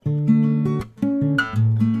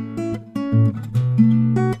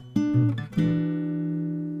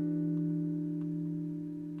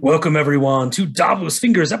Welcome, everyone, to Davos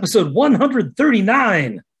Fingers, episode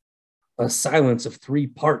 139, A Silence of Three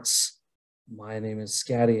Parts. My name is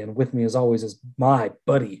Scatty, and with me, as always, is my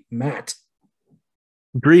buddy, Matt.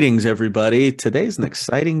 Greetings, everybody. Today's an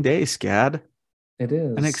exciting day, Scad. It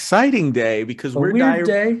is. An exciting day because we're weird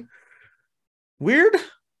day. Weird?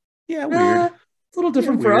 Yeah, weird. It's a little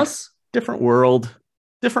different for us. Different world,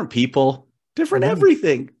 different people, different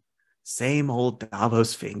everything. Same old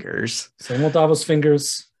Davos Fingers. Same old Davos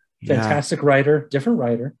Fingers. Fantastic writer, different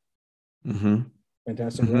writer.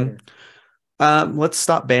 Fantastic writer. Let's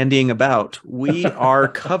stop bandying about. We are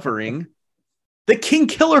covering The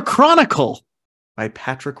Kingkiller Chronicle by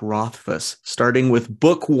Patrick Rothfuss, starting with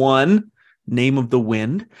book 1, Name of the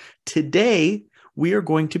Wind. Today, we are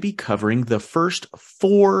going to be covering the first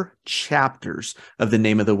 4 chapters of The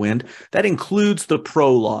Name of the Wind. That includes the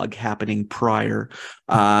prologue happening prior.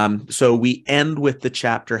 So we end with the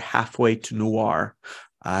chapter Halfway to Noir.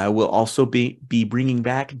 We'll also be bringing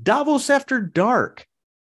back Davos After Dark.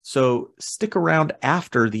 So stick around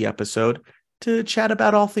after the episode to chat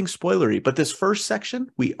about all things spoilery. But this first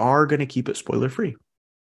section, we are going to keep it spoiler free.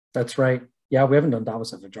 That's right. Yeah, we haven't done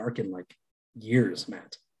Davos After Dark in like years,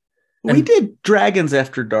 Matt. And we did Dragons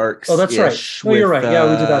After Dark. Oh, that's right. No, you're right. Yeah,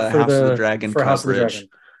 we did that for House of the Dragon coverage. House of the Dragon.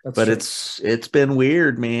 But true. It's been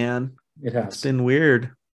weird, man. It has. It's been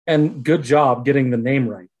weird. And good job getting the name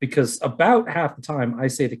right, because about half the time I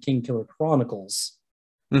say the Kingkiller Chronicles,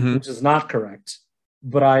 which is not correct.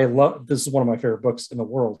 But I love, this is one of my favorite books in the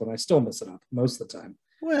world, and I still mess it up most of the time.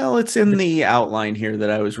 Well, it's in the outline here that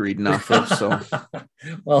I was reading off of. So,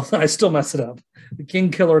 well, I still mess it up. The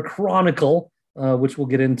Kingkiller Chronicle, which we'll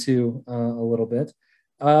get into a little bit.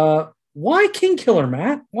 Why Kingkiller,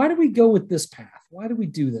 Matt? Why do we go with this path? Why do we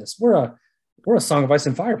do this? We're a Song of Ice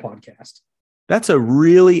and Fire podcast. That's a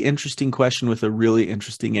really interesting question with a really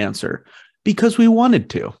interesting answer. Because we wanted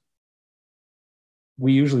to.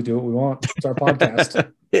 We usually do what we want. It's our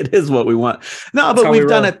podcast. It is what we want. No, but we've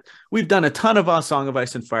done it. We've done a ton of Song of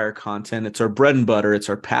Ice and Fire content. It's our bread and butter. It's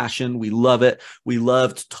our passion. We love it. We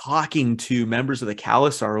loved talking to members of the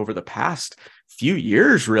Khalasar over the past few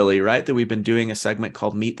years, really, right? That we've been doing a segment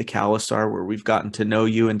called Meet the Khalasar, where we've gotten to know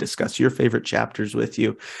you and discuss your favorite chapters with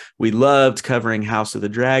you. We loved covering House of the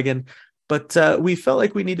Dragon, but we felt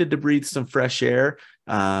like we needed to breathe some fresh air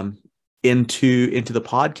into the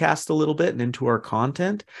podcast a little bit and into our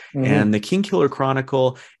content. And the Kingkiller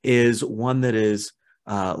Chronicle is one that is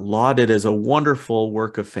lauded as a wonderful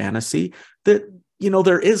work of fantasy that, you know,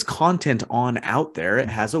 there is content on out there. It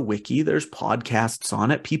has a wiki, there's podcasts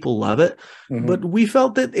on it, people love it, but we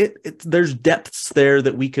felt that there's depths there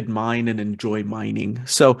that we could mine and enjoy mining,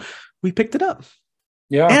 so we picked it up.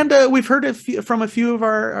 Yeah, and we've heard from a few of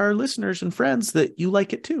our listeners and friends that you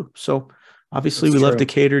like it too, so obviously we love to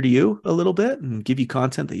cater to you a little bit and give you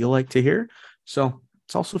content that you'll like to hear, so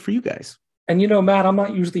it's also for you guys. And you know, Matt, I'm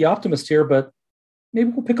not usually the optimist here, but maybe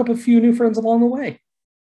we'll pick up a few new friends along the way,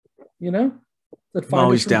 you know. I'm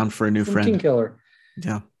always down for a new friend. Kingkiller.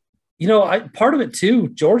 Yeah. You know, part of it too,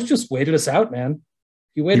 George just waited us out, man.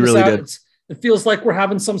 He waited us out. It feels like we're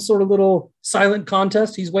having some sort of little silent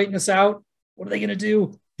contest. He's waiting us out. What are they going to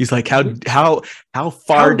do? He's like, how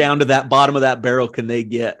far down to that bottom of that barrel can they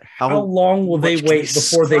get? How long will they wait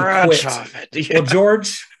before they quit? Yeah. Well,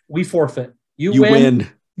 George, we forfeit. You win.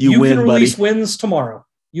 You win, can buddy. Release wins tomorrow.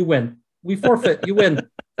 You win. We forfeit. You win.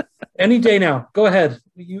 Any day now. Go ahead.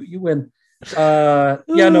 You win. The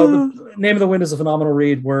Name of the Wind is a phenomenal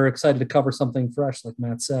read. We're excited to cover something fresh, like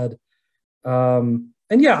Matt said. And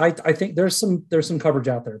yeah, I think there's some coverage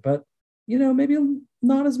out there, but you know, maybe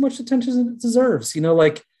not as much attention as it deserves. You know,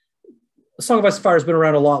 like Song of Ice and Fire has been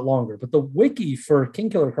around a lot longer, but the wiki for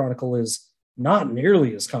Kingkiller Chronicle is not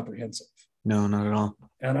nearly as comprehensive. No, not at all.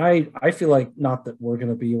 And I feel like, not that we're going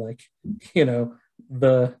to be like, you know,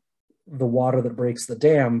 the water that breaks the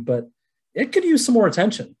dam, but it could use some more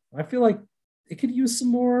attention. I feel like it could use some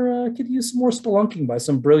more spelunking by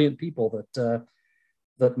some brilliant people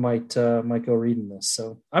that might go reading this.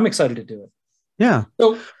 So I'm excited to do it. Yeah.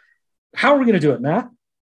 So how are we going to do it, Matt?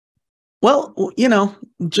 Well, you know,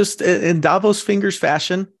 just in Davos Fingers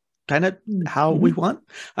fashion, kind of how we want.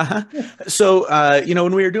 So, you know,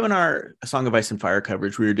 when we were doing our Song of Ice and Fire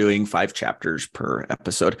coverage, we were doing 5 chapters per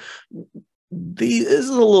episode. This is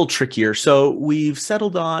a little trickier. So we've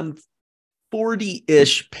settled on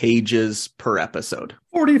 40-ish pages per episode.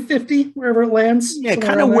 40 to 50, wherever it lands. Yeah,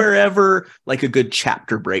 kind of wherever like a good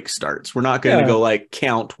chapter break starts. We're not going to go like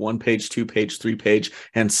count 1 page, 2 page, 3 page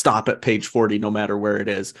and stop at page 40 no matter where it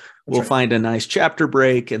is. We'll find a nice chapter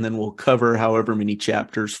break and then we'll cover however many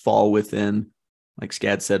chapters fall within, like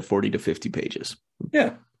Scad said, 40 to 50 pages.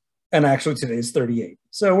 Yeah. And actually today's 38.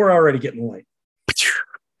 So we're already getting late.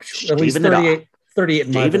 At least 38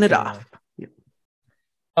 in my Shaving book it off.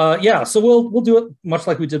 Yeah, so we'll do it much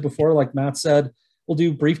like we did before. Like Matt said, we'll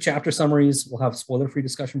do brief chapter summaries. We'll have spoiler-free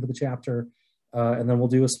discussion for the chapter, and then we'll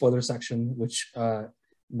do a spoiler section, which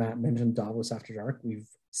Matt mentioned Davos After Dark. We've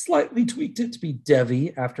slightly tweaked it to be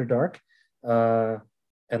Devi After Dark,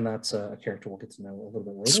 and that's a character we'll get to know a little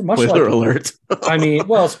bit later. Spoiler alert. I mean,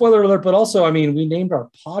 well, spoiler alert, but also, I mean, we named our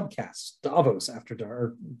podcast Davos After Dark,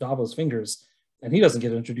 or Davos Fingers, and he doesn't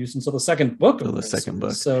get introduced until the second book.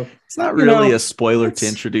 So it's not really a spoiler to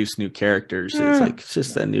introduce new characters. It's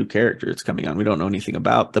just a new character that's coming on. We don't know anything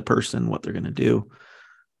about the person, what they're going to do.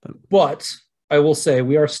 But I will say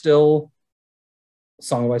we are still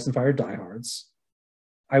Song of Ice and Fire diehards.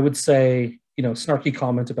 I would say, snarky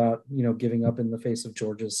comment about, giving up in the face of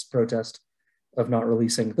George's protest of not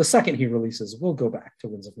releasing. The second he releases, we'll go bach to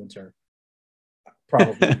Winds of Winter.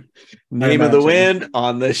 Probably. Name of the Wind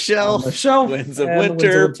on the shelf. Winds of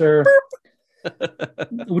Winter.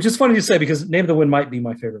 Which is funny to say because Name of the Wind might be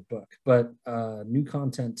my favorite book, but new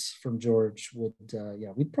content from George would,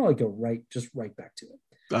 we'd probably go right back to it,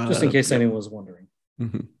 just in case anyone was wondering.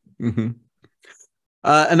 Mm-hmm. Mm-hmm.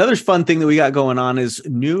 Another fun thing that we got going on is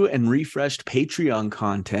new and refreshed Patreon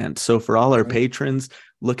content. So for all our patrons,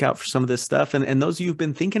 look out for some of this stuff. And those of you who've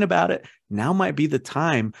been thinking about it, now might be the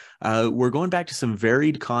time. We're going back to some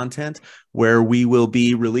varied content where we will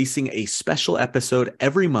be releasing a special episode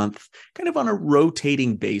every month, kind of on a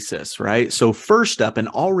rotating basis, right? So first up and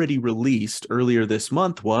already released earlier this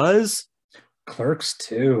month was Clerks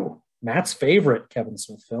 2. Matt's favorite Kevin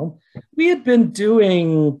Smith film. We had been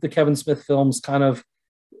doing the Kevin Smith films kind of,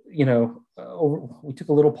 we took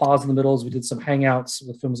a little pause in the middle as we did some hangouts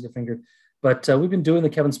with Films Get Fingered, but we've been doing the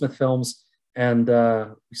Kevin Smith films, and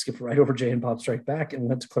we skipped right over Jay and Bob Strike Back and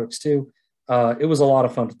went to Clerks 2. It was a lot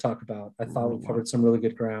of fun to talk about. I thought we covered some really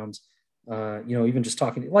good ground. Even just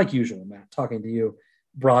talking, like usual, Matt, talking to you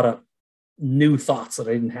brought up new thoughts that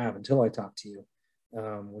I didn't have until I talked to you,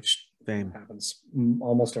 which happens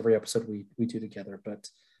almost every episode we do together, but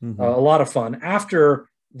a lot of fun. After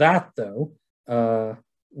that, though,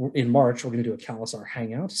 in March, we're going to do a Khalasar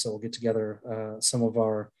hangout. So we'll get together some of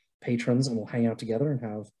our patrons and we'll hang out together and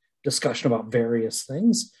have discussion about various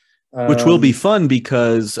things. Which will be fun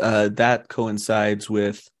because that coincides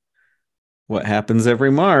with what happens every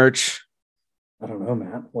March. I don't know,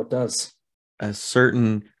 Matt. What does? A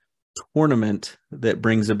certain tournament that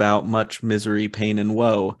brings about much misery, pain, and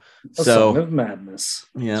woe. A song of madness.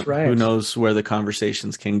 Yeah, that's right. Who knows where the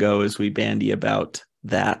conversations can go as we bandy about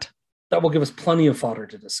that. That will give us plenty of fodder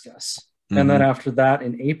to discuss. Mm-hmm. And then after that,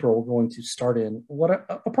 in April, we're going to start in what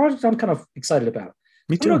a project I'm kind of excited about.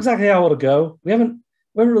 Me too. I don't know exactly how it'll go. We haven't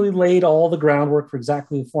really laid all the groundwork for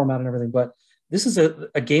exactly the format and everything, but this is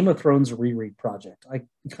a Game of Thrones reread project. I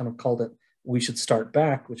kind of called it We Should Start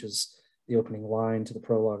Back, which is the opening line to the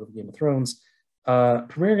prologue of Game of Thrones.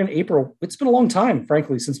 Premiering in April. It's been a long time,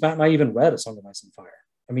 frankly, since Matt and I even read A Song of Ice and Fire.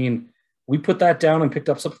 I mean, we put that down and picked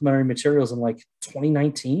up supplementary materials in like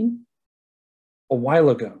 2019, a while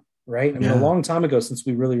ago, right? I mean, a long time ago since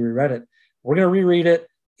we really reread it. We're going to reread it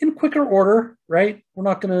in quicker order, right? We're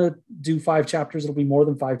not going to do 5 chapters. It'll be more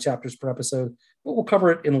than 5 chapters per episode, but we'll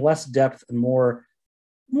cover it in less depth and more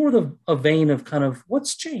a vein of kind of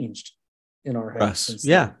what's changed in our heads.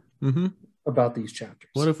 Yeah. Mm-hmm. About these chapters.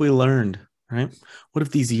 What have we learned, right? What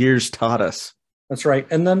have these years taught us? That's right.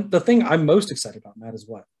 And then the thing I'm most excited about, Matt, is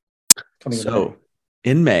what?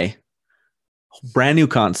 In May, brand new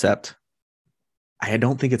concept. I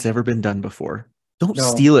don't think it's ever been done before. Don't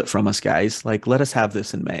steal it from us, guys. Like, let us have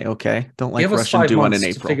this in May, okay? Don't rush and do one in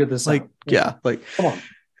April. Figure this out. Come on.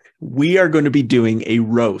 We are going to be doing a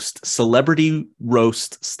roast, celebrity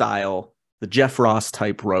roast style, the Jeff Ross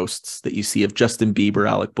type roasts that you see of Justin Bieber,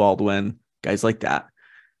 Alec Baldwin, guys like that,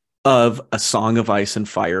 of A Song of Ice and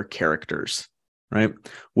Fire characters, right?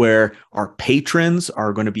 Where our patrons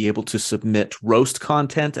are going to be able to submit roast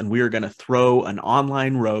content, and we are going to throw an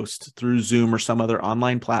online roast through Zoom or some other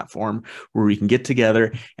online platform where we can get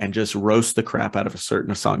together and just roast the crap out of a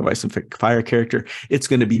certain A Song of Ice and Fire character. It's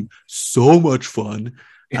going to be so much fun.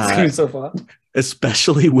 It's going to be so fun.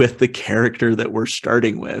 Especially with the character that we're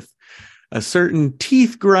starting with. A certain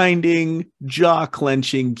teeth-grinding,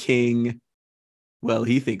 jaw-clenching king. Well,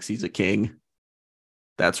 he thinks he's a king.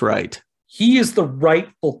 That's right. He is the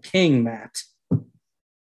rightful king, Matt.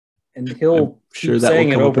 And he'll keep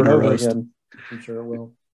saying it over and over again. I'm sure it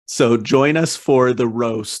will. So join us for the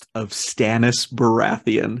roast of Stannis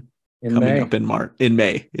Baratheon coming up in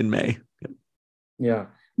May. Yep. Yeah.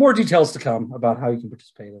 More details to come about how you can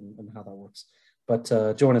participate and how that works.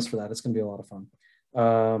 But join us for that. It's going to be a lot of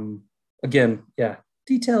fun. Again, yeah,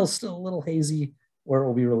 details still a little hazy where it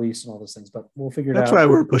will be released and all those things, but we'll figure it That's out. why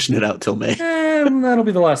we're pushing it out till May. And that'll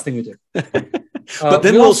be the last thing we do. But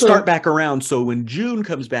then we'll start back around. So when June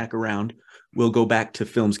comes back around, we'll go back to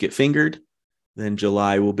Films Get Fingered. Then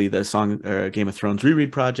July will be the Game of Thrones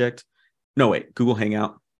reread project. No, wait, Google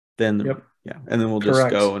Hangout. Then, yeah. And then we'll just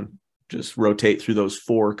go and just rotate through those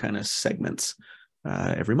 4 kind of segments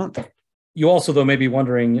every month. You also, though, may be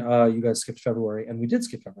wondering, you guys skipped February, and we did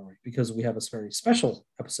skip February because we have a very special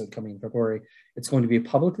episode coming in February. It's going to be a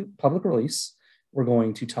public release. We're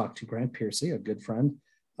going to talk to Grant Piercy, a good friend,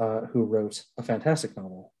 who wrote a fantastic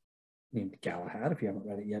novel named Galahad. If you haven't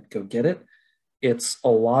read it yet, go get it. It's a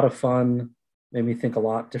lot of fun. Made me think a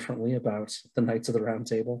lot differently about the Knights of the Round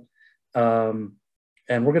Table. And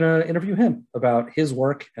we're going to interview him about his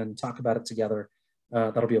work and talk about it together.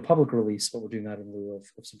 That'll be a public release, but we're doing that in lieu of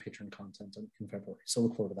some Patreon content in February. So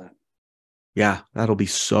look forward to that. Yeah, that'll be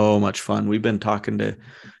so much fun. We've been talking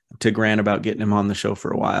to Grant about getting him on the show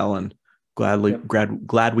for a while, and glad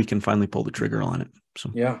we can finally pull the trigger on it.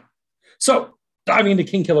 So yeah. So diving into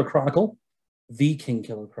Kingkiller Chronicle, the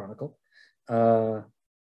Kingkiller Chronicle.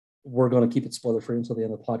 We're going to keep it spoiler free until the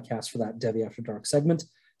end of the podcast for that Devi After Dark segment.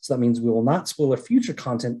 So that means we will not spoil future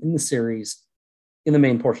content in the series in the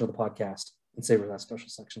main portion of the podcast and savor that special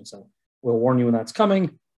section. So we'll warn you when that's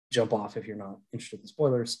coming. Jump off if you're not interested in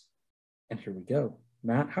spoilers. And here we go.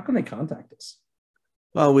 Matt, how can they contact us?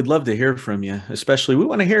 Well, we'd love to hear from you. Especially, we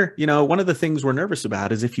want to hear, one of the things we're nervous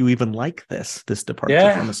about is if you even like this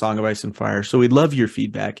departure from A Song of Ice and Fire. So we'd love your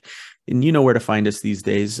feedback. And you know where to find us these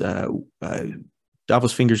days.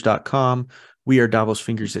 DavosFingers.com. We are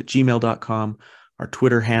DavosFingers@gmail.com. Our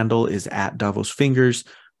Twitter handle is @DavosFingers.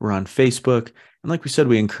 We're on Facebook. And like we said,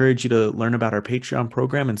 we encourage you to learn about our Patreon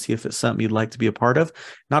program and see if it's something you'd like to be a part of.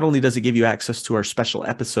 Not only does it give you access to our special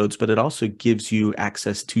episodes, but it also gives you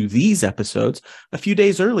access to these episodes a few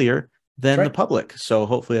days earlier than the public. So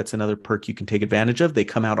hopefully that's another perk you can take advantage of. They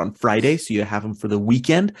come out on Friday, so you have them for the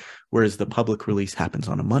weekend, whereas the public release happens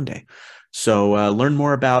on a Monday. So learn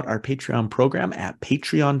more about our Patreon program at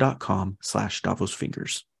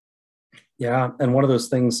patreon.com/DavosFingers. Yeah, and one of those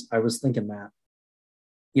things I was thinking, Matt,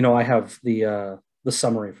 I have the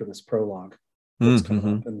summary for this prologue that's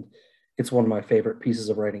coming up, and it's one of my favorite pieces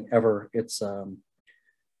of writing ever. It's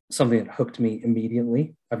something that hooked me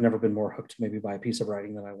immediately. I've never been more hooked maybe by a piece of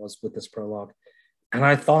writing than I was with this prologue. And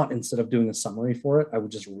I thought instead of doing a summary for it, I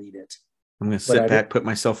would just read it. I'm going to sit back, put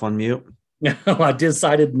myself on mute. I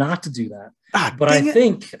decided not to do that. But I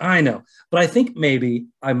think maybe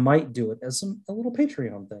I might do it as a little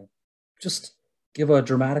Patreon thing. Just give a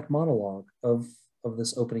dramatic monologue of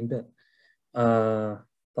this opening bit. Thought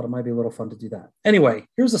it might be a little fun to do that. Anyway,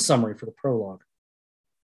 here's a summary for the prologue.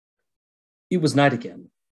 It was night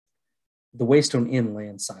again. The Waystone Inn lay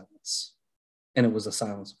in silence, and it was a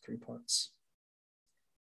silence of 3 parts.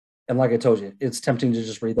 And like I told you, it's tempting to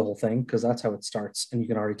just read the whole thing because that's how it starts, and you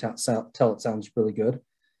can already tell it sounds really good.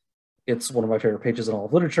 It's one of my favorite pages in all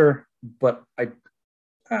of literature, but I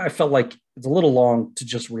felt like it's a little long to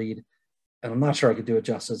just read, and I'm not sure I could do it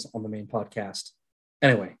justice on the main podcast.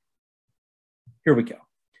 Anyway, here we go.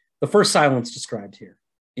 The first silence described here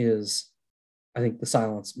is, I think, the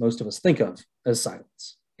silence most of us think of as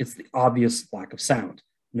silence. It's the obvious lack of sound.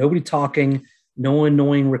 Nobody talking, no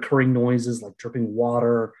annoying recurring noises like dripping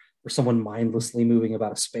water or someone mindlessly moving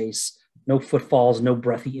about a space, no footfalls, no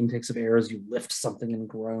breathy intakes of air as you lift something and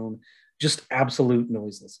groan, just absolute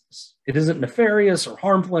noiselessness. It isn't nefarious or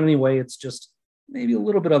harmful in any way. It's just maybe a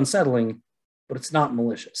little bit unsettling, but it's not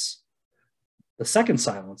malicious. The second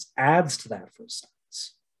silence adds to that first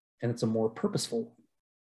silence, and it's a more purposeful one.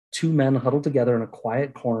 2 men huddled together in a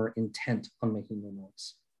quiet corner, intent on making no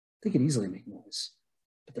noise. They could easily make noise,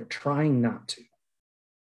 but they're trying not to.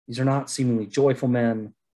 These are not seemingly joyful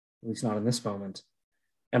men, at least not in this moment,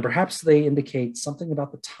 and perhaps they indicate something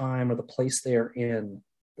about the time or the place they are in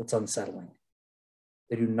that's unsettling.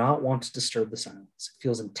 They do not want to disturb the silence. It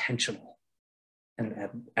feels intentional, and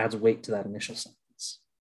it adds weight to that initial silence.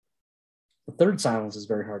 The third silence is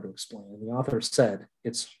very hard to explain, and the author said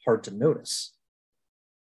it's hard to notice.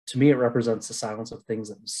 To me, it represents the silence of things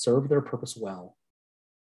that serve their purpose well,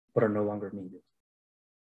 but are no longer needed.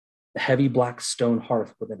 The heavy black stone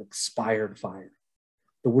hearth with an expired fire,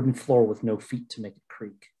 the wooden floor with no feet to make it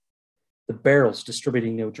creak, the barrels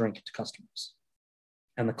distributing no drink to customers,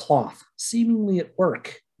 and the cloth seemingly at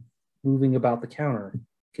work, moving about the counter,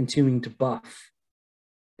 continuing to buff,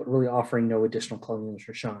 but really offering no additional cleanliness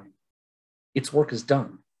or shine. Its work is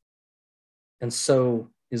done, and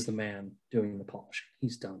so is the man doing the polishing.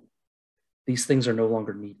 He's done. These things are no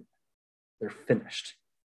longer needed. They're finished,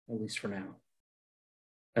 at least for now.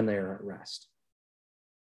 and they are at rest.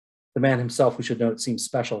 The man himself, we should note, seems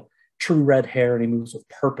special. True red hair, and he moves with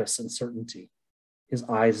purpose and certainty. His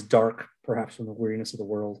eyes dark, perhaps from the weariness of the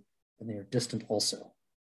world, and they are distant also,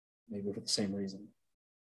 maybe for the same reason.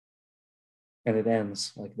 And it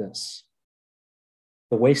ends like this.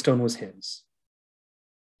 The waystone was his,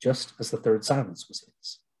 just as the third silence was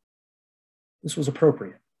his. This was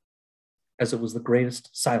appropriate, as it was the greatest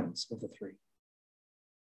silence of the three,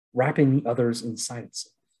 wrapping the others inside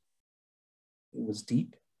itself. It was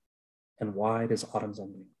deep and wide as autumn's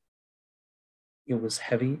ending. It was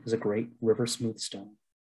heavy as a great river-smooth stone.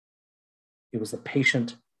 It was the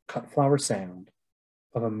patient cut flower sound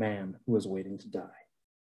of a man who was waiting to die.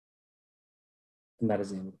 And that is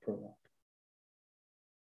the end of the prologue.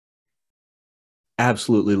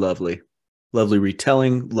 Absolutely lovely. Lovely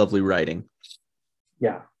retelling, lovely writing.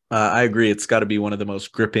 Yeah. I agree. It's got to be one of the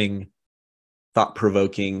most gripping,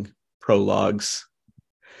 thought-provoking prologues.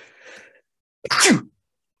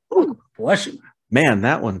 Bless you. Man,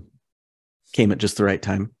 that one came at just the right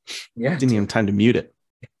time. Yeah. Didn't even have time to mute it.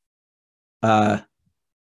 That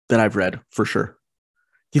I've read, for sure.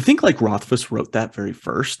 Do you think like Rothfuss wrote that very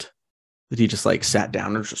first? That he just like sat down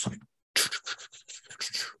and was just like,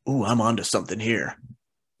 ooh, I'm onto something here.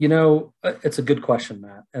 You know, it's a good question,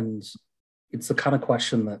 Matt. And it's the kind of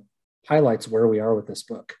question that highlights where we are with this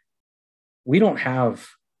book. We don't have,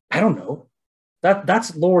 I don't know.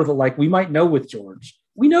 That's lore that like we might know with George.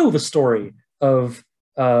 We know the story of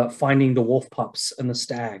finding the wolf pups and the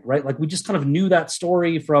stag, right? Like we just kind of knew that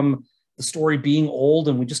story from the story being old,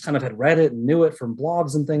 and we just kind of had read it and knew it from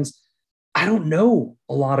blogs and things. I don't know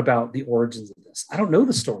a lot about the origins of this. I don't know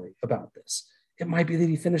the story about this. It might be that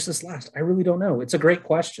he finished this last. I really don't know. It's a great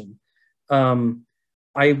question.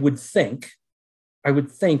 I would think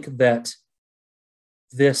that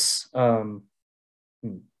this, I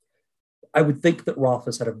would think that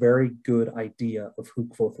Rothfuss had a very good idea of who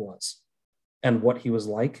Kvothe was and what he was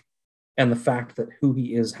like, and the fact that who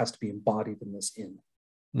he is has to be embodied in this inn,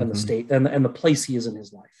 and the state and the place he is in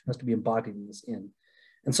his life has to be embodied in this inn.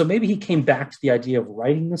 And so maybe he came back to the idea of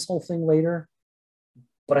writing this whole thing later,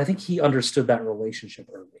 but I think he understood that relationship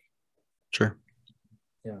early. Sure.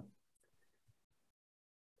 Yeah.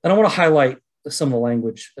 And I want to highlight some of the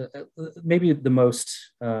language, maybe the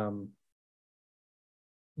most, the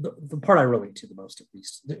part I relate to the most, at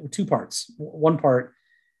least. Two parts. One part,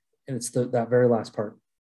 and it's that very last part,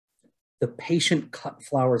 the patient cut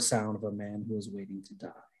flower sound of a man who is waiting to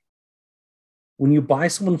die. When you buy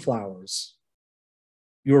someone flowers,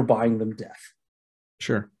 you're buying them death.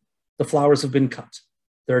 Sure. The flowers have been cut.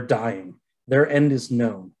 They're dying. Their end is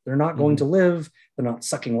known. They're not going to live. They're not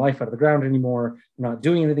sucking life out of the ground anymore. They're not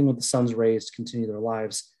doing anything with the sun's rays to continue their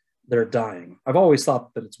lives. They're dying. I've always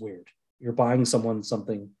thought that it's weird. You're buying someone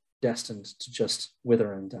something destined to just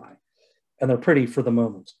wither and die. And they're pretty for the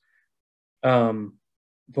moment.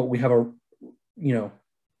 But we have a,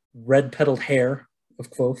 red-petaled hair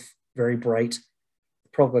of Kvothe, very bright.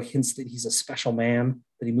 Prologue hints that he's a special man,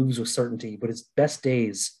 that he moves with certainty, but his best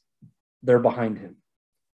days, they're behind him.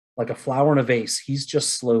 Like a flower in a vase, he's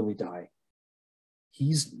just slowly dying.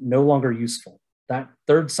 He's no longer useful. That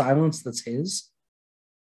third silence that's his,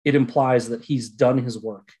 it implies that he's done his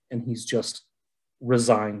work and he's just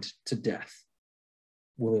resigned to death.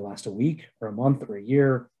 Will he last a week or a month or a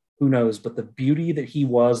year? Who knows? But the beauty that he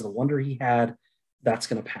was, the wonder he had, that's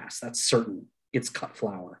going to pass. That's certain. It's cut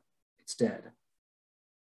flower. It's dead.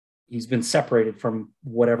 He's been separated from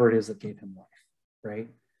whatever it is that gave him life, right?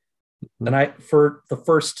 And for the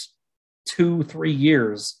first 2-3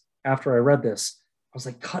 years after I read this, I was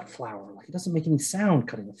like, cut flower. Like, it doesn't make any sound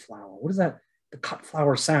cutting a flower. What is that? The cut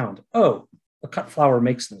flower sound. Oh, a cut flower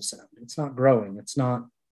makes no sound. It's not growing. It's not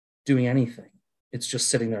doing anything. It's just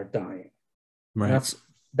sitting there dying. Right. And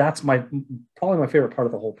that's probably my favorite part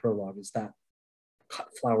of the whole prologue, is that cut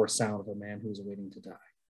flower sound of a man who's waiting to die.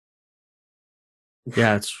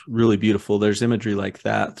 Yeah, it's really beautiful. There's imagery like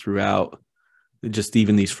that throughout, just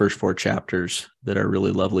even these first 4 chapters that are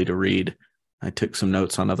really lovely to read. I took some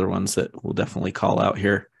notes on other ones that we'll definitely call out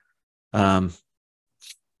here. And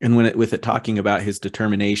with it talking about his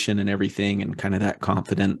determination and everything, and kind of that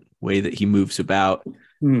confident way that he moves about,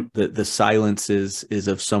 the silence is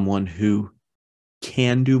of someone who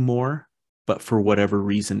can do more, but for whatever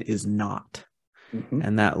reason is not.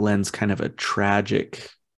 And that lends kind of a tragic,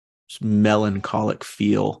 melancholic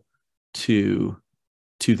feel to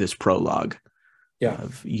this prologue. Yeah.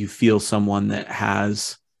 You feel someone that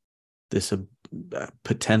has this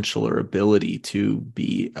potential or ability to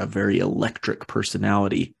be a very electric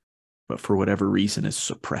personality, but for whatever reason is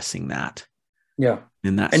suppressing that. Yeah.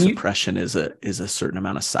 And that suppression is a certain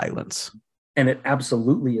amount of silence. And it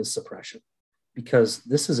absolutely is suppression, because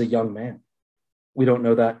this is a young man. We don't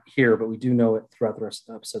know that here, but we do know it throughout the rest of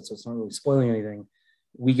the episode, so it's not really spoiling anything.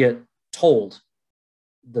 We get told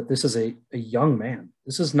that this is a young man.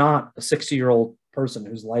 This is not a 60-year-old person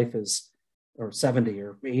whose life is, or 70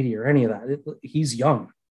 or 80 or any of that. He's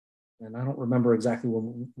young. And I don't remember exactly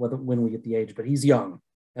when we get the age, but he's young.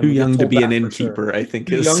 And too young to be an innkeeper, sure. I think.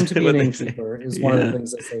 Too young to be an innkeeper is one of the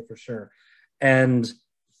things they say for sure. And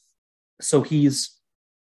so he's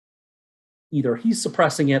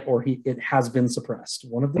suppressing it, or it has been suppressed,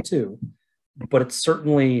 one of the two. But it's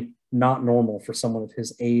certainly not normal for someone of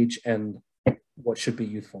his age and what should be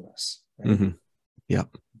youthfulness. Right? Mm-hmm.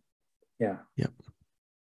 Yep. Yeah. Yep.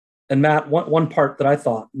 And Matt, one part that I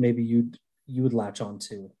thought maybe you would latch on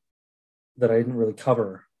to that I didn't really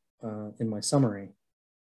cover in my summary,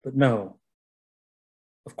 but no,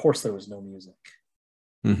 of course there was no music.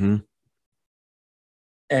 Mm-hmm.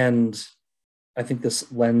 And I think this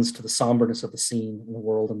lends to the somberness of the scene in the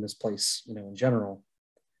world and this place, in general.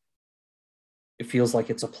 It feels like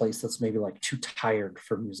it's a place that's maybe like too tired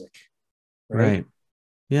for music. Right.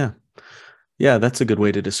 Yeah. Yeah, that's a good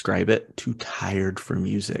way to describe it. Too tired for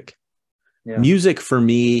music. Yeah. Music for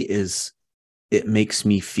me it makes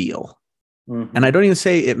me feel. Mm-hmm. And I don't even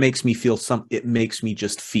say it makes me feel it makes me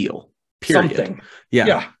just feel. Period. Something.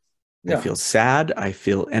 Yeah. I feel sad. I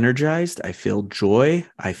feel energized. I feel joy.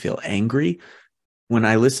 I feel angry. When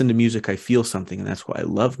I listen to music, I feel something, and that's why I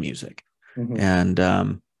love music. Mm-hmm.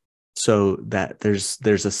 And so that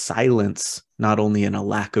there's a silence, not only in a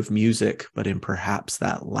lack of music, but in perhaps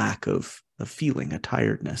that lack of feeling, a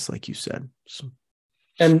tiredness, like you said. So.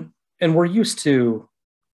 And we're used to,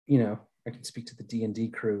 I can speak to the D&D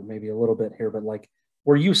crew maybe a little bit here, but like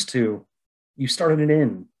we're used to, you start at an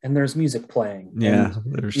inn and there's music playing. Yeah.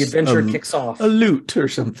 The adventure kicks off. A lute or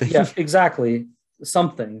something. Yeah, exactly.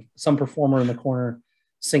 Some performer in the corner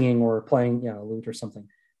singing or playing, a lute or something.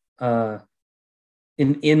 An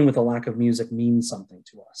inn with a lack of music means something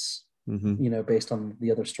to us, mm-hmm. Based on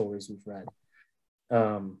the other stories we've read.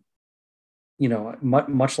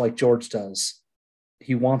 Much like George does,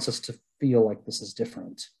 he wants us to feel like this is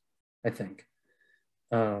different, I think.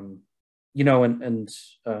 Not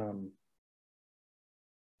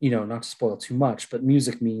to spoil too much, but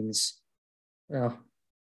music means a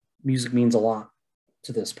lot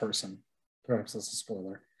to this person. Perhaps that's a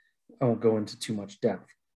spoiler. I won't go into too much depth.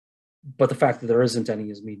 But the fact that there isn't any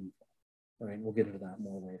is meaningful, right? We'll get into that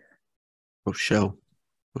more later. Oh, show.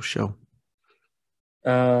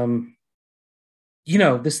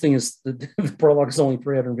 This thing is, the prologue is only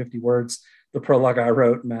 350 words. The prologue I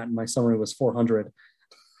wrote, Matt, and my summary was 400.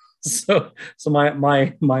 So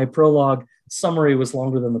my prologue summary was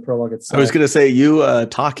longer than the prologue itself. I was going to say, you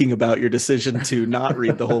talking about your decision to not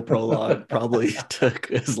read the whole prologue probably took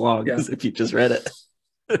as long as if you just read it.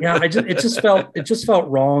 Yeah, it just felt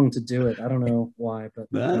wrong to do it. I don't know why, but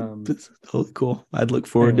that's totally cool. I'd look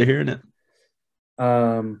forward to hearing it.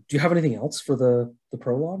 Do you have anything else for the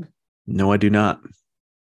prologue? No, I do not.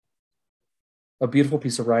 A beautiful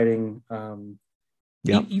piece of writing.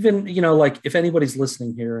 Even if anybody's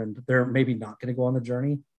listening here and they're maybe not going to go on the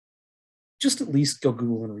journey, just at least go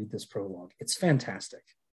Google and read this prologue. It's fantastic.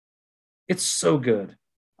 It's so good.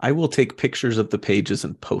 I will take pictures of the pages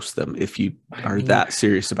and post them if you are that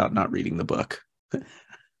serious about not reading the book.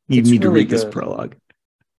 You need to read this prologue.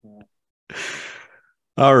 Yeah.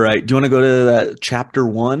 All right. Do you want to go to that chapter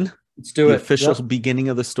 1? Let's do it. The official beginning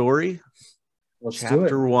of the story. Let's chapter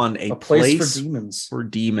do it. 1, a place for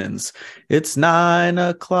demons. It's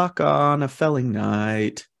 9:00 on a felling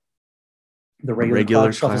night. The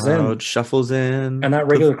regular crowd shuffles in. And that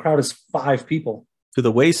regular crowd is 5 people. To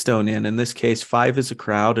the Waystone Inn. In this case, 5 is a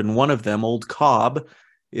crowd, and one of them, Old Cobb,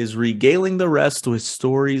 is regaling the rest with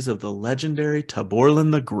stories of the legendary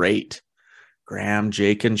Taborlin the Great. Graham,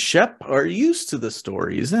 Jake, and Shep are used to the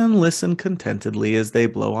stories and listen contentedly as they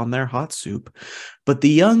blow on their hot soup. But the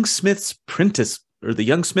young Smith Prentice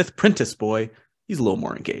boy, he's a little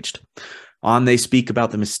more engaged. On they speak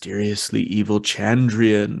about the mysteriously evil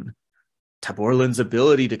Chandrian, Taborlin's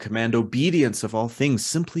ability to command obedience of all things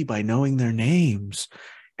simply by knowing their names,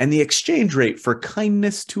 and the exchange rate for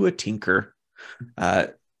kindness to a tinker.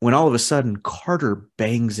 When all of a sudden, Carter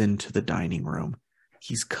bangs into the dining room.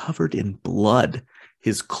 He's covered in blood,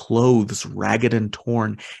 his clothes ragged and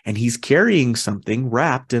torn, and he's carrying something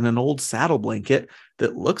wrapped in an old saddle blanket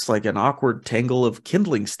that looks like an awkward tangle of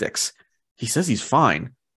kindling sticks. He says he's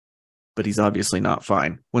fine, but he's obviously not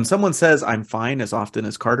fine. When someone says, "I'm fine," as often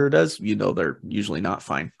as Carter does, they're usually not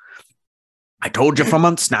fine. "I told you for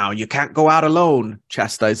months now, you can't go out alone,"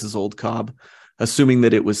 chastises Old Cobb. assuming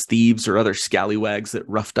that it was thieves or other scallywags that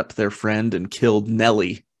roughed up their friend and killed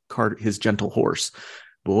Nellie, his gentle horse.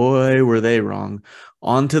 Boy, were they wrong.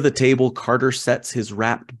 Onto the table, Carter sets his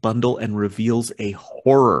wrapped bundle and reveals a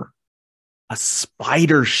horror. A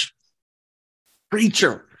spider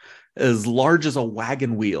creature as large as a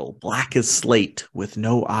wagon wheel, black as slate, with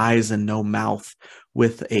no eyes and no mouth,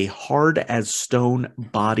 with a hard as stone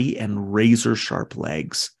body and razor-sharp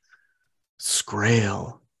legs.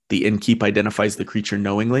 Scrael. The innkeep identifies the creature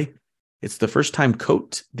knowingly. It's the first time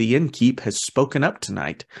Coat, the innkeep, has spoken up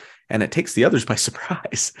tonight, and it takes the others by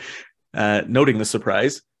surprise. Noting the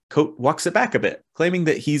surprise, Coat walks it back a bit, claiming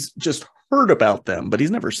that he's just heard about them, but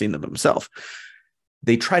he's never seen them himself.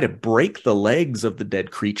 They try to break the legs of the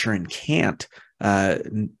dead creature and can't.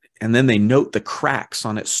 And then they note the cracks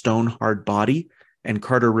on its stone-hard body, and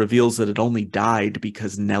Carter reveals that it only died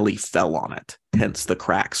because Nellie fell on it, hence the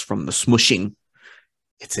cracks from the smushing.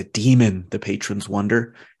 It's a demon, the patrons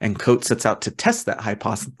wonder, and Coat sets out to test that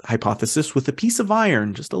hypothesis with a piece of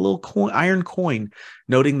iron, just a little iron coin,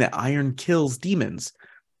 noting that iron kills demons.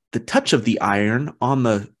 The touch of the iron on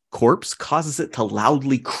the corpse causes it to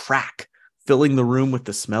loudly crack, filling the room with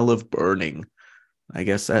the smell of burning. I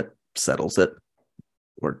guess that settles it.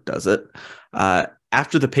 Or does it?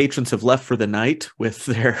 After the patrons have left for the night with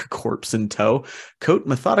their corpse in tow, Coat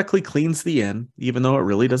methodically cleans the inn, even though it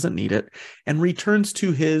really doesn't need it, and returns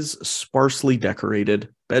to his sparsely decorated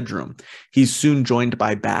bedroom. He's soon joined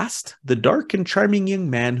by Bast, the dark and charming young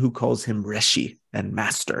man who calls him Reshi and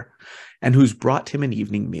Master, and who's brought him an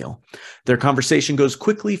evening meal. Their conversation goes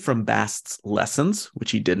quickly from Bast's lessons,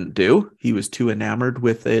 which he didn't do. He was too enamored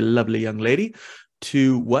with a lovely young lady,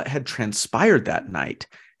 to what had transpired that night,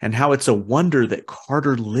 and how it's a wonder that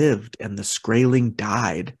Carter lived and the Skraeling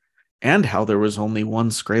died, and how there was only one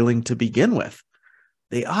Skraeling to begin with.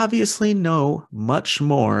 They obviously know much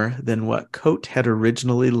more than what Coat had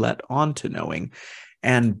originally let on to knowing,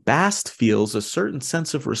 and Bast feels a certain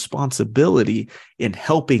sense of responsibility in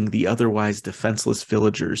helping the otherwise defenseless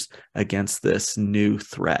villagers against this new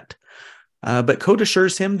threat. But Coat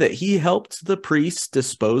assures him that he helped the priest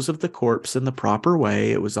dispose of the corpse in the proper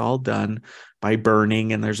way. It was all done by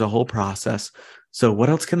burning, and there's a whole process. So what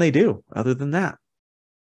else can they do other than that?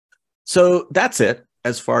 So that's it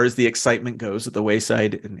as far as the excitement goes at the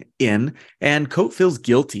Wayside Inn, and Coat feels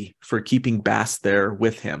guilty for keeping Bast there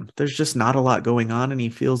with him. There's just not a lot going on, and he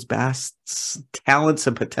feels Bast's talents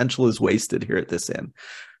and potential is wasted here at this inn.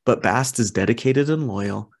 But Bast is dedicated and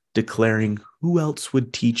loyal, declaring, "Who else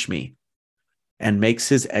would teach me?" and makes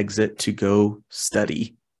his exit to go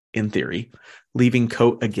study, in theory, leaving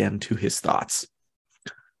Coat again to his thoughts.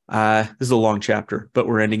 This is a long chapter, but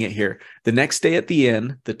we're ending it here. The next day at the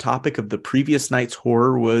inn, the topic of the previous night's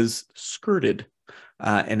horror was skirted,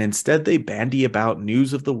 and instead they bandy about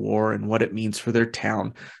news of the war and what it means for their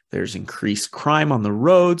town. There's increased crime on the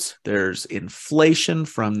roads, there's inflation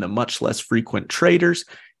from the much less frequent traders,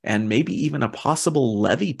 and maybe even a possible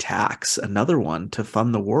levy tax, another one, to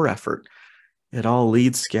fund the war effort. It all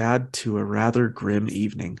leads Scad to a rather grim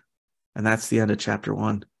evening. And that's the end of chapter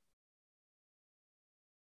 1.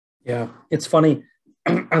 Yeah, it's funny.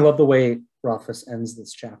 I love the way Rothfuss ends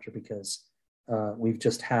this chapter because we've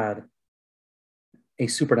just had a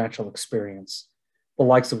supernatural experience, the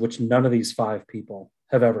likes of which none of these 5 people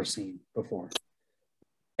have ever seen before.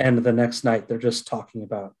 And the next night, they're just talking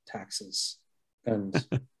about taxes and,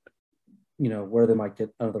 where they might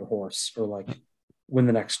get another horse, or like when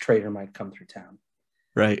the next trader might come through town.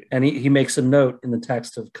 Right. And he makes a note in the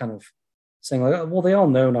text of kind of saying, like, well, they all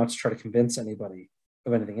know not to try to convince anybody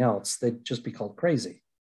of anything else. They'd just be called crazy.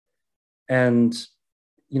 And,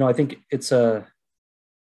 I think it's a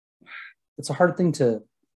hard thing to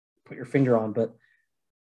put your finger on, but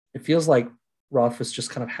it feels like Rothfuss just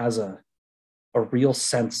kind of has a real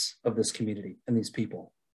sense of this community and these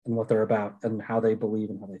people and what they're about and how they believe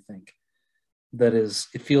and how they think.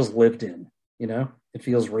 It feels lived in, it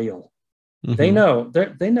feels real. Mm-hmm.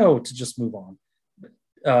 They know to just move on.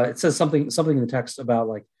 It says something in the text about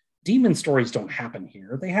like demon stories don't happen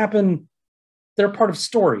here. They're part of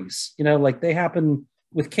stories, like they happen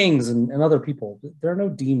with kings and other people. There are no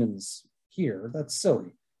demons here. That's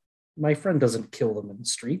silly. My friend doesn't kill them in the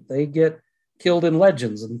street. They get killed in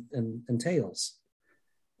legends and tales.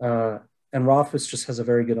 And Rothfuss just has a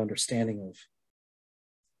very good understanding of,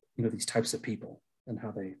 these types of people and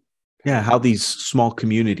how these small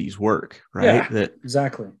communities work, right? Yeah, that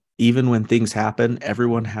exactly. Even when things happen,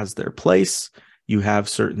 everyone has their place. You have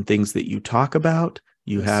certain things that you talk about.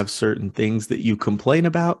 You have certain things that you complain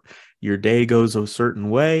about. Your day goes a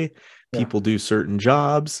certain way. People do certain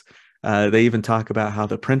jobs. They even talk about how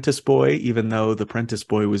the Prentice Boy, even though the Prentice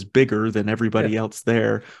Boy was bigger than everybody else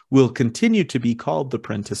there, will continue to be called the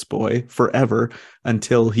Prentice Boy forever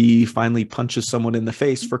until he finally punches someone in the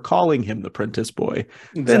face for calling him the Prentice Boy.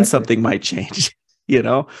 Exactly. Then something might change, you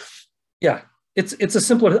know? Yeah. It's a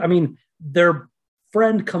simpler, I mean, their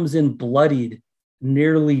friend comes in bloodied,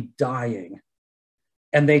 nearly dying,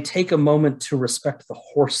 and they take a moment to respect the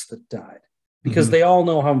horse that died, because they all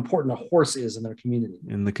know how important a horse is in their community.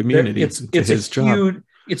 In the community, it's his job.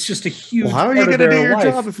 It's just a huge. Well, how are you going to do your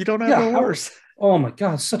job if you don't have a horse? Oh my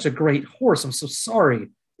God, such a great horse! I'm so sorry.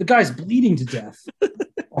 The guy's bleeding to death,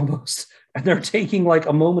 almost, and they're taking like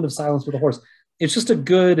a moment of silence for the horse. It's just a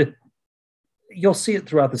good. You'll see it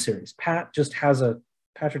throughout the series. Patrick just has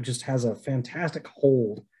a fantastic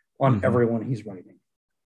hold on everyone he's writing,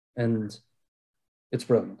 and it's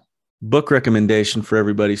brilliant. Book recommendation for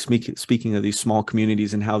everybody. Speaking of these small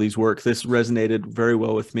communities and how these work, this resonated very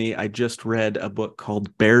well with me. I just read a book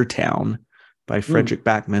called Beartown by Frederick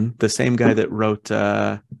Backman, the same guy that wrote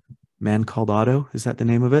Man Called Otto. Is that the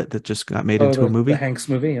name of it? That just got made into a movie? The Hanks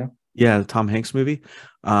movie, yeah. Yeah, the Tom Hanks movie.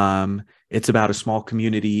 It's about a small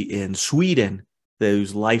community in Sweden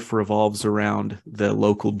whose life revolves around the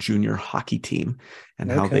local junior hockey team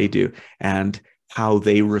and how they do. And how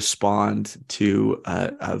they respond to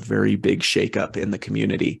a very big shakeup in the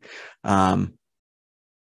community.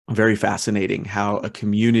 Very fascinating how a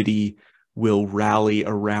community will rally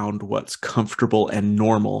around what's comfortable and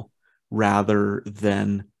normal rather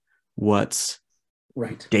than what's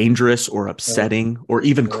dangerous or upsetting or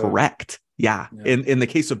even correct. Yeah. In the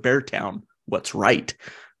case of Beartown, what's right.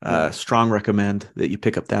 Strong recommend that you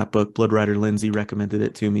pick up that book. Blood Rider Lindsay recommended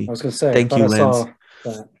it to me. I was going to say, thank you, Linz.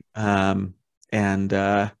 And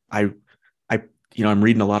I'm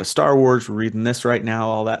reading a lot of Star Wars. We're reading this right now,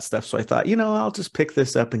 all that stuff. So I thought, I'll just pick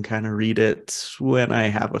this up and kind of read it when I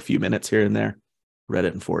have a few minutes here and there. Read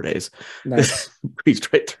it in 4 days. Nice.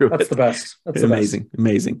 Breezed right through it. That's the best. That's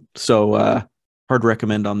amazing. So hard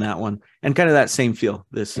recommend on that one. And kind of that same feel,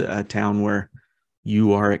 this town where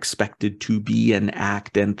you are expected to be and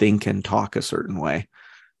act and think and talk a certain way.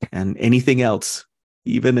 And anything else,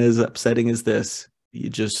 even as upsetting as this, you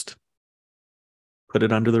just put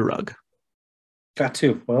it under the rug. Got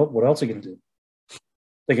to. Well, what else are you going to do?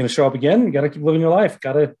 They're going to show up again. You got to keep living your life.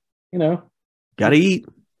 Got to, got to eat.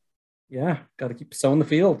 Yeah. Got to keep sowing the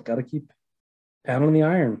field. Got to keep pounding the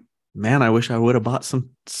iron. Man, I wish I would have bought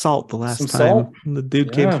some salt the last time the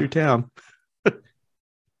dude came through town.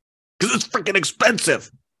 Because it's freaking expensive.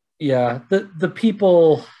 Yeah. The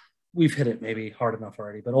people, we've hit it maybe hard enough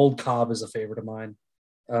already, but Old Cobb is a favorite of mine.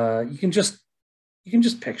 You can just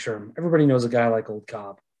picture him. Everybody knows a guy like Old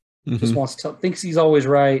Cobb. Just wants to thinks he's always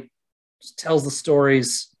right. Just tells the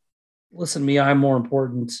stories. Listen to me, I'm more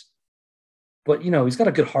important. But he's got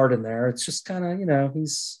a good heart in there. It's just kind of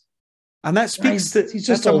he's. And that speaks to he's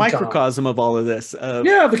just a microcosm of all of this.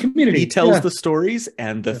 The community. He tells the stories,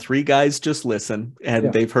 and the three guys just listen,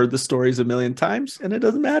 and they've heard the stories a million times, and it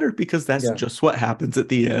doesn't matter because that's just what happens at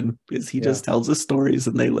the end. Is he just tells the stories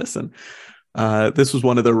and they listen. This was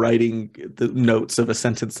one of the notes of a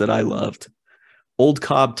sentence that I loved. Old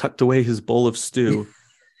Cobb tucked away his bowl of stew.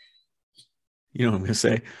 You know what I'm going to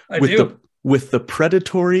say? With the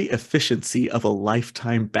predatory efficiency of a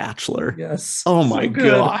lifetime bachelor. Yes. Oh my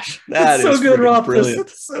gosh. That is so good, Rob.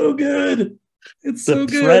 It's so good. It's so good.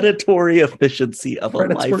 The predatory efficiency of a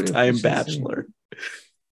lifetime bachelor.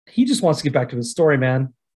 He just wants to get back to his story,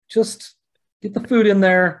 man. Just get the food in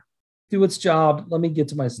there. Do its job. Let me get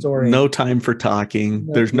to my story. No time for talking.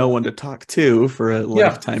 There's no one to talk to for a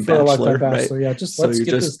lifetime bachelor. Right? Yeah, let's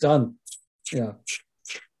get this done. Yeah.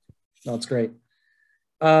 No, it's great.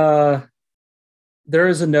 There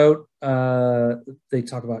is a note. They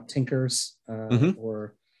talk about tinkers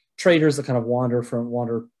or traders that kind of wander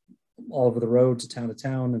all over the road to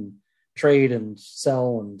town and trade and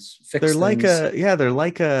sell and fix. They're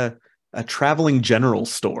like a traveling general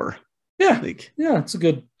store. Yeah. It's a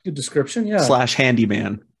good description. Yeah. /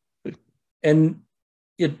 handyman. And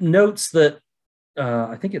it notes that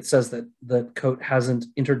I think it says that Coate hasn't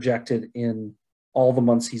interjected in all the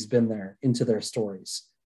months he's been there into their stories,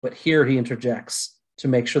 but here he interjects to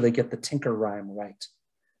make sure they get the tinker rhyme right.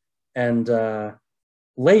 And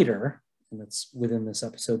later, and it's within this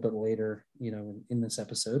episode, but later, in this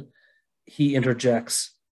episode, he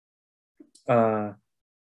interjects, or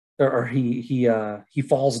he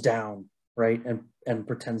falls down, right, and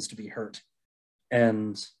pretends to be hurt,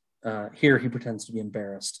 and here he pretends to be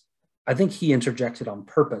embarrassed. I think he interjected on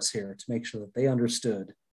purpose here to make sure that they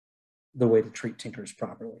understood the way to treat tinkers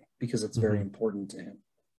properly, because it's very important to him.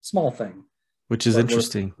 Small thing, which is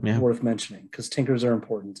interesting. Worth mentioning, because tinkers are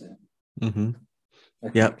important to him. Mm-hmm.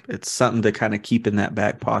 Yep. It's something to kind of keep in that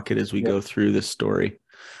back pocket as we go through this story.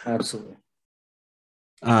 Absolutely.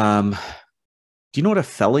 Do you know what a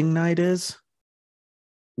felling night is?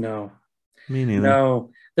 No. Me neither.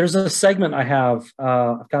 No. There's a segment I have.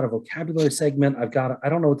 I've got a vocabulary segment. I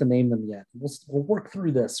don't know what to name them yet. We'll work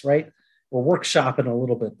through this, right? We're workshopping a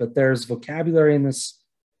little bit, but there's vocabulary in this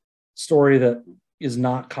story that is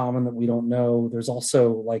not common that we don't know. There's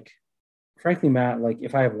also, like, frankly, Matt, like,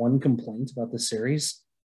 if I have one complaint about this series,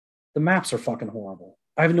 the maps are fucking horrible.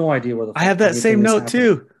 I have no idea where the fuck I have that same note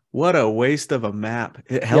too. What a waste of a map.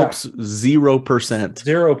 It helps 0%.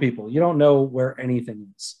 0 people. You don't know where anything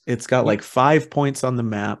is. It's got like 5 points on the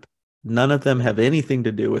map. None of them have anything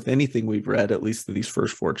to do with anything we've read, at least these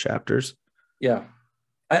first 4 chapters. Yeah.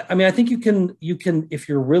 I mean, I think you can, if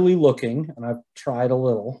you're really looking, and I've tried a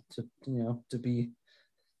little to be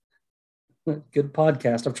a good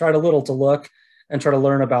podcast. I've tried a little to look and try to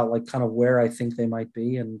learn about, like, kind of where I think they might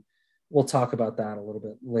be. And we'll talk about that a little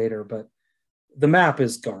bit later, but the map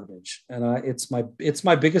is garbage. And it's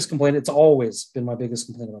my biggest complaint. It's always been my biggest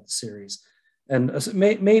complaint about the series. And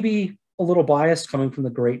maybe a little biased coming from the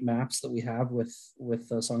great maps that we have with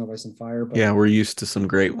Song of Ice and Fire. But yeah, we're used to some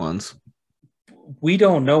great ones. We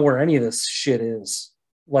don't know where any of this shit is.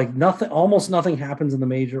 Like, almost nothing happens in the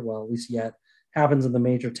major, well, at least yet, happens in the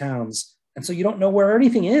major towns. And so you don't know where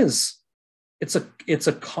anything is. And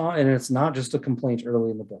it's not just a complaint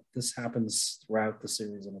early in the book. This happens throughout the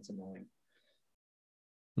series, and it's annoying.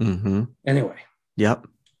 Mm-hmm. Anyway. Yep.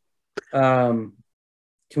 Can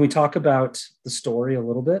we talk about the story a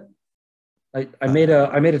little bit? I made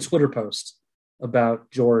a Twitter post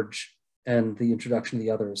about George and the introduction of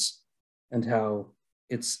the others, and how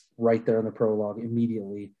it's right there in the prologue,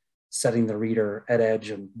 immediately setting the reader at edge,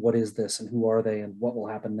 and what is this, and who are they, and what will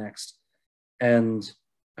happen next. And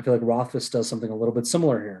I feel like Rothfuss does something a little bit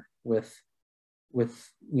similar here with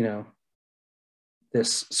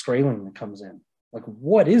this Skraeling that comes in. Like,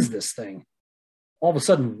 what is this thing? All of a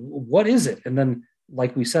sudden, what is it? And then,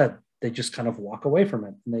 like we said, they just kind of walk away from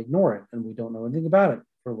it and they ignore it, and we don't know anything about it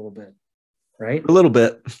for a little bit, right? A little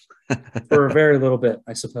bit. For a very little bit,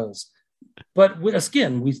 I suppose. But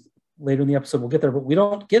again, later in the episode we'll get there, but we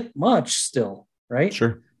don't get much still, right?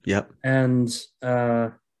 Sure. Yep. And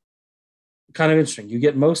kind of interesting. You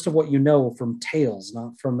get most of what you know from tales,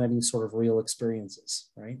 not from any sort of real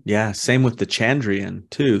experiences, right? Yeah. Same with the Chandrian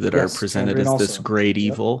too, that are presented Chandrian as this great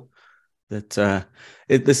evil. That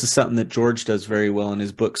this is something that George does very well in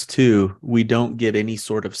his books too. We don't get any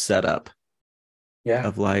sort of setup. Yeah.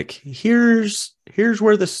 Of like, here's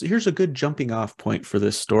a good jumping off point for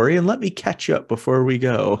this story, and let me catch you up before we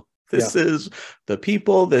go. This is the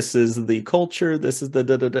people, this is the culture, this is the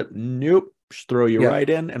da-da-da. Nope. Just throw you right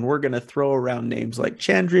in, and we're gonna throw around names like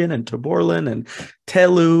Chandrian and Taborlin and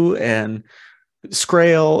Telu and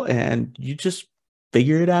Skrael, and you just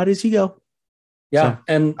figure it out as you go. Yeah. So,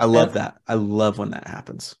 and I love that. I love when that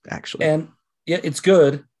happens, actually. And yeah, it's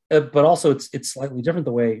good, but also it's slightly different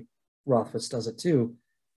the way Rothfuss does it too.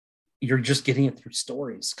 You're just getting it through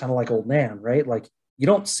stories, kind of like Old Nan, right? Like, you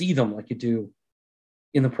don't see them like you do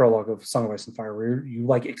in the prologue of Song of Ice and Fire, where you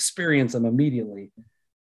like experience them immediately.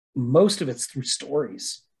 Most of it's through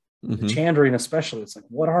stories. Mm-hmm. The Chandrian especially, it's like,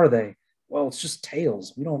 what are they? Well, it's just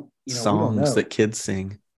tales. We don't, songs we don't know. That kids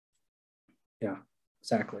sing. Yeah,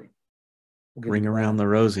 exactly. Ring around the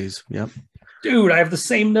rosies. Yep. Dude, I have the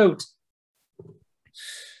same note.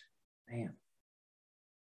 Man.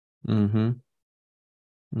 Mm-hmm.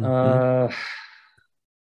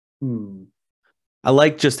 I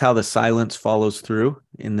like just how the silence follows through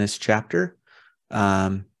in this chapter.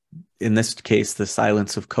 In this case, the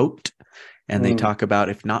silence of Copt. And they talk about,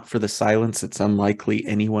 if not for the silence, it's unlikely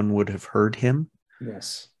anyone would have heard him.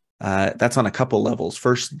 Yes. That's on a couple levels.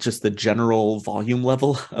 First, just the general volume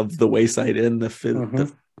level of the Wayside Inn,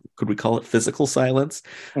 the could we call it physical silence?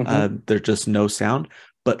 There's just no sound.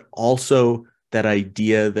 But also that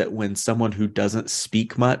idea that when someone who doesn't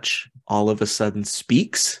speak much all of a sudden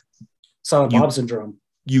speaks. Silent Bob syndrome.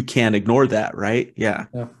 You can't ignore that, right? Yeah.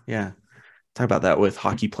 Talk about that with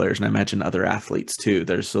hockey players, and I imagine other athletes too.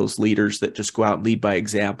 There's those leaders that just go out and lead by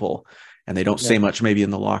example, and they don't say much maybe in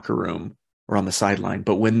the locker room or on the sideline.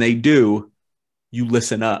 But when they do, you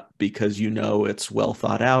listen up because you know it's well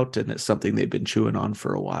thought out and it's something they've been chewing on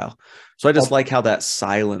for a while. So I just like how that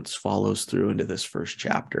silence follows through into this first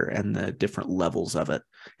chapter and the different levels of it.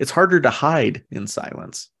 It's harder to hide in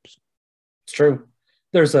silence. It's true.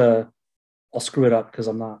 I'll screw it up because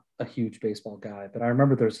I'm not a huge baseball guy, but I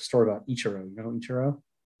remember there's a story about Ichiro. You know Ichiro?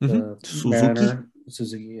 The Mariner,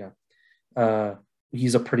 Suzuki, yeah.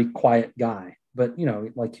 He's a pretty quiet guy, but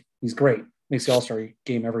like, he's great. Makes the All-Star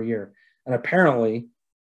game every year. And apparently,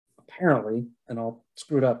 and I'll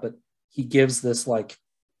screw it up, but he gives this like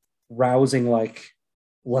rousing, like,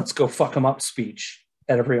 let's go fuck him up speech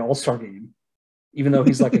at every All-Star game, even though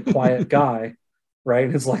he's like a quiet guy,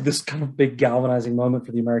 right? It's like this kind of big galvanizing moment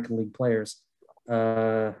for the American League players.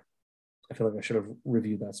 I feel like I should have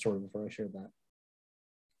reviewed that story before I shared that.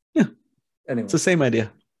 Yeah. Anyway. It's the same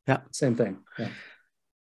idea. Yeah. Same thing. Yeah.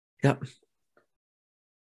 Yep.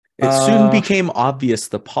 It soon became obvious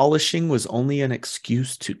the polishing was only an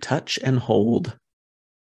excuse to touch and hold.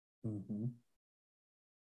 Mm-hmm.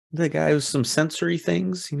 The guy with some sensory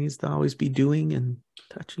things he needs to always be doing and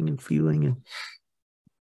touching and feeling.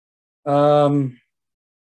 And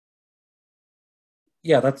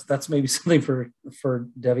yeah, that's maybe something for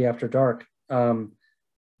Devi After Dark. But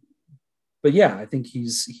yeah, I think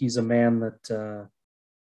he's a man that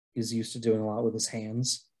is used to doing a lot with his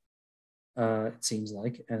hands. It seems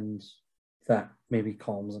like, and that maybe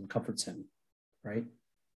calms and comforts him, right?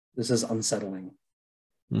 This is unsettling.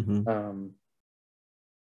 Mm-hmm.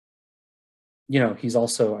 He's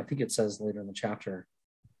also, I think it says later in the chapter,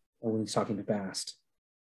 or when he's talking to Bast,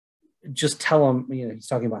 just tell him, he's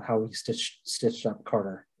talking about how he stitched up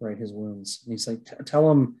Carter, right, his wounds. And he's like, tell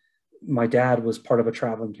him my dad was part of a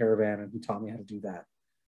traveling caravan and he taught me how to do that,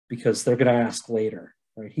 because they're going to ask later,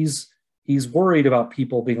 right? He's worried about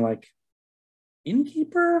people being like,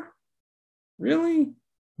 innkeeper? Really?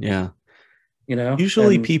 Yeah.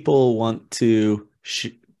 Usually people want to,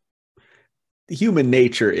 human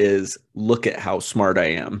nature is, look at how smart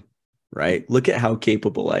I am, right? Look at how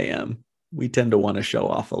capable I am. We tend to want to show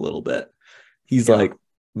off a little bit. He's like,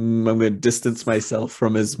 I'm going to distance myself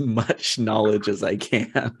from as much knowledge as I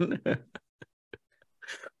can.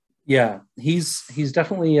 Yeah, he's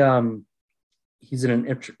definitely he's in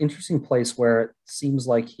an interesting place where it seems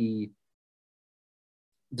like he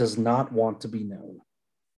does not want to be known.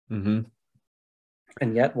 Mm-hmm.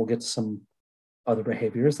 And yet we'll get to some other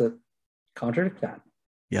behaviors that contradict that.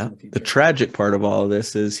 Yeah. The tragic part of all of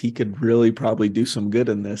this is he could really probably do some good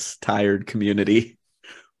in this tired community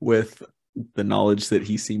with the knowledge that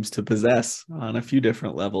he seems to possess on a few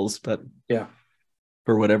different levels. But yeah,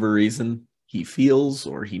 for whatever reason, he feels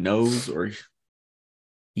or he knows or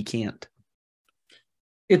he can't.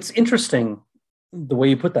 It's interesting the way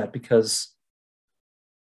you put that, because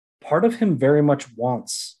part of him very much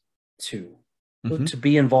wants to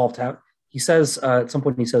be involved. He says at some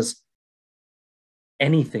point, he says,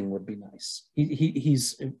 anything would be nice.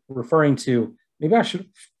 He's referring to, maybe I should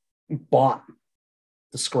have bought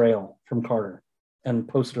the Scrael from Carter and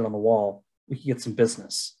posted it on the wall. We could get some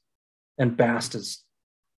business. And Bast is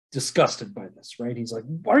disgusted by this, right? He's like,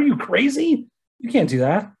 are you crazy? You can't do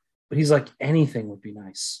that. But he's like, anything would be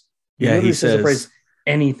nice. Yeah, he says the phrase,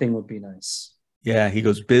 anything would be nice. Yeah, he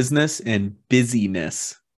goes business and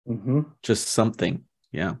busyness. Mm-hmm. Just something.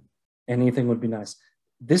 Yeah. Anything would be nice.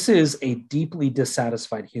 This is a deeply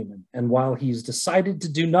dissatisfied human. And while he's decided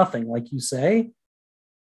to do nothing, like you say,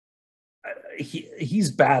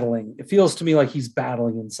 he's battling. It feels to me like he's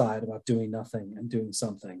battling inside about doing nothing and doing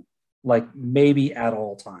something, like maybe at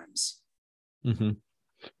all times. Mm-hmm.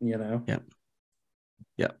 Yeah.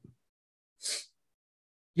 Yeah.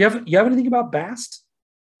 You have anything about Bast?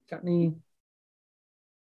 Got any?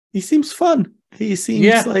 He seems fun. He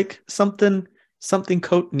seems like something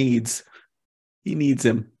Coat needs. He needs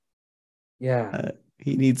him. Yeah.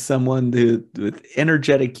 He needs someone with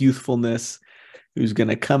energetic youthfulness who's going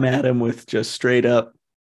to come at him with just straight up,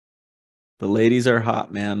 the ladies are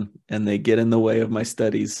hot, man, and they get in the way of my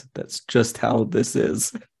studies. That's just how this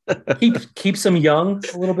is. Keeps him young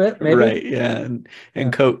a little bit, maybe. Right, yeah.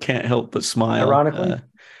 And Coat can't help but smile. Ironically.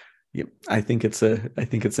 I think it's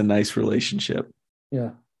a nice relationship.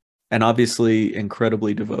 Yeah. And obviously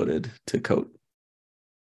incredibly devoted to Coat.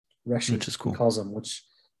 Reshi, which is cool. He calls him, which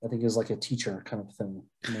I think is like a teacher kind of thing.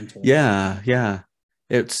 Mentor. Yeah.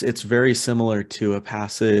 It's very similar to a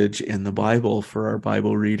passage in the Bible for our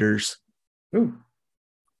Bible readers. Ooh.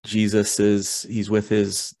 He's with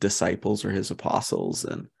his disciples or his apostles,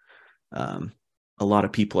 and a lot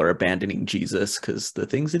of people are abandoning Jesus because the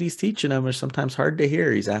things that he's teaching them are sometimes hard to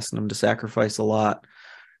hear. He's asking them to sacrifice a lot,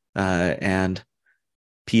 and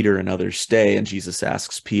Peter and others stay, and Jesus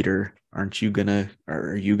asks Peter, are you gonna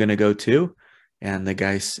go too? And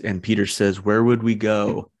and Peter says, where would we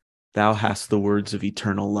go? Thou hast the words of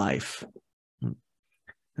eternal life.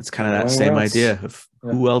 It's kind of that same idea of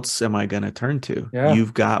who else am I going to turn to? Yeah.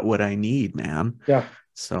 You've got what I need, man. Yeah.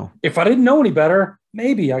 So if I didn't know any better,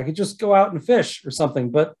 maybe I could just go out and fish or something.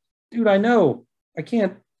 But dude, I know I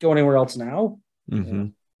can't go anywhere else now. Mm-hmm.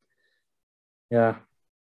 Yeah,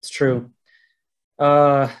 it's true.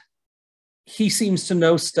 He seems to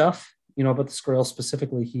know stuff But the Skrael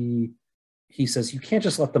specifically, he says you can't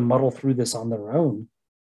just let them muddle through this on their own.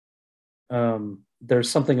 There's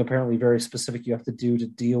something apparently very specific you have to do to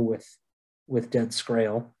deal with dead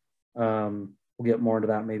Skrael. We'll get more into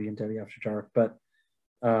that maybe in Debbie After Dark, but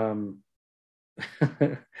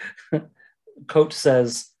Coach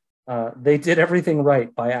says they did everything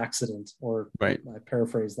right by accident, or right. I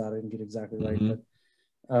paraphrase that. I didn't get exactly right,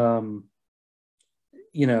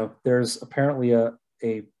 but there's apparently a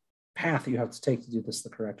path you have to take to do this the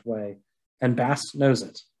correct way, and Bast knows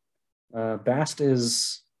it. Bast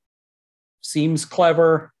seems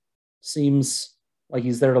clever, seems like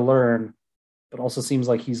he's there to learn, but also seems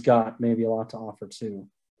like he's got maybe a lot to offer too.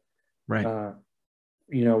 Right.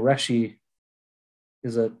 Reshi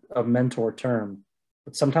is a mentor term,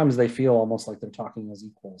 but sometimes they feel almost like they're talking as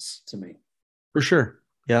equals to me. For sure.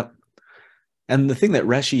 Yep. And the thing that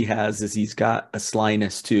Reshi has is he's got a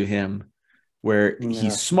slyness to him where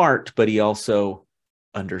he's smart, but he also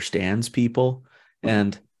understands people.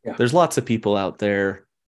 And there's lots of people out there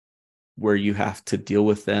where you have to deal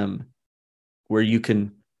with them, where you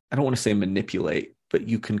can, I don't want to say manipulate, but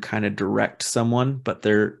you can kind of direct someone, but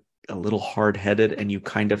they're a little hard-headed, and you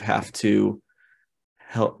kind of have to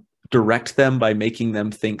help direct them by making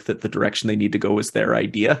them think that the direction they need to go is their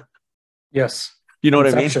idea. Yes. You know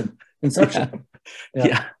what I mean? Inception.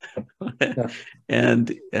 Yeah.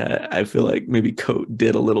 And I feel like maybe Coat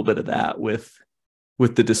did a little bit of that with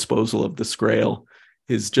the disposal of the Skrael,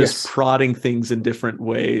 is just prodding things in different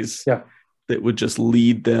ways that would just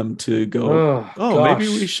lead them to go, maybe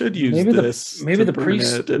we should use this. Maybe the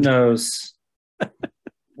priest knows.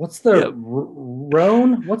 What's the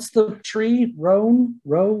roan? What's the tree? Roan?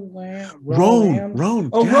 Rowan. Oh, yeah.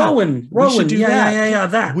 Rowan. We should do that. Yeah.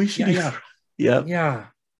 That. We should. Yeah.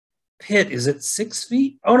 Pit, is it 6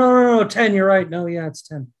 feet? Oh, no, 10. You're right. No, it's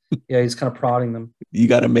 10. Yeah, he's kind of prodding them. You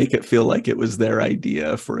got to make it feel like it was their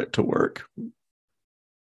idea for it to work.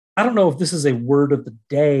 I don't know if this is a word of the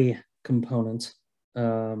day component,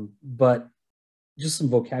 but just some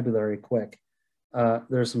vocabulary quick.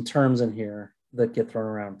 There's some terms in here that get thrown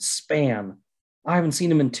around. Span. I haven't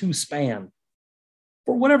seen him in 2 span.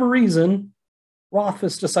 For whatever reason,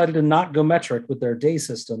 Rothfuss decided to not go metric with their day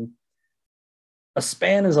system. A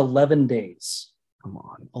span is 11 days. Come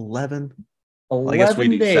on, 11? 11 I guess we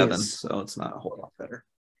do days. 7, so it's not a whole lot better.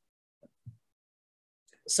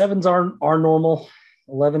 7s are normal.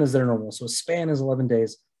 11 is their normal. So a span is 11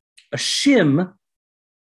 days. A shim,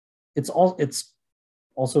 it's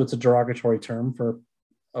also a derogatory term for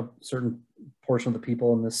a certain portion of the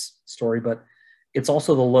people in this story, but it's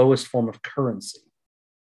also the lowest form of currency.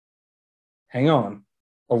 Hang on.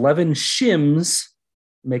 11 shims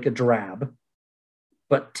make a drab,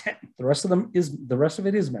 but 10, the rest of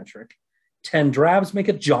it is metric. 10 drabs make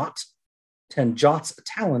a jot, 10 jots a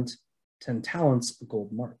talent, 10 talents a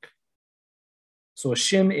gold mark. So a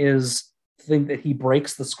shim is the thing that he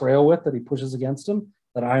breaks the Skrael with, that he pushes against him,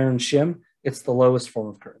 that iron shim. It's the lowest form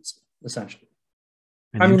of currency, essentially.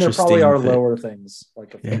 There probably are lower things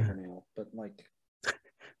like a fingernail, but like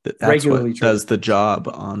that's regularly what does the job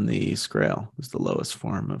on the Skrael, is the lowest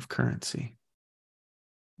form of currency.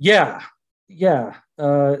 Yeah.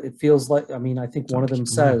 It feels like, I think one of them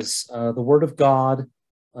says the word of God,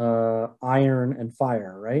 iron and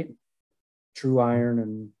fire, right? True iron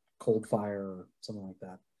and cold fire, or something like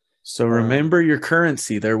that. So remember your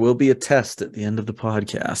currency. There will be a test at the end of the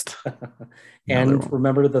podcast. And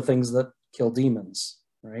remember the things that kill demons,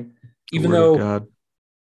 right? Even though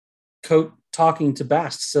Coat talking to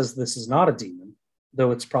Bast says this is not a demon,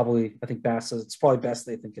 though it's probably, I think Bast says it's probably best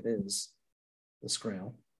they think it is the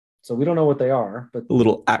Skrael. So we don't know what they are, but a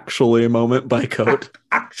little actually moment by Coat.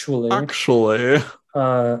 Actually.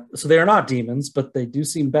 So they are not demons, but they do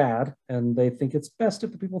seem bad, and they think it's best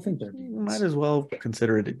if the people think they're demons. Might as well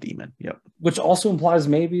consider it a demon. Yep. Which also implies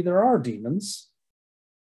maybe there are demons.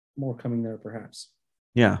 More coming there, perhaps.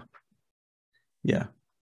 Yeah.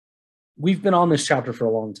 We've been on this chapter for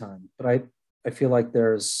a long time, but I feel like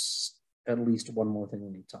there's at least one more thing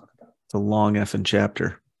we need to talk about. It's a long effing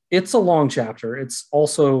chapter. It's a long chapter. It's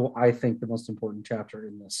also, I think, the most important chapter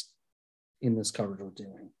in this coverage we're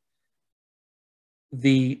doing.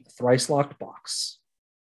 The thrice locked box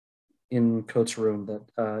in Coat's room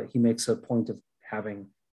that he makes a point of having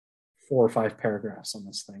 4 or 5 paragraphs on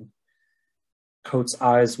this thing. Coat's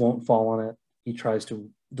eyes won't fall on it. He tries to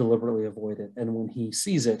deliberately avoid it. And when he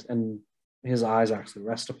sees it and his eyes actually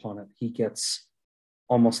rest upon it, he gets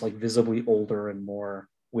almost like visibly older and more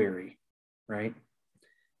weary, right?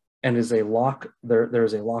 And is a lock,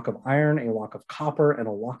 there's a lock of iron, a lock of copper, and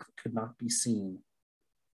a lock that could not be seen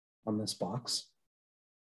on this box.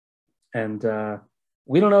 And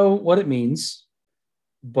We don't know what it means,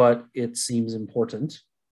 but it seems important.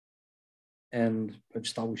 And I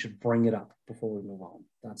just thought we should bring it up before we move on.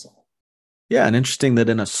 That's all. Yeah, and interesting that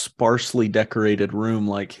in a sparsely decorated room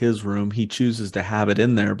like his room, he chooses to have it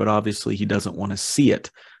in there, but obviously he doesn't want to see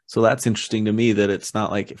it. So that's interesting to me that it's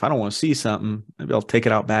not like, if I don't want to see something, maybe I'll take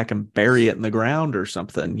it out back and bury it in the ground or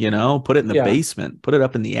something, put it in the basement, put it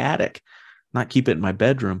up in the attic, not keep it in my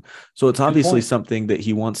bedroom. So it's obviously something that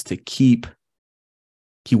he wants to keep.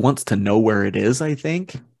 He wants to know where it is, I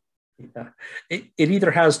think. Yeah. It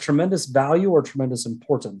either has tremendous value or tremendous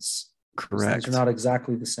importance. Correct. They're not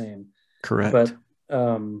exactly the same. Correct.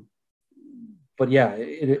 But yeah,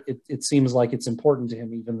 it seems like it's important to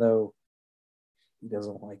him, even though he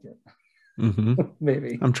doesn't like it. Mm-hmm.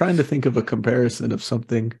 Maybe. I'm trying to think of a comparison of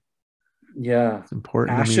something. Yeah. It's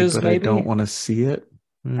important Ashes, to me, but maybe? I don't want to see it.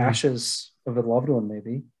 Ashes of a loved one,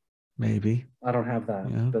 maybe. Maybe. I don't have that.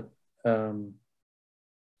 Yeah. But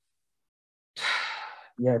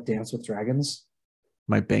yeah, Dance with Dragons.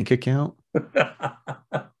 My bank account.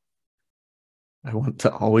 I want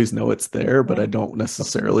to always know it's there, but I don't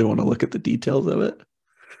necessarily want to look at the details of it.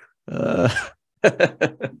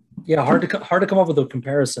 Yeah, hard to come up with a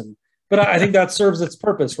comparison, but I think that serves its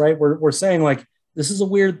purpose, right? We're saying like this is a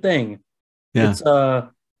weird thing. Yeah,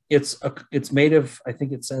 it's made of, I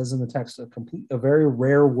think it says in the text, a very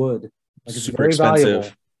rare wood. Like it's super very expensive. Valuable.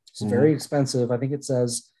 It's very expensive. I think it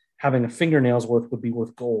says having a fingernail's worth would be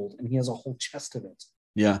worth gold, and he has a whole chest of it.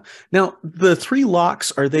 Yeah. Now the 3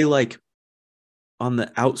 locks, are they like on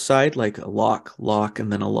the outside, like a lock,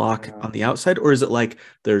 and then a lock on the outside? Or is it like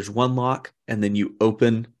there's one lock and then you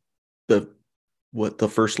open what the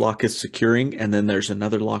first lock is securing, and then there's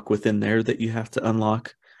another lock within there that you have to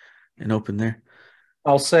unlock and open there?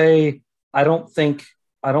 I'll say I don't think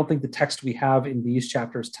the text we have in these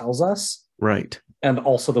chapters tells us. Right. And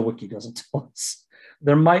also the wiki doesn't tell us.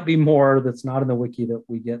 There might be more that's not in the wiki that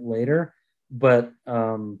we get later, but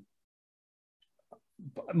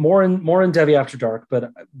more in Devi After Dark,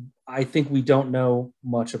 but I think we don't know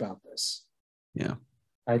much about this. Yeah.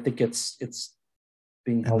 I think it's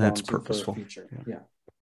being held on to purposeful for the future.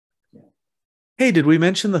 Yeah. Hey, did we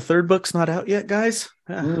mention the 3rd book's not out yet, guys?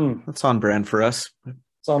 That's on brand for us.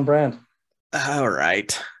 It's on brand. All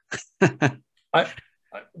right.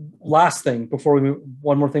 Last thing before we move,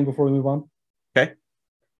 one more thing before we move on. Okay.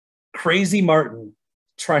 Crazy Martin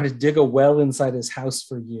trying to dig a well inside his house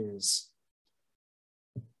for years.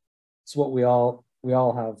 It's what we all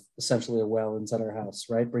have, essentially a well inside our house,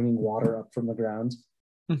 right? Bringing water up from the ground.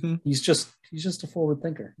 Mm-hmm. He's just a forward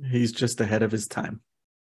thinker. He's just ahead of his time.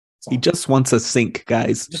 He just wants a sink,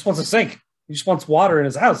 guys. He just wants a sink. He just wants water in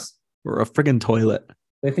his house. Or a friggin' toilet.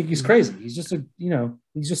 They think he's crazy. He's just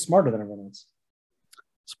he's just smarter than everyone else.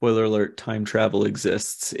 Spoiler alert, time travel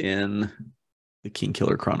exists in the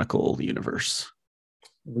Kingkiller Chronicle universe.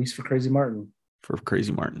 At least for Crazy Martin. For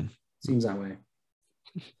Crazy Martin. Seems that way.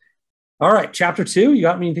 All right, chapter 2. You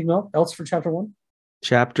got anything else for chapter 1?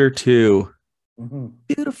 Chapter 2. Mm-hmm.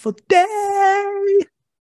 Beautiful day.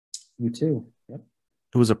 You too. Yep.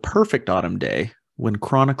 It was a perfect autumn day when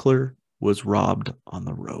Chronicler was robbed on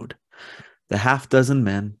the road. The 6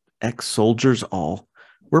 men, ex-soldiers all,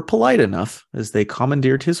 were polite enough as they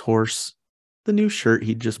commandeered his horse, the new shirt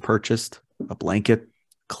he'd just purchased, a blanket,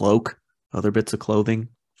 cloak, other bits of clothing,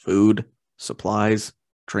 food, supplies,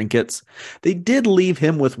 trinkets. They did leave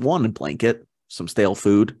him with one blanket, some stale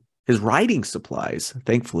food, his riding supplies,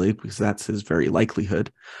 thankfully, because that's his very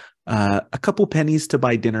likelihood, a couple pennies to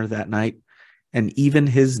buy dinner that night, and even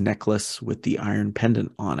his necklace with the iron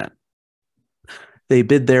pendant on it. They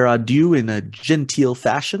bid their adieu in a genteel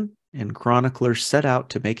fashion, and Chronicler set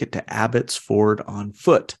out to make it to Abbott's Ford on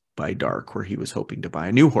foot by dark, where he was hoping to buy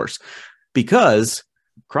a new horse. Because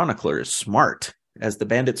Chronicler is smart. As the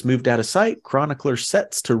bandits moved out of sight, Chronicler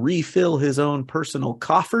sets to refill his own personal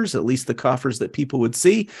coffers, at least the coffers that people would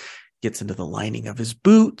see. Gets into the lining of his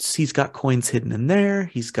boots. He's got coins hidden in there.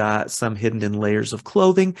 He's got some hidden in layers of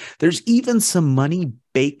clothing. There's even some money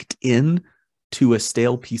baked in to a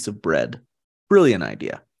stale piece of bread. Brilliant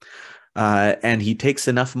idea. And he takes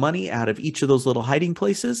enough money out of each of those little hiding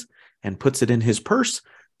places and puts it in his purse,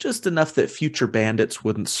 just enough that future bandits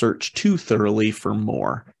wouldn't search too thoroughly for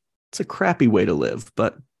more. It's a crappy way to live,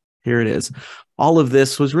 but here it is. All of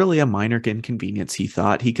this was really a minor inconvenience, he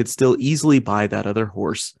thought. He could still easily buy that other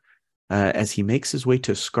horse as he makes his way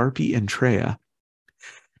to Scarpi and Treya.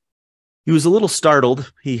 He was a little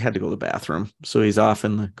startled. He had to go to the bathroom, so he's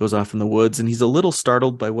goes off in the woods, and he's a little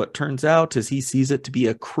startled by what turns out, as he sees it, to be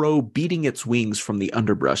a crow beating its wings from the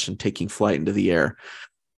underbrush and taking flight into the air.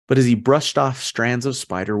 But as he brushed off strands of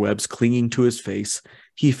spider webs clinging to his face,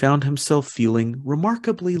 he found himself feeling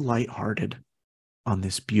remarkably lighthearted on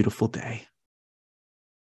this beautiful day.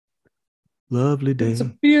 Lovely day. It's a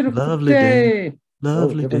beautiful lovely day.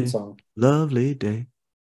 Lovely different day. Song. Lovely day.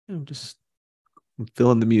 I'm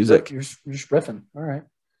feeling the music. You're just riffing. All right.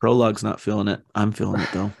 Prologue's not feeling it. I'm feeling it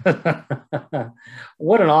though.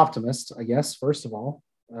 What an optimist, I guess, first of all.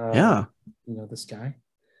 Yeah. This guy.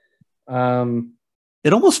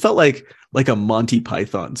 It almost felt like a Monty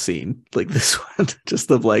Python scene, like this one, just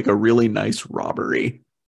of like a really nice robbery.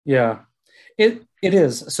 Yeah, it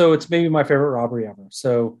is. So it's maybe my favorite robbery ever.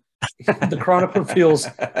 So the chronicler feels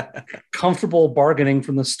comfortable bargaining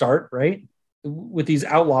from the start, right? With these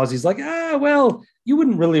outlaws, he's like, well, you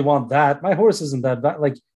wouldn't really want that. My horse isn't that bad.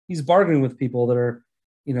 Like, he's bargaining with people that are,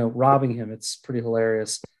 robbing him. It's pretty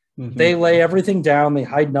hilarious. Mm-hmm. They lay everything down. They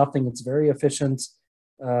hide nothing. It's very efficient.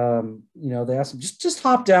 They ask him, just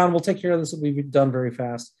hop down. We'll take care of this. We've done very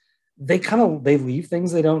fast. They leave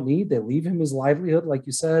things they don't need. They leave him his livelihood, like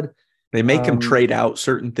you said. They make him trade out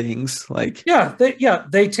certain things, like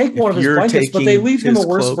they take one of his blankets, but they leave him a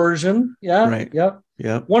worse version. Yeah, right.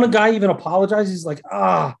 Yeah. One guy even apologized. He's like,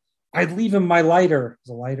 I'd leave him my lighter. It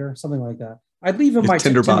was a lighter, something like that. I'd leave him my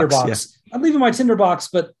tinder box. Yeah. I'd leave him my tinder box,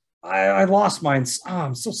 but I lost mine.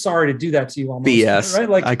 I'm so sorry to do that to you. Almost, BS, right?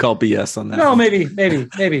 Like, I call BS on that. No, maybe,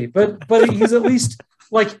 but he's at least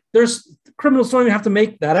like, there's criminals don't even have to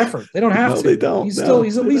make that effort. They don't have to. They don't. He's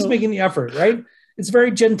at least making the effort, right? It's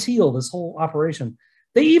very genteel, this whole operation.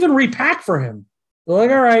 They even repack for him. They're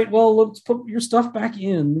like, all right, well, let's put your stuff back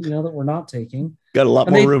in, that we're not taking. Got a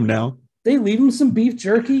lot more room now. They leave him some beef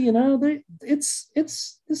jerky, this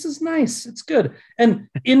is nice. It's good. And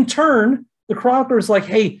in turn, the chronicler is like,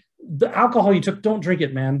 hey, the alcohol you took, don't drink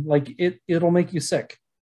it, man. Like, it'll make you sick.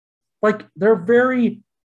 Like, they're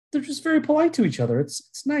just very polite to each other.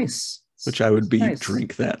 It's nice. Which I would be, nice.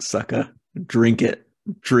 Drink that, sucker. Drink it,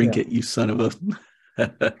 you son of a.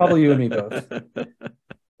 Probably you and me both.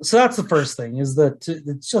 So that's the first thing, is that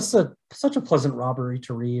it's just such a pleasant robbery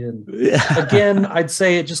to read. And again, I'd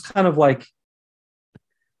say it just kind of like,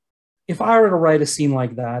 if I were to write a scene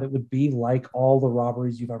like that, it would be like all the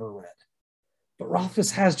robberies you've ever read. But Rothfuss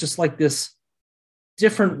has just like this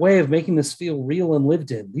different way of making this feel real and lived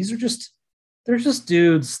in. They're just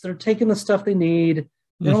dudes. They're taking the stuff they need.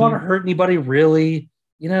 They don't want to hurt anybody, really.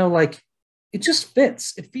 Like, it just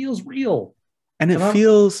fits. It feels real. And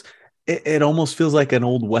it almost feels like an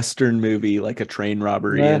old Western movie, like a train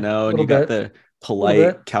robbery, and you got the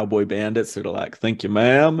polite cowboy bandits that are like, thank you,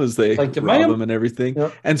 ma'am, as they rob them and everything.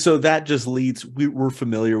 Yep. And so that just leads, we're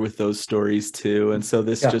familiar with those stories too. And so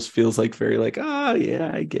this just feels like very like,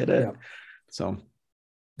 I get it. Yeah. So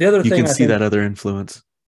the other thing you can see that other influence.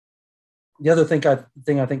 The other thing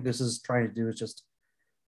I think this is trying to do is just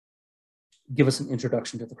give us an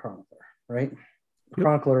introduction to the chronicler, right? The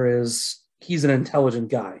chronicler he's an intelligent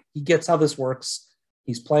guy. He gets how this works.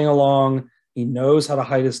 He's playing along. He knows how to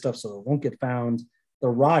hide his stuff so it won't get found. The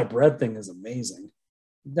rye bread thing is amazing.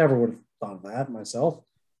 Never would have thought of that myself.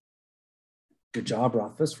 Good job,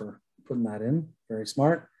 Rothfuss, for putting that in. Very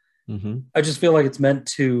smart. Mm-hmm. I just feel like it's meant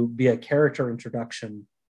to be a character introduction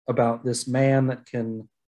about this man that can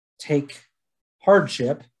take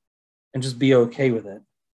hardship and just be okay with it.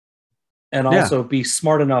 And also be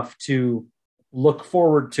smart enough to look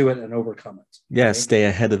forward to it and overcome it. Yeah, right? Stay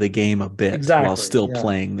ahead of the game a bit while still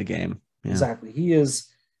playing the game. Yeah. Exactly.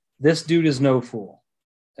 This dude is no fool.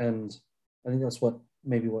 And I think that's what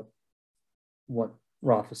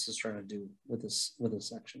Rothfuss is trying to do with this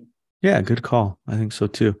section. Yeah, good call. I think so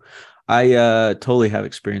too. I totally have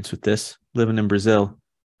experience with this. Living in Brazil,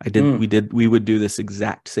 we would do this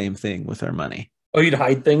exact same thing with our money. Oh, you'd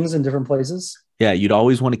hide things in different places? Yeah, you'd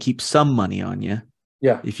always want to keep some money on you.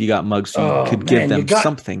 Yeah. If you got mugged, so you could give them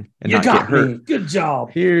something and not get hurt. Me. Good job.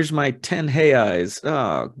 Here's my 10 reais.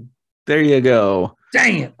 Oh, there you go.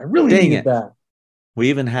 Dang it. I really needed that. We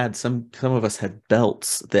even had some of us had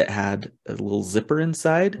belts that had a little zipper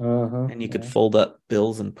inside, and you could fold up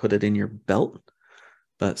bills and put it in your belt.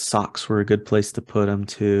 But socks were a good place to put them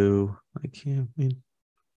too. Like,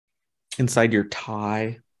 inside your tie,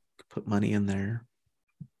 you could put money in there.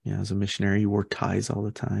 Yeah, as a missionary, you wore ties all the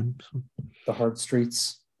time. So. The hard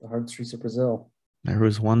streets of Brazil. There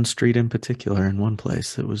was one street in particular in one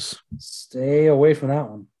place that was... Stay away from that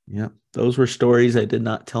one. Yeah, those were stories I did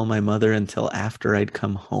not tell my mother until after I'd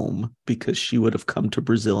come home, because she would have come to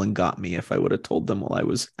Brazil and got me if I would have told her them while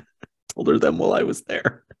I was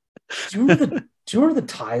there. Do you remember the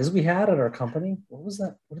ties we had at our company? What was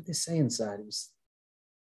that? What did they say inside? It was...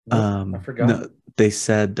 I forgot. No, they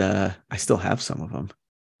said I still have some of them.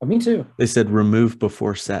 Me too. They said remove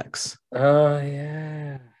before sex. Oh,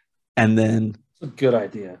 yeah. And then It's a good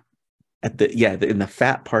idea. In the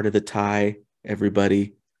fat part of the tie,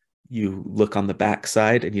 everybody, you look on the back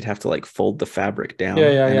side and you'd have to like fold the fabric down,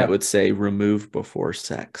 and it would say remove before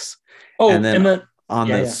sex. Oh, and then on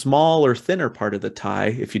the yeah. small or thinner part of the tie,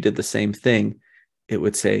 if you did the same thing, it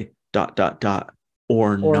would say ...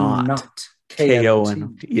 or not.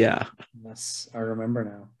 KON. Yeah. Yes, I remember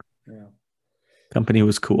now. Yeah. Company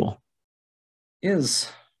was cool. Is.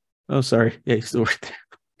 Oh, sorry. Yeah, you still work there.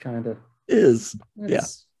 Kind of. Is. Yeah.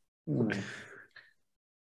 We're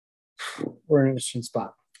in an interesting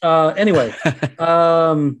spot. Anyway,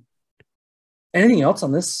 anything else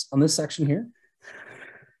on this section here?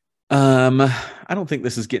 I don't think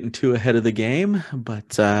this is getting too ahead of the game,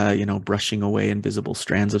 but brushing away invisible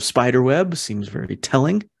strands of spiderweb seems very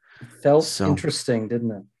telling. It felt interesting,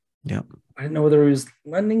 didn't it? Yeah. I didn't know whether he was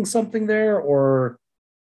lending something there, or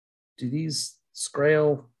do these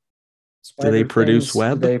Scrael spider do they produce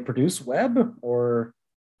web? Do they produce web or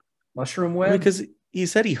mushroom web? Because he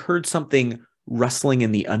said he heard something rustling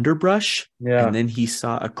in the underbrush, and then he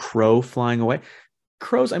saw a crow flying away.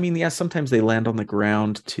 Crows, I mean, yeah, sometimes they land on the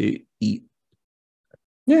ground to eat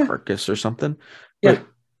carcass or something. But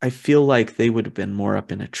I feel like they would have been more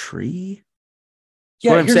up in a tree. So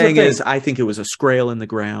what I'm saying is, I think it was a Scrael in the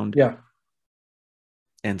ground. Yeah.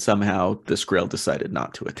 And somehow the Scrael decided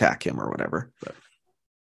not to attack him or whatever. But.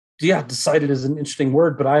 Yeah, decided is an interesting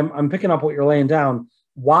word, but I'm picking up what you're laying down.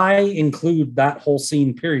 Why include that whole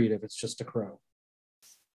scene period if it's just a crow?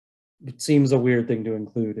 It seems a weird thing to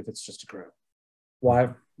include if it's just a crow. Why?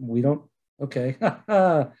 We don't? Okay.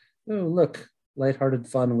 Oh, look. Lighthearted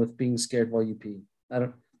fun with being scared while you pee.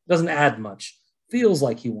 Doesn't add much. Feels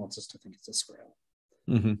like he wants us to think it's a Scrael.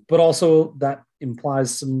 Mm-hmm. But also that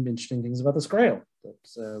implies some interesting things about the Scrael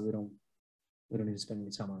that we don't need to spend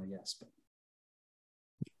any time on, I guess. But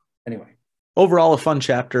anyway. Overall, a fun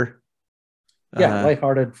chapter. Yeah,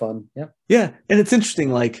 lighthearted fun. Yeah. Yeah. And it's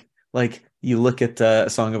interesting, like you look at A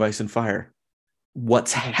Song of Ice and Fire.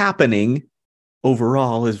 What's happening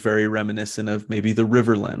overall is very reminiscent of maybe the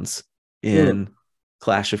Riverlands in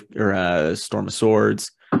Storm of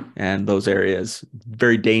Swords and those areas.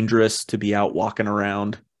 Very dangerous to be out walking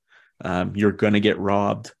around. You're going to get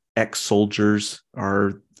robbed. Ex-soldiers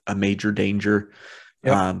are a major danger.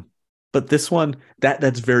 Yep. But this one,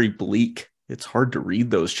 that's very bleak. It's hard to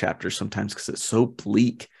read those chapters sometimes because it's so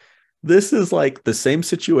bleak. This is like the same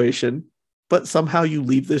situation, but somehow you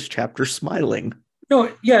leave this chapter smiling. No,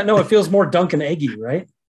 it feels more Duncan Eggy, right?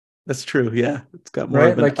 That's true. Yeah, it's got more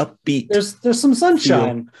of an upbeat. There's some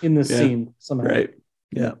sunshine in this scene somehow. Right.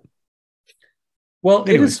 Yeah. Well,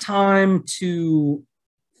 it is time to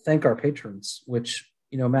thank our patrons, which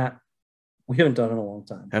Matt, we haven't done in a long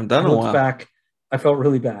time. Haven't done in a while. Back, I felt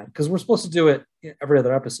really bad because we're supposed to do it every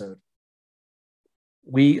other episode.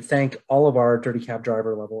 We thank all of our Dirty Cab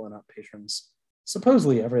Driver level and up patrons,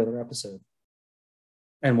 supposedly every other episode.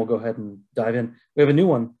 And we'll go ahead and dive in. We have a new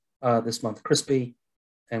one this month, Chris B.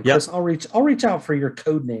 And Chris, I'll reach out for your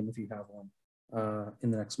code name if you have one in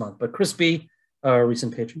the next month. But Chris B,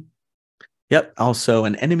 recent patron. Yep. Also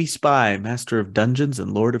an enemy spy, master of dungeons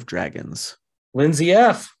and lord of dragons. Lindsay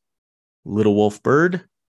F. Little Wolf Bird.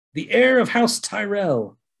 The heir of House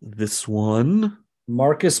Tyrell. This one.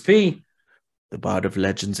 Marcus P. The Bard of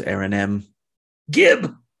Legends, Aaron M.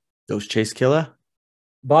 Gib. Ghost Chase Killer.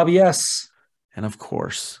 Bobby S. And of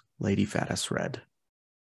course, Lady Fatas Red.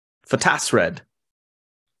 Fatas Red.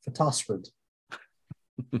 Fatas Red.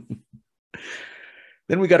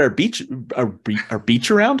 Then we got our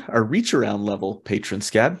reach around level patron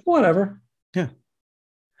scad. Whatever. Yeah.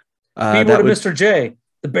 Mr. J,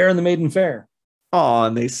 the Bear and the Maiden Fair. Oh,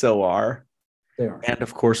 and they so are. They are. And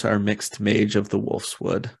of course, our mixed mage of the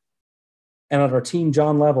Wolfswood. And at our Team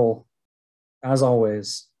John level, as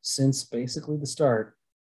always, since basically the start,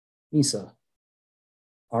 Misa,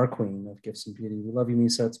 our queen of gifts and beauty. We love you,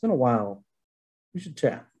 Misa. It's been a while. We should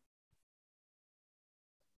chat.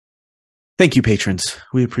 Thank you, patrons.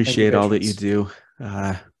 We appreciate all that you do.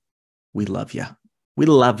 We love you. We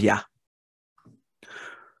love you.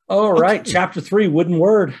 All right. Chapter 3, Wooden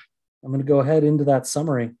Word. I'm going to go ahead into that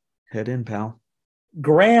summary. Head in, pal.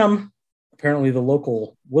 Graham, apparently the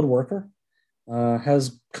local woodworker,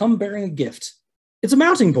 has come bearing a gift. It's a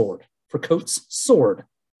mounting board for Coates' sword.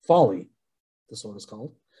 Folly, the sword is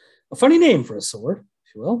called. A funny name for a sword,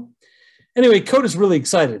 if you will. Anyway, Coat is really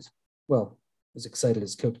excited. Well, as excited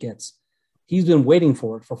as Coat gets. He's been waiting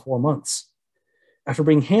for it for 4 months. After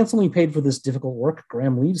being handsomely paid for this difficult work,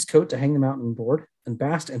 Graham leaves Coat to hang the mounting board, and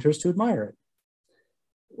Bast enters to admire it.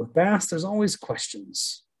 With Bast, there's always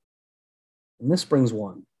questions. And this brings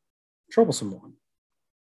one. Troublesome one.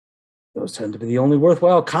 Those tend to be the only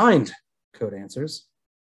worthwhile kind. Coat answers.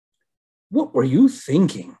 What were you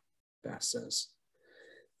thinking? Bast says.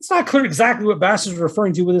 It's not clear exactly what Bast is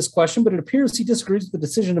referring to with this question, but it appears he disagrees with the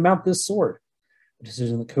decision to mount this sword. A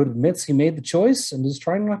decision that Coat admits he made the choice and is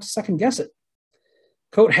trying not to second guess it.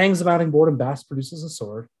 Coat hangs the mounting board and Bast produces a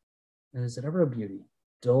sword. And is it ever a beauty?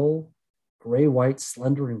 Dull, gray-white,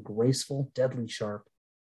 slender and graceful, deadly sharp.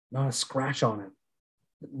 Not a scratch on it.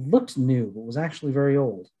 It looked new, but was actually very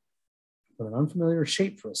old. With an unfamiliar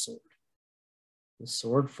shape for a sword. The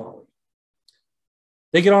sword Folly.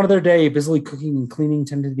 They get on to their day, busily cooking and cleaning,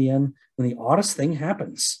 tending to the end, when the oddest thing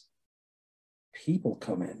happens. People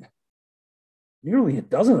come in. Nearly a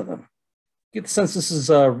dozen of them. Get the sense this is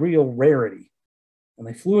a real rarity. And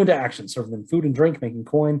they flew into action, serving them food and drink, making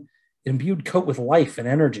coin. It imbued Coat with life and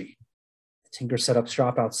energy. The tinker set up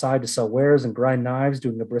shop outside to sell wares and grind knives,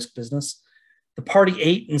 doing a brisk business. The party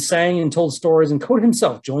ate and sang and told stories, and Coat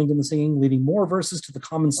himself joined in the singing, leading more verses to the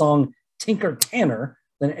common song Tinker Tanner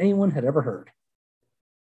than anyone had ever heard.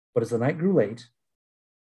 But as the night grew late,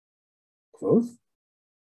 Quoth?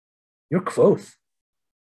 You're Quoth,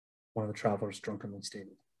 one of the travelers drunkenly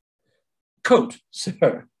stated. Coat,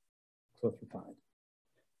 sir, Quoth replied.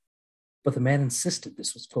 But the man insisted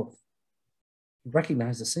this was Quoth. He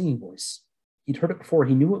recognized the singing voice. He'd heard it before.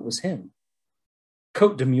 He knew it was him.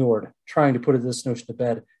 Coat demurred, trying to put this notion to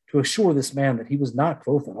bed to assure this man that he was not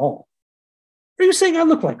Quoth at all. Are you saying I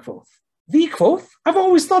look like Quoth? The Quoth? I've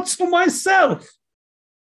always thought so myself.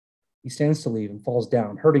 He stands to leave and falls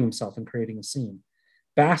down, hurting himself and creating a scene.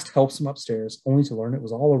 Bast helps him upstairs, only to learn it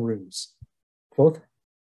was all a ruse. Quoth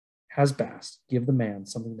has Bast give the man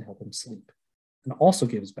something to help him sleep, and also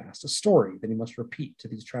gives Bast a story that he must repeat to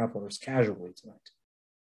these travelers casually tonight,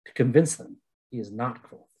 to convince them he is not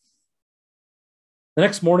Quoth. The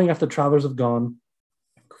next morning, after the travelers have gone,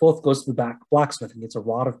 Quoth goes to the blacksmith and gets a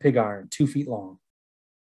rod of pig iron 2 feet long.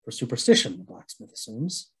 For superstition, the blacksmith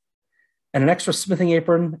assumes, and an extra smithing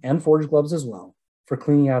apron and forge gloves as well, for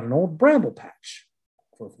cleaning out an old bramble patch,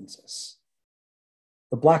 Quoth insists.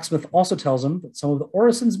 The blacksmith also tells him that some of the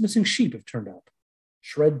Orison's missing sheep have turned up,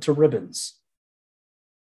 shred to ribbons.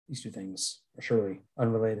 These two things are surely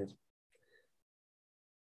unrelated.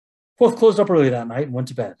 Quoth closed up early that night and went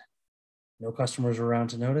to bed. No customers were around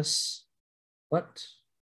to notice, but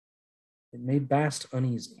it made Bast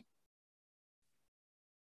uneasy.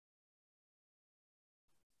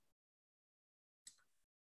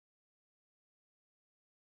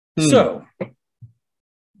 So,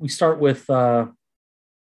 we start with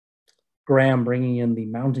Graham bringing in the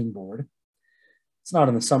mounting board. It's not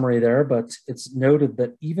in the summary there, but it's noted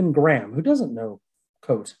that even Graham, who doesn't know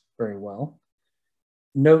Coat very well,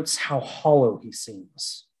 notes how hollow he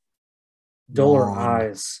seems. Duller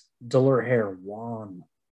eyes, duller hair, wan,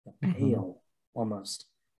 pale almost,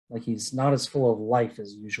 like he's not as full of life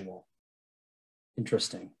as usual.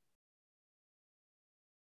 Interesting.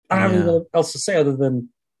 I don't have anything else to say other than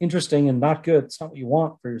interesting and not good. It's not what you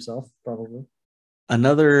want for yourself, probably.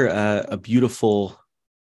 Another a beautiful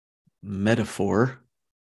metaphor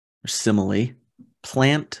or simile.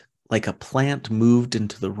 Plant, like a plant moved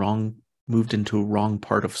into a wrong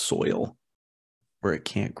part of soil where it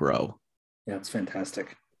can't grow. Yeah, it's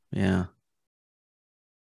fantastic. Yeah.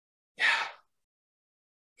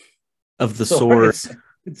 Of the sword.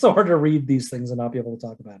 It's so hard to read these things and not be able to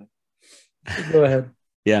talk about it. Go ahead.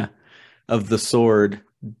 Yeah. Of the sword,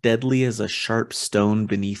 deadly as a sharp stone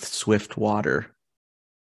beneath swift water.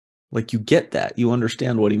 Like, you get that. You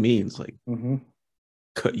understand what he means. Like,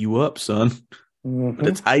 cut you up, son. But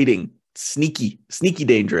it's hiding. Sneaky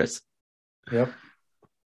dangerous. Yep.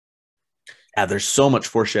 Yeah, there's so much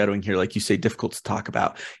foreshadowing here. Like you say, difficult to talk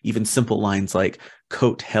about. Even simple lines like,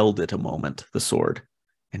 Coat held it a moment, the sword,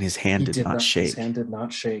 and his hand did not shake. His hand did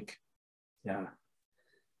not shake. Yeah.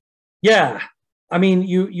 Yeah. I mean,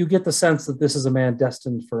 you get the sense that this is a man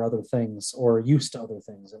destined for other things, or used to other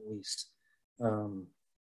things, at least.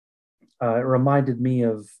 It reminded me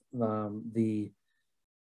of the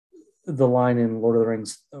line in Lord of the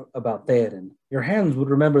Rings about Theoden. Your hands would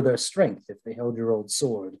remember their strength if they held your old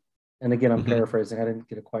sword. And again, I'm paraphrasing. I didn't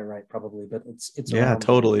get it quite right, probably, but it's yeah,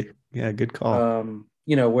 totally. Yeah, good call.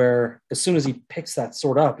 Where as soon as he picks that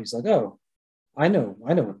sword up, he's like, "Oh, I know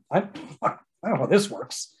how this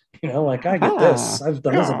works." I get this. I've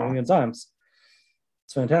done this a million times.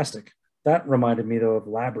 It's fantastic. That reminded me though of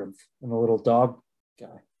Labyrinth and the little dog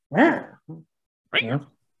guy. Yeah.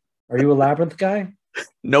 Are you a Labyrinth guy?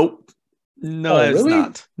 Nope. No, I is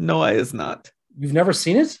not. No, I is not. You've never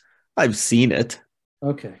seen it? I've seen it.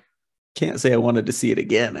 Okay. Can't say I wanted to see it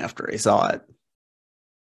again after I saw it.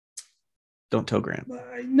 Don't tell Grant.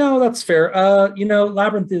 No, that's fair.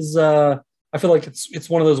 Labyrinth is I feel like it's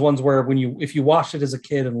one of those ones where if you watched it as a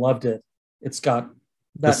kid and loved it, it's got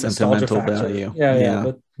that the sentimental nostalgia factor. value. Yeah.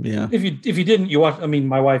 But yeah. if you didn't, you watch. I mean,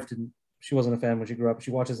 my wife didn't. She wasn't a fan when she grew up.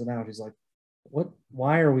 She watches it now. She's like, "What?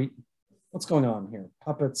 Why are we? What's going on here?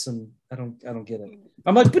 Puppets and I don't get it."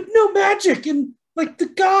 I'm like, "But no magic and like the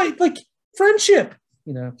guy, like friendship."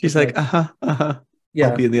 You know. She's like, yeah.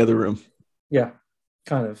 I'll be in the other room. Yeah,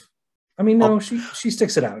 kind of. I mean, no, she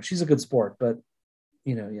sticks it out. She's a good sport, but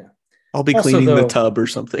yeah. I'll be cleaning the tub or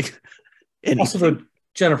something. Also, though,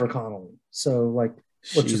 Jennifer Connelly. So, like,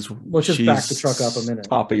 let's just back the truck up a minute.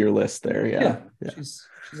 Top of your list there, yeah.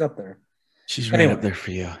 She's up there. She's right up there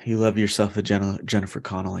for you. You love yourself a Jennifer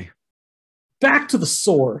Connelly. Back to the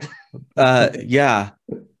sword. Yeah.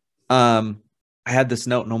 I had this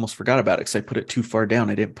note and almost forgot about it because I put it too far down.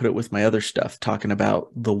 I didn't put it with my other stuff, talking about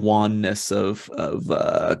the wanness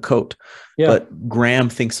of Kote. Yeah. But Graham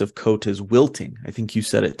thinks of Kote as wilting. I think you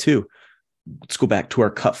said it too. Let's go back to our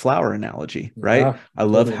cut flower analogy, right? Yeah, I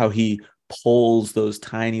love how he pulls those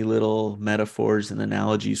tiny little metaphors and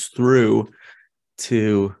analogies through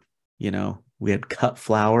to, we had cut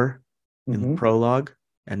flower in the prologue,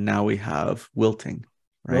 and now we have wilting.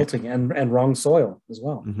 Right? Wilting and wrong soil as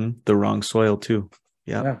well. The wrong soil too.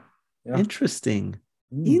 Yeah. Interesting.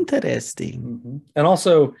 Interesting. And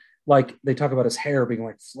also, like, they talk about his hair being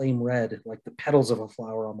like flame red, like the petals of a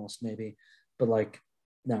flower almost, maybe, but like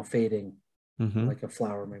now fading, like a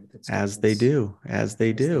flower maybe. As they do.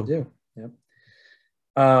 Yep.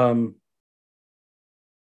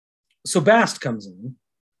 So Bast comes in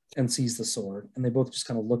and sees the sword, and they both just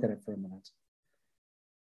kind of look at it for a minute.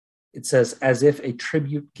 It says, as if a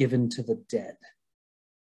tribute given to the dead.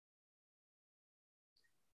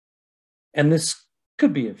 And this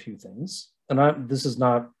could be a few things. And this is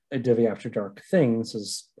not a Divi After Dark thing. This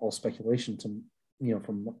is all speculation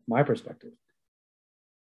from my perspective.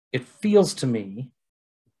 It feels to me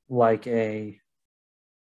like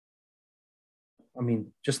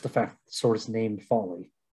just the fact that the sword is named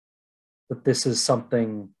Folly, that this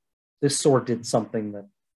sword did something that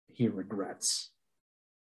he regrets.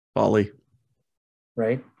 Folly.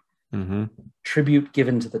 Right? Tribute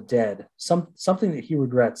given to the dead. Something that he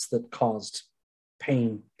regrets that caused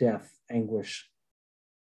pain, death, anguish,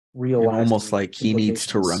 real. Almost like he needs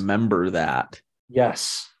to remember that.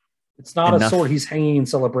 Yes. It's not a sword he's hanging in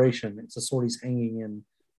celebration. It's a sword he's hanging in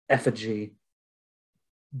effigy.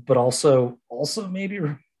 But also maybe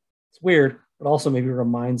it's weird, but also maybe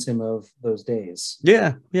reminds him of those days.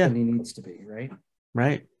 Yeah. And he needs to be, right?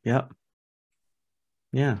 Right. Yep.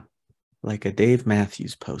 Yeah. Like a Dave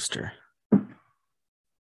Matthews poster.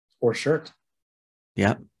 Or shirt.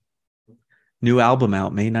 Yep. New album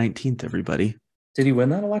out May 19th, everybody. Did he win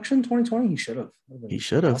that election 2020? He should have. He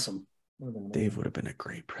should have. Awesome. Dave would have been a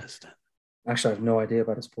great president. Actually, I have no idea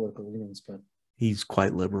about his political leanings, but he's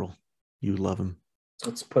quite liberal. You love him.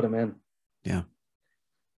 Let's put him in. Yeah.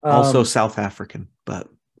 Also South African, but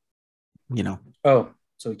Oh,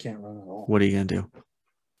 so he can't run at all. What are you gonna do?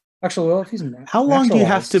 Actually, well, if he's how long do you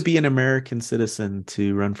have to be an American citizen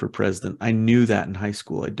to run for president? I knew that in high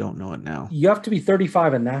school. I don't know it now. You have to be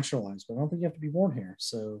 35 and nationalized, but I don't think you have to be born here.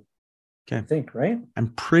 So, okay, I think, right? I'm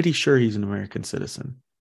pretty sure he's an American citizen.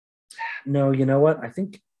 No, you know what? I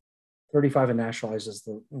think 35 and nationalized is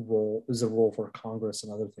the role for Congress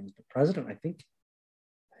and other things. But president, I think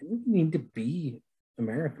you need to be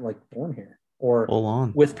American, like born here, or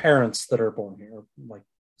with parents that are born here, like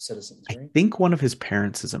citizens, right? I think one of his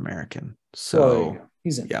parents is American, so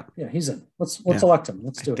he's in. Yeah, he's in. Let's elect him.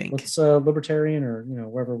 Let's do it. Let's libertarian or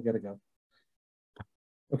wherever we got to go.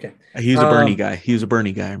 Okay, he's a Bernie guy. He was a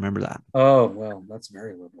Bernie guy. I remember that. Oh well, that's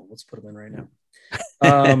very liberal. Let's put him in right now.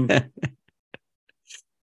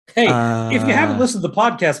 Hey, if you haven't listened to the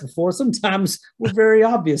podcast before, sometimes we're very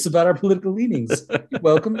obvious about our political leanings. You're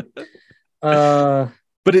welcome.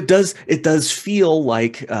 But it does feel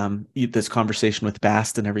like this conversation with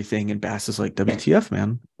Bast and everything, and Bast is like, WTF,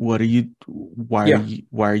 man, why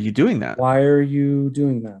are you doing that? Why are you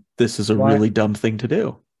doing that? This is a really dumb thing to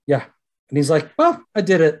do. Yeah. And he's like, well, I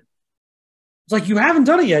did it. It's like, you haven't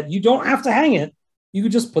done it yet. You don't have to hang it. You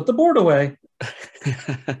could just put the board away.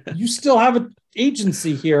 You still have an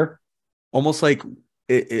agency here. Almost like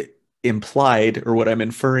it implied, or what I'm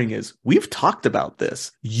inferring is, we've talked about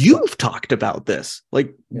this. You've talked about this.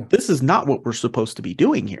 Like, this is not what we're supposed to be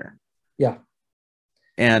doing here. Yeah.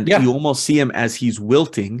 And you almost see him as he's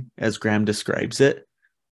wilting, as Graham describes it.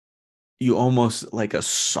 You almost like a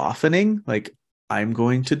softening, like, I'm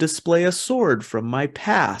going to display a sword from my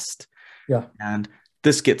past. Yeah. And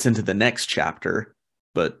this gets into the next chapter,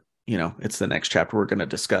 but it's the next chapter we're going to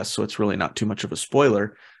discuss, so it's really not too much of a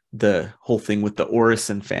spoiler. the whole thing with the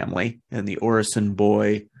Orison family and the Orison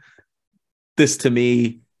boy. This to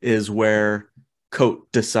me is where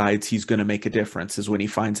Coat decides he's going to make a difference, is when he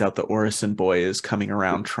finds out the Orison boy is coming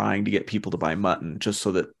around trying to get people to buy mutton just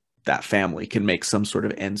so that that family can make some sort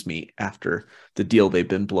of ends meet after the deal they've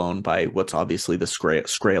been blown by what's obviously the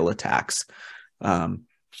Scrael attacks.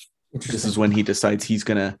 This is when he decides he's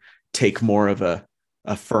going to take more of a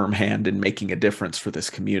firm hand in making a difference for this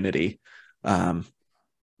community. So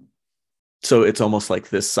it's almost like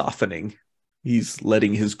this softening. He's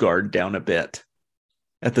letting his guard down a bit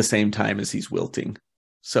at the same time as he's wilting.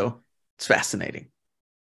 So it's fascinating.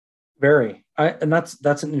 Very. And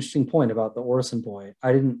that's an interesting point about the Orison boy.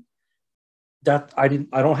 I don't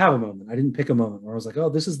have a moment. I didn't pick a moment where I was like, oh,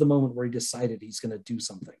 this is the moment where he decided he's going to do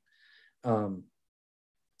something.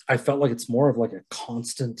 I felt like it's more of like a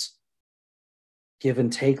constant give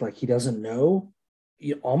and take. Like he doesn't know,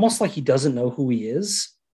 almost like he doesn't know who he is.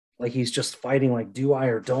 Like he's just fighting like, do I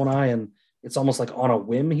or don't I? And it's almost like on a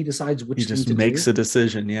whim he decides which. He just makes a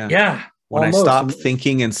decision. Yeah. Yeah. When almost. I stop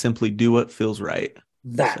thinking and simply do what feels right.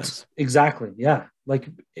 That exactly. Yeah. Like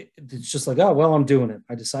it's just like, oh, well, I'm doing it.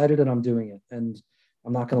 I decided and I'm doing it. And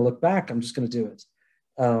I'm not going to look back. I'm just going to do it.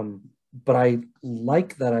 But I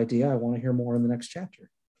like that idea. I want to hear more in the next chapter.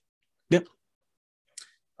 Yep.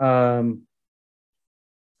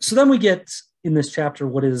 So then we get in this chapter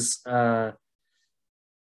what is,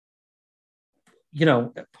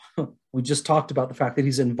 we just talked about the fact that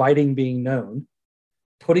he's inviting being known,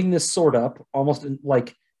 putting this sword up, almost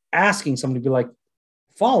like asking somebody to be like,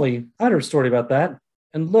 Folly, I heard a story about that.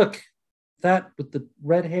 And look, that with the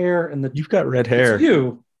red hair and the... You've got red hair. It's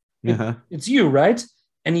you. Uh-huh. It's you, right?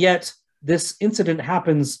 And yet this incident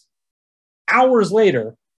happens hours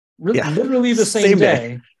later, literally the same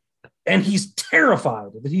day. And he's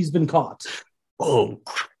terrified that he's been caught. Oh,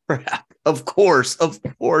 crap. Of course,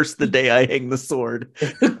 the day I hang the sword.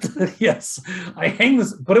 Yes, I hang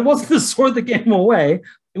this, but it wasn't the sword that gave him away.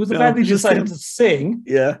 It was the fact that he decided to sing.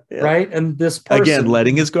 Yeah. Right? And this person... Again,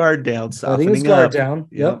 letting his guard down, softening up.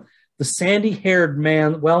 Yep. The sandy-haired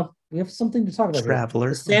man, well, we have something to talk about Traveler.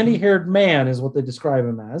 Here. The sandy-haired man is what they describe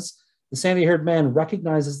him as. The sandy-haired man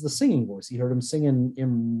recognizes the singing voice. He heard him sing in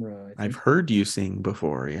Imra. I've heard you sing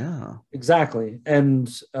before, yeah. Exactly. And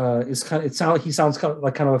he sounds kind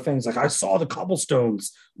of a fan. He's like, I saw the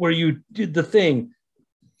cobblestones where you did the thing.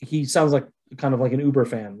 He sounds like kind of like an Uber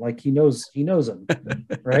fan. Like he knows him,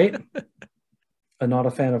 right? I'm not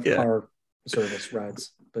a fan of car service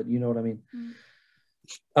rides, but you know what I mean.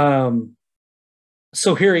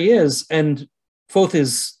 So here he is, and Foth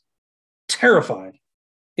is terrified.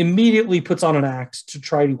 Immediately puts on an act to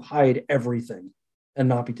try to hide everything and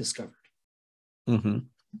not be discovered. Mm-hmm.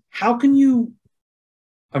 How can you...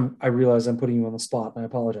 I realize I'm putting you on the spot, and I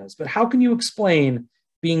apologize, but how can you explain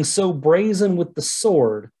being so brazen with the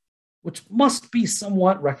sword, which must be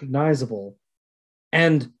somewhat recognizable,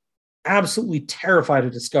 and absolutely terrified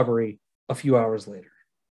of discovery a few hours later?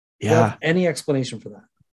 Yeah. Do you have any explanation for that?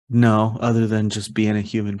 No, other than just being a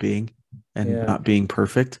human being and not being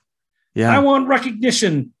perfect. Yeah. I want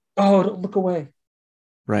recognition. Oh, don't look away.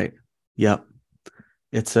 Right. Yep.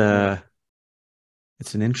 It's an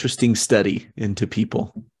interesting study into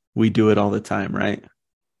people. We do it all the time, right?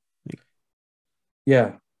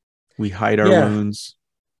 Yeah. We hide our wounds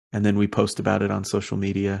and then we post about it on social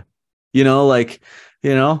media. Yeah.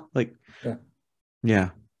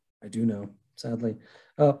 I do know, sadly.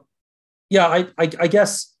 I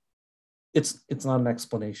guess it's not an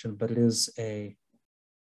explanation, but it is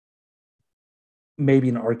maybe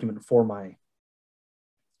an argument for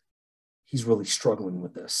he's really struggling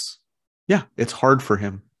with this. Yeah, it's hard for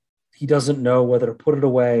him. He doesn't know whether to put it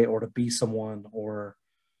away or to be someone or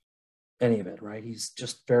any of it, right? He's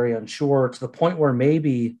just very unsure, to the point where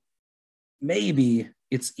maybe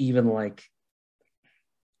it's even like,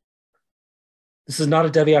 this is not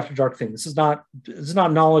a Devi After Dark thing. This is not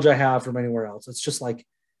knowledge I have from anywhere else. It's just like,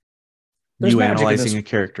 there's you analyzing a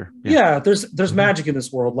character. Yeah, there's magic in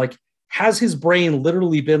this world. Like, has his brain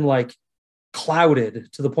literally been like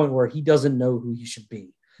clouded to the point where he doesn't know who he should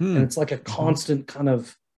be? And it's like a constant kind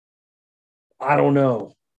of, I don't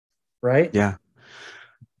know, right? Yeah.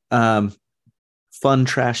 Fun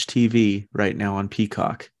trash TV right now on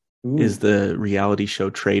Peacock is the reality show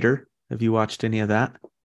Traitor. Have you watched any of that?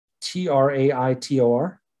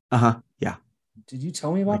 Traitor? Uh-huh. Yeah. Did you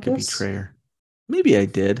tell me about this? Betrayer. Maybe I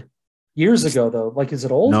did. Years ago, though. Like, is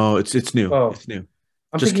it old? No, it's new. Oh. It's new.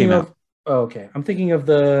 I'm just thinking came of, out. Oh, okay. I'm thinking of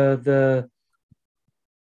the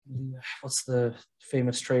what's the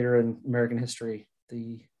famous traitor in American history?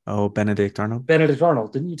 Oh, Benedict Arnold. Benedict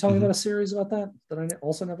Arnold. Didn't you tell me about a series about that I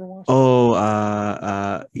also never watched?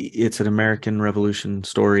 Oh, it's an American Revolution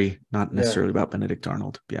story, not necessarily about Benedict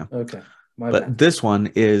Arnold. Yeah. Okay. But this one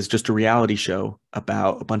is just a reality show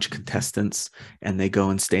about a bunch of contestants, and they go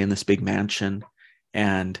and stay in this big mansion,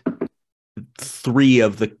 and 3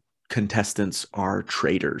 of the contestants are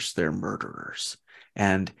traitors. They're murderers.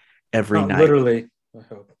 And every night, literally, I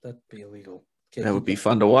hope that'd be illegal. That would be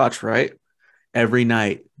fun to watch, right? Every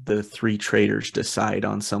night, the 3 traitors decide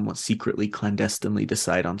on someone, secretly, clandestinely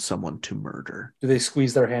decide on someone to murder. Do they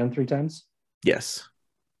squeeze their hand 3 times? Yes.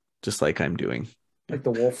 Just like I'm doing. Like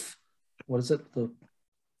the wolf. What is it? You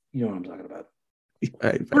know what I'm talking about.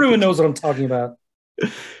 Everyone knows what I'm talking about.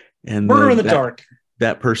 And Murder in the dark.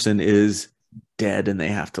 That person is dead, and they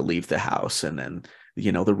have to leave the house. And then,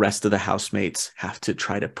 the rest of the housemates have to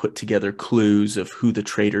try to put together clues of who the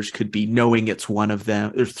traitors could be, knowing it's one of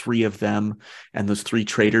them. There's 3 of them, and those 3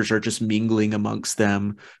 traitors are just mingling amongst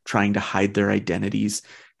them, trying to hide their identities.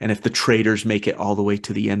 And if the traitors make it all the way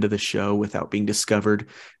to the end of the show without being discovered,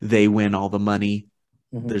 they win all the money.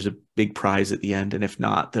 Mm-hmm. There's a big prize at the end. And if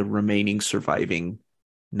not, the remaining surviving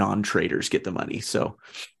non-traitors get the money. So,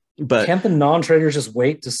 but can't the non-traitors just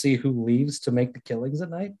wait to see who leaves to make the killings at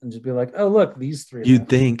night and just be like, oh, look, these 3. You'd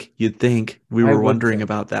think we were wondering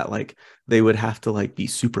about that. Like, they would have to be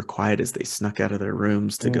super quiet as they snuck out of their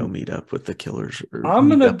rooms to go meet up with the killers. I'm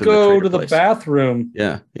going to go to the bathroom.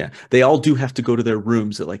 Yeah. They all do have to go to their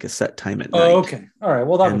rooms at a set time at night. Oh, okay. All right.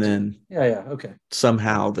 Well, okay.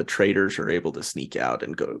 Somehow the traitors are able to sneak out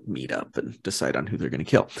and go meet up and decide on who they're going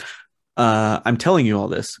to kill. I'm telling you all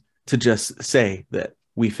this to just say that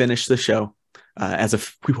we finished the show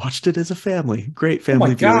we watched it as a family. Great family. Oh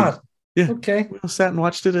my God. Yeah. Okay. We all sat and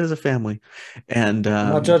watched it as a family. And I'm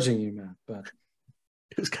not judging you, man, but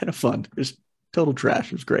it was kind of fun. It was total trash.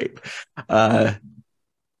 It was great.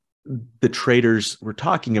 The traitors were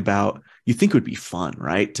talking about, you think it would be fun,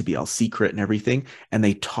 right? To be all secret and everything. And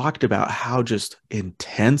they talked about how just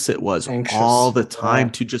intense it was all the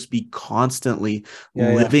time to just be constantly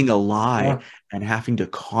living a lie and having to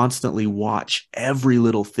constantly watch every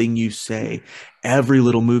little thing you say, every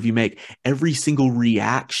little move you make, every single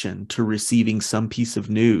reaction to receiving some piece of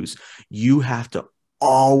news. You have to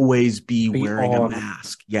always be wearing a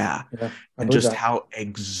mask. Yeah. And just how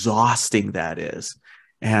exhausting that is.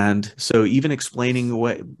 And so even explaining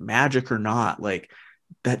what magic or not,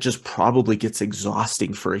 that just probably gets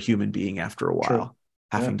exhausting for a human being after a while,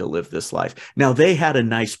 having to live this life. Now, they had a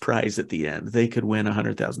nice prize at the end. They could win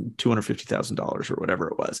 $100,000, $250,000 or whatever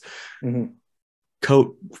it was. Mm-hmm.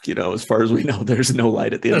 Coat, as far as we know, there's no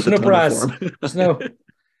light at the end of the tunnel. There's no prize.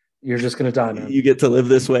 You're just going to die, man. You get to live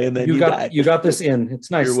this way, and then you die. You got this in.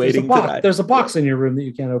 It's nice. You're waiting to die. There's a box in your room that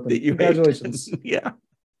you can't open. Congratulations. Yeah.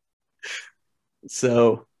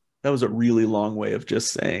 So that was a really long way of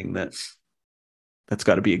just saying that's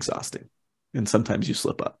got to be exhausting. And sometimes you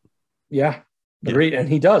slip up. Yeah. Agreed. And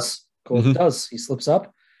he does. Cole does. He slips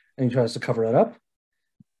up and he tries to cover it up.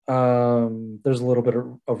 There's a little bit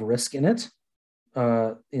of risk in it,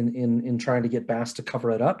 in trying to get Bast to cover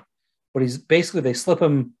it up. But he's basically, they slip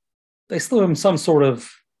him some sort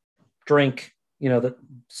of drink, that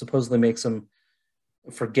supposedly makes him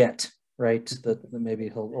forget. Right, that maybe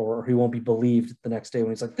he won't be believed the next day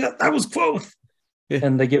when he's like, that was Kvothe. Yeah.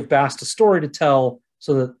 And they give Bast a story to tell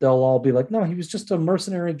so that they'll all be like, no, he was just a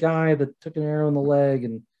mercenary guy that took an arrow in the leg,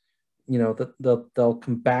 and that they'll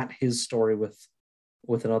combat his story with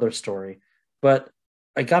another story. But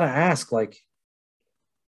I gotta ask,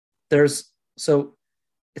 it's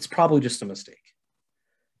probably just a mistake,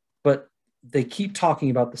 but they keep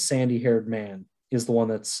talking about the sandy-haired man is the one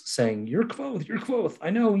that's saying, you're Kvothe, I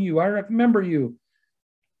know you, I remember you.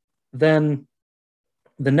 Then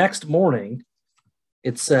the next morning,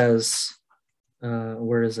 it says,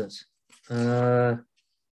 where is it?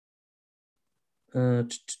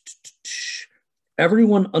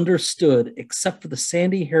 Everyone understood except for the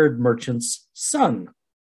sandy-haired merchant's son.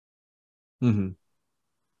 Mm-hmm.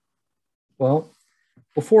 Well,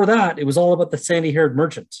 before that, it was all about the sandy-haired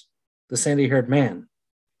merchant, the sandy-haired man.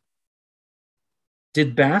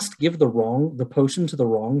 Did Bast give the potion to the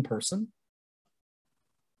wrong person?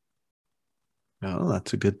 Oh,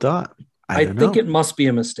 that's a good thought. I think it must be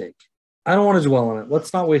a mistake. I don't want to dwell on it.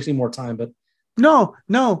 Let's not waste any more time, but no.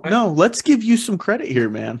 Let's give you some credit here,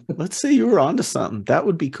 man. Let's say you were onto something. That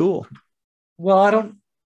would be cool. Well,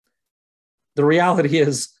 the reality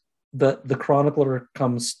is that the chronicler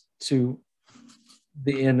comes to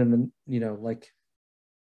the inn and then,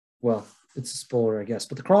 it's a spoiler, I guess,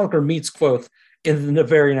 but the chronicler meets Kvothe in the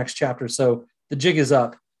very next chapter. So the jig is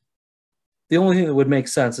up. The only thing that would make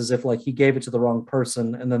sense is if like he gave it to the wrong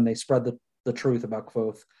person and then they spread the truth about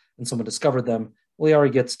Kvothe and someone discovered them. Well, he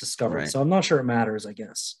already gets discovered. Right. So I'm not sure it matters, I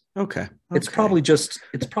guess. Okay. It's probably just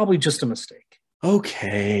a mistake.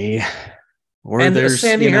 Okay. Or and there's a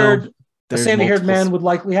sandy-haired man would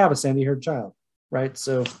likely have a sandy-haired child, right?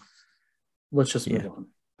 So let's just move on.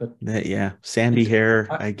 But yeah, sandy hair,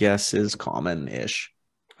 I guess, is common-ish.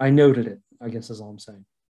 I noted it, I guess is all I'm saying.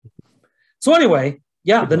 So anyway,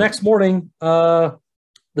 the next morning, the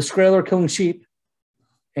Skraelar are killing sheep,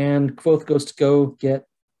 and Kvothe goes to go get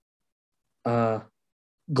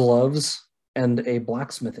gloves and a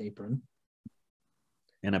blacksmith apron.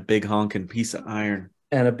 And a big honking piece of iron.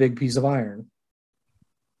 And a big piece of iron.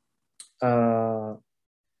 At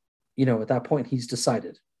that point, he's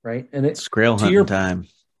decided, right? And it's Skrael hunting time.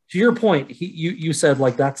 To your point, you said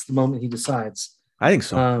like that's the moment he decides. I think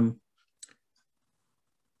so.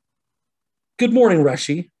 Good morning,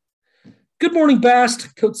 Reshi. Good morning,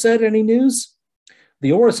 Bast. Kote said, any news?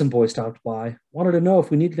 The Orison boy stopped by, wanted to know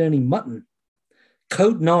if we needed any mutton.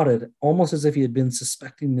 Kote nodded, almost as if he had been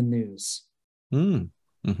suspecting the news. Mm-hmm.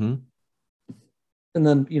 And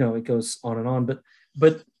then, it goes on,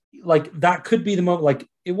 but like that could be the moment. Like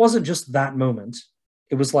it wasn't just that moment.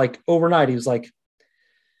 It was like overnight. He was like,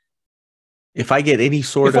 if I get any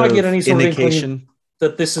sort of indication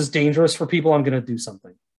that this is dangerous for people, I'm going to do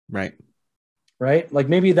something. Right. Like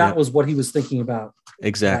maybe that was what he was thinking about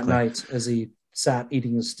exactly that night as he sat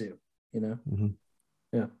eating his stew, Mm-hmm.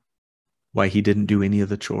 Yeah. Why he didn't do any of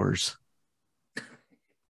the chores.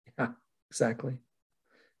 Yeah, exactly.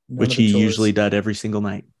 Which he usually did every single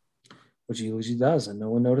night. Which he usually does, and no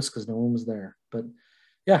one noticed because no one was there. But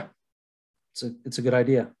yeah, it's a good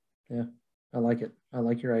idea. Yeah, I like it. I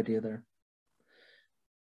like your idea there.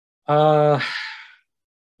 You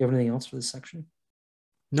have anything else for this section?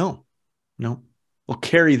 No. We'll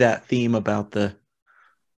carry that theme about the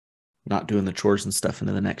not doing the chores and stuff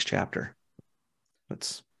into the next chapter.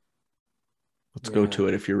 Let's go to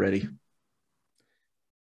it if you're ready.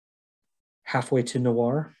 Halfway to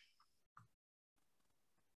Noir.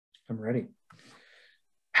 I'm ready.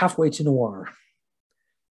 Halfway to Noir.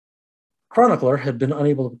 Chronicler had been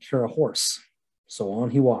unable to procure a horse, so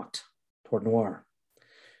on he walked toward Noir.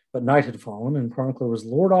 But night had fallen, and Chronicler was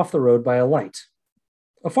lured off the road by a light.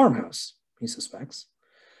 A farmhouse, he suspects.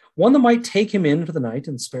 One that might take him in for the night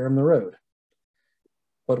and spare him the road.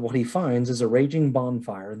 But what he finds is a raging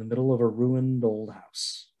bonfire in the middle of a ruined old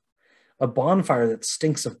house. A bonfire that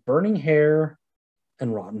stinks of burning hair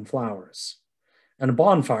and rotten flowers. And a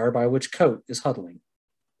bonfire by which Kote is huddling.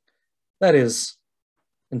 That is,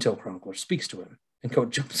 until Chronicler speaks to him, and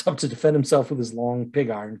Kote jumps up to defend himself with his long pig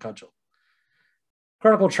iron cudgel.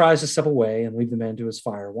 Chronicle tries to step away and leave the man to his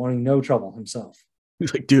fire, wanting no trouble himself.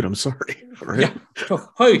 He's like, dude, I'm sorry. Right? Yeah.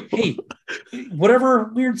 Hey, whatever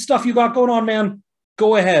weird stuff you got going on, man,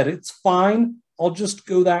 go ahead. It's fine. I'll just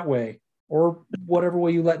go that way, or whatever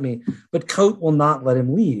way you let me. But Kote will not let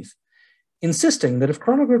him leave, insisting that if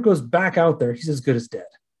Chronicler goes back out there, he's as good as dead.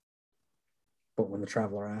 But when the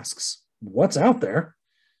traveler asks, what's out there?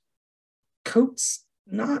 Kote's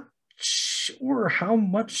not sure how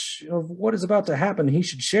much of what is about to happen he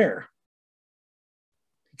should share.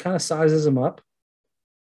 He kind of sizes him up.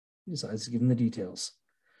 He decides to give him the details.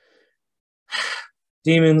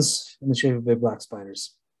 Demons in the shape of big black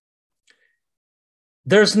spiders.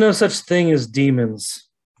 There's no such thing as demons,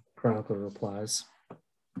 Chronicler replies.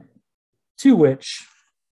 To which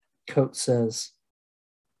Kote says,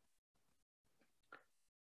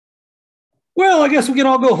 well, I guess we can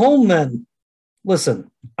all go home then. Listen,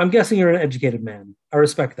 I'm guessing you're an educated man. I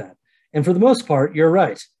respect that. And for the most part, you're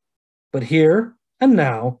right. But here and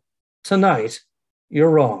now, tonight, you're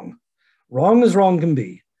wrong. Wrong as wrong can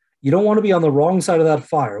be. You don't want to be on the wrong side of that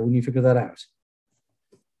fire when you figure that out.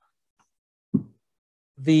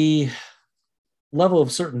 The level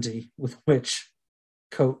of certainty with which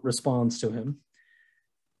Kote responds to him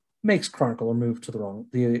makes Chronicler move to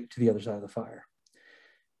the other side of the fire.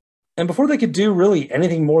 And before they could do really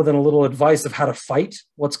anything more than a little advice of how to fight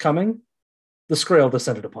what's coming, the Skrael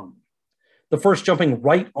descended upon them. The first jumping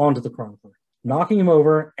right onto the Chronicler, knocking him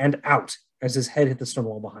over and out as his head hit the stone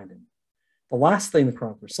wall behind him. The last thing the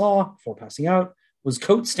Chronicler saw before passing out was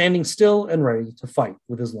Kote standing still and ready to fight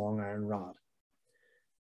with his long iron rod.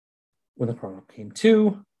 When the Chronicler came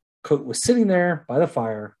to, Kote was sitting there by the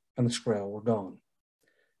fire and the Skrael were gone.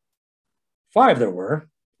 5 there were,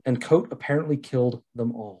 and Kote apparently killed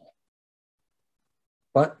them all.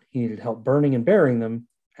 But he needed help burning and burying them.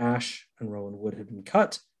 Ash and rowan wood had been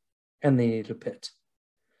cut, and they needed a pit.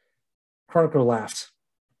 Chronicler laughed.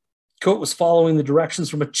 Kote was following the directions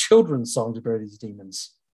from a children's song to bury these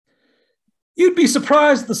demons. You'd be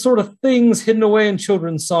surprised the sort of things hidden away in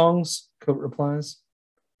children's songs, Coat replies.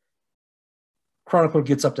 Chronicler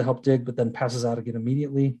gets up to help dig, but then passes out again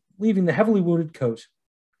immediately, leaving the heavily wounded Coat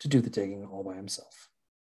to do the digging all by himself.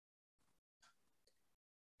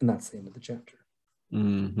 And that's the end of the chapter.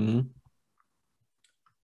 Mm-hmm.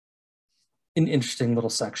 An interesting little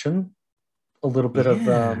section. A little bit of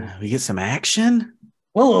we get some action.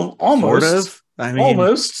 Well, almost. Sort of. I mean,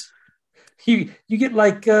 almost. You get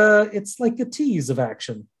like it's like a tease of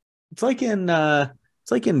action. It's like in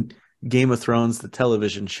Game of Thrones, the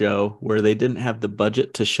television show, where they didn't have the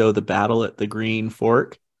budget to show the battle at the Green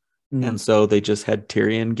Fork, and so they just had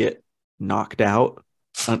Tyrion get knocked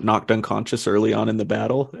unconscious early on in the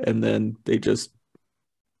battle, and then they just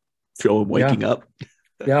show him waking up.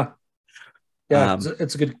 Yeah.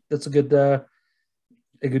 It's a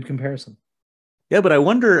good comparison. Yeah, but I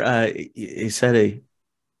wonder. He said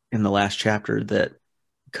in the last chapter that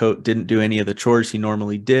Coat didn't do any of the chores he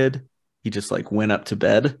normally did. He just like went up to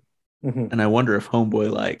bed, and I wonder if Homeboy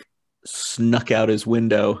like snuck out his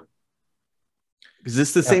window. Is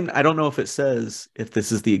this the same? I don't know if it says if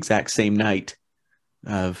this is the exact same night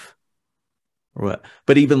of or what,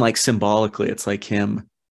 but even like symbolically, it's like him.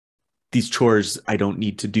 These chores, I don't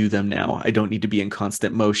need to do them now. I don't need to be in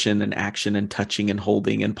constant motion and action and touching and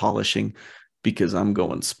holding and polishing because I'm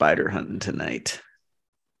going spider hunting tonight.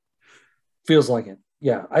 Feels like it.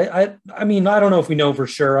 Yeah. I mean, I don't know if we know for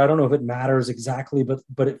sure. I don't know if it matters exactly, but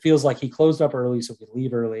it feels like he closed up early so he could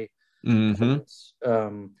leave early.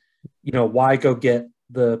 Mm-hmm. Why go get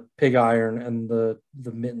the pig iron and the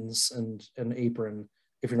mittens and an apron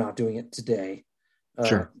if you're not doing it today?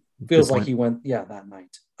 Sure. Feels like he went, that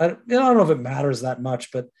night. I don't know if it matters that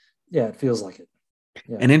much, but yeah, it feels like it.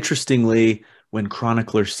 Yeah. And interestingly, when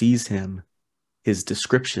Chronicler sees him, his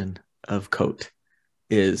description of Coat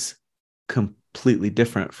is completely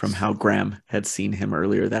different from how Graham had seen him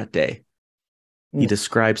earlier that day. He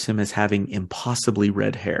describes him as having impossibly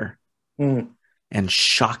red hair and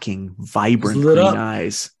shocking, vibrant green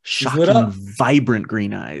eyes. Shocking, vibrant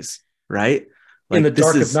green eyes, right? Like in the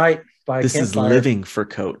dark of night. This is living for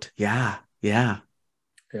Coat. Yeah.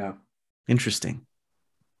 Interesting.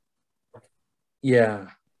 Yeah.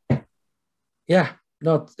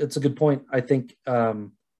 No, it's a good point. I think,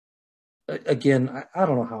 again, I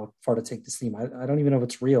don't know how far to take this theme. I don't even know if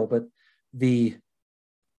it's real, but the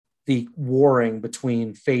warring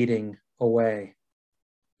between fading away,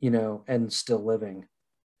 and still living,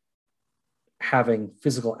 having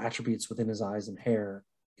physical attributes within his eyes and hair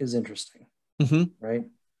is interesting, right?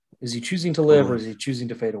 Is he choosing to live or is he choosing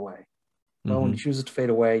to fade away? Well, when he chooses to fade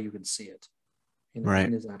away, you can see it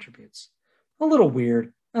in his attributes. A little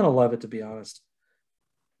weird. I don't love it, to be honest.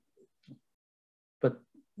 But,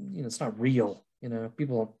 it's not real.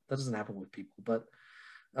 People, that doesn't happen with people. But,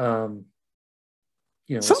 sometimes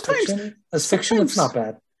as fiction, it's not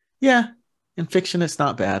bad. Yeah. In fiction, it's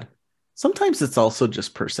not bad. Sometimes it's also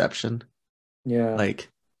just perception. Yeah. Like,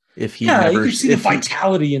 if he you can see the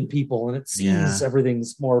vitality in people, and it seems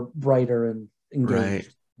everything's more brighter and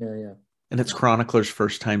engaged. Right. Yeah. And it's Chronicler's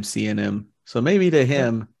first time seeing him, so maybe to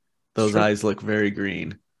him those eyes look very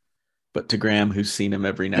green, but to Graham, who's seen him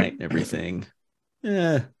every night and everything,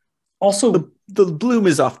 Also, the bloom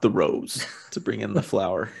is off the rose to bring in the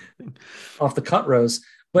flower, off the cut rose.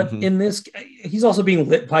 But in this, he's also being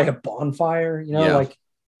lit by a bonfire. Like.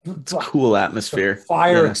 It's a cool atmosphere.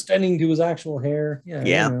 Fire extending to his actual hair.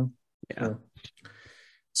 Yeah.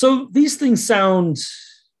 So these things sound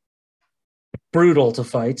brutal to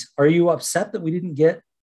fight. Are you upset that we didn't get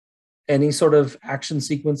any sort of action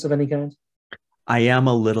sequence of any kind? I am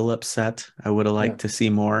a little upset. I would have liked to see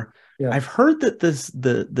more. Yeah. I've heard that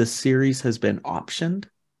the series has been optioned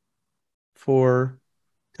for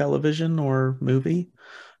television or movie.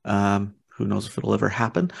 Who knows if it'll ever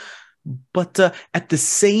happen? But at the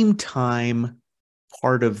same time,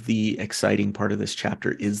 part of the exciting part of this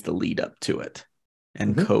chapter is the lead up to it,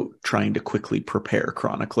 and Coat trying to quickly prepare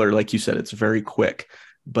Chronicler. Like you said, it's very quick,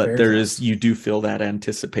 but you do feel that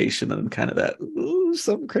anticipation and kind of that,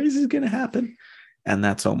 something crazy is going to happen. And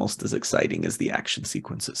that's almost as exciting as the action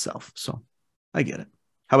sequence itself. So I get it.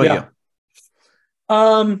 How about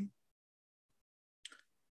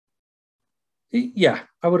you? Yeah,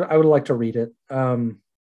 I would like to read it.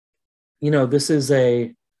 This is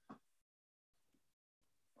I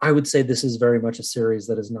would say this is very much a series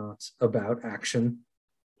that is not about action.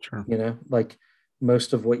 Sure. Like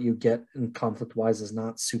most of what you get in conflict wise is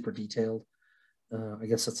not super detailed. I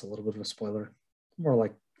guess that's a little bit of a spoiler, more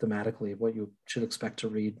like thematically what you should expect to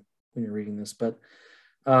read when you're reading this. But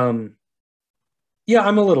I'm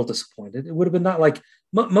a little disappointed. It would have been not like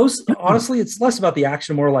most, honestly, it's less about the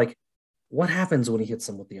action, more like what happens when he hits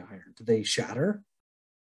them with the iron? Do they shatter?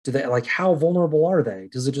 Do they, like, how vulnerable are they?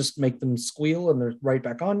 Does it just make them squeal and they're right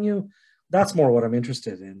back on you? That's more what I'm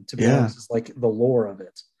interested in, to be honest, is like the lore of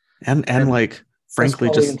it. And like, frankly,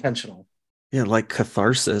 probably just intentional. Yeah, like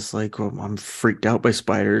catharsis. Like, I'm freaked out by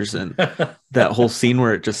spiders, and that whole scene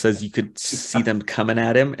where it just says you could see them coming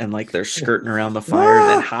at him, and like they're skirting around the fire and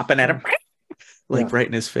then hopping at him, like right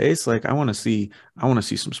in his face. Like, I want to see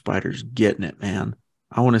some spiders getting it, man.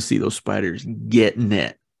 I want to see those spiders getting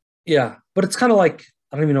it. Yeah, but it's kind of like,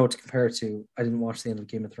 I don't even know what to compare it to. I didn't watch the end of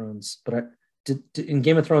Game of Thrones, but I did in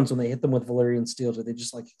Game of Thrones when they hit them with Valyrian steel, did they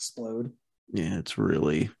just like explode? Yeah, it's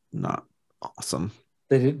really not awesome.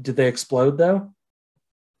 Did they explode though?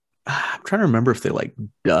 I'm trying to remember if they like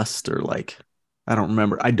dust or like, I don't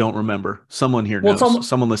remember. Someone here knows.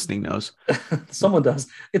 Someone listening knows. Someone does.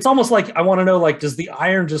 It's almost like I want to know, like, does the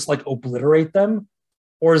iron just like obliterate them?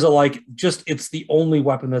 Or is it like just it's the only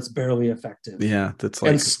weapon that's barely effective? Yeah, that's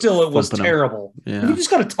like, and still it was terrible. Yeah, you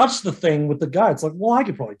just got to touch the thing with the guy. It's like, well, I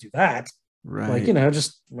could probably do that. Right. Like,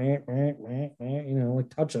 just like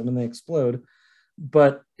touch them and they explode.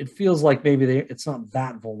 But it feels like maybe it's not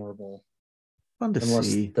that vulnerable. Fun to unless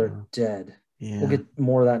see. They're dead. Yeah. We'll get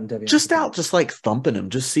more of that in Debbie. Just out, just like thumping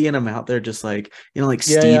him, just seeing him out there, just like, like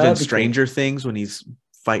Steve in Stranger Things when he's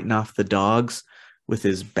fighting off the dogs with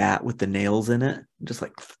his bat with the nails in it, just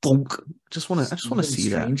like thunk. I just want to see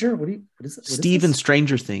Stranger? that. What is it? Steve in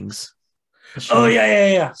Stranger Things. Oh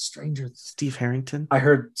yeah. Stranger. Steve Harrington. I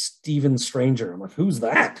heard Steven Stranger. I'm like, who's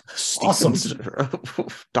that? Awesome.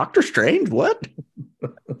 Doctor Strange. What?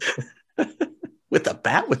 With a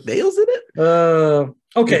bat with nails in it?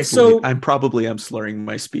 Okay, so I'm slurring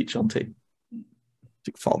my speech. I'll take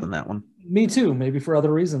fault in that one. Me too, maybe for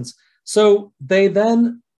other reasons. So they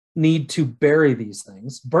then need to bury these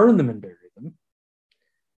things, burn them and bury them.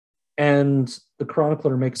 And the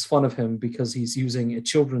chronicler makes fun of him because he's using a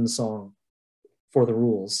children's song for the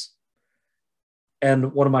rules.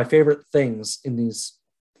 And one of my favorite things in these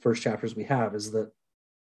first chapters we have is that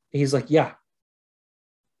he's like, yeah,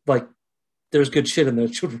 like, there's good shit in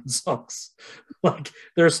those children's songs. Like,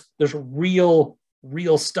 there's real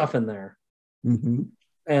stuff in there. Mm-hmm.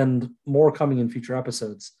 And more coming in future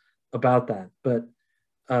episodes about that. But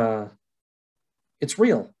it's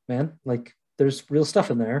real, man. Like, there's real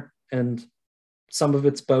stuff in there. And some of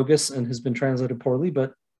it's bogus and has been translated poorly,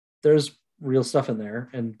 but there's real stuff in there.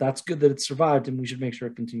 And that's good that it survived, and we should make sure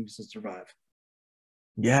it continues to survive.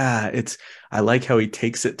 Yeah, I like how he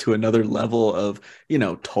takes it to another level of,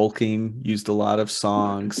 Tolkien used a lot of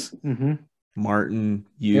songs. Mm-hmm. Martin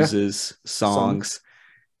uses songs.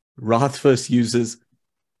 Rothfuss uses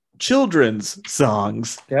children's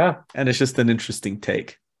songs. Yeah. And it's just an interesting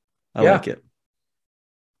take. I like it.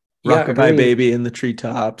 Yeah, Rockabye Baby in the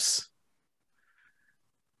treetops.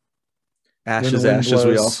 Ashes, ashes,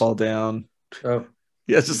 we all fall down. Oh.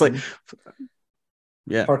 Yeah, it's just like,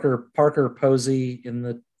 yeah. Parker Posey in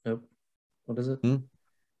the, nope. What is it?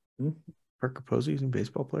 Parker Posey is a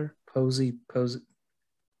baseball player. Posey.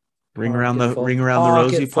 Ring around the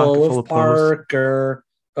rosy, pocket full of Parker.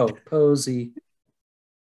 Oh, Posey.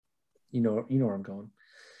 You know where I'm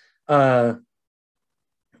going.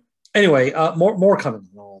 Anyway, more coming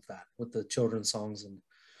on all of that with the children's songs and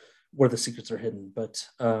where the secrets are hidden. But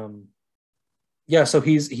yeah, so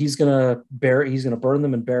he's gonna burn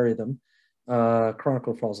them and bury them.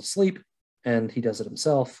 Chronicler falls asleep, and he does it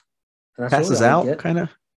himself. And that's passes out, kind of.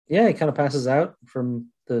 Yeah, he kind of passes out from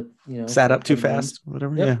the sat up too fast,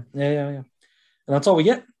 whatever. Yep. Yeah. And that's all we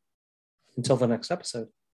get until the next episode.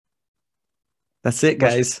 That's it,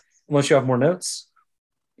 guys. Unless you have more notes.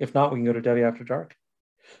 If not, we can go to Debbie After Dark.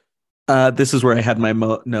 This is where I had my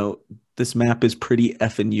note. This map is pretty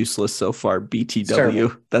effing useless so far.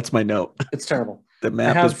 BTW. That's my note. It's terrible. The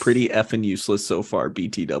map is pretty effing useless so far.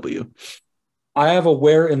 BTW. I have a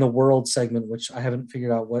where in the world segment, which I haven't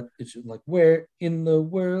figured out what it should, like, where in the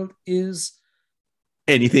world is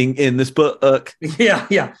anything in this book.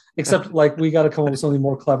 Yeah. Except like we got to come up with something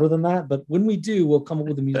more clever than that. But when we do, we'll come up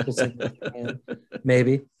with a musical segment.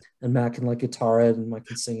 Maybe. And Matt can like guitar it and Mike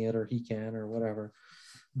can sing it, or he can, or whatever.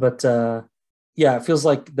 But yeah, it feels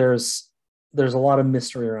like there's a lot of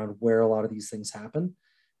mystery around where a lot of these things happen.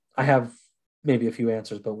 I have maybe a few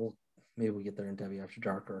answers, but maybe we'll get there in Debbie After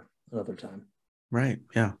Dark or another time. Right.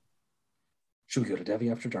 Yeah. Should we go to Debbie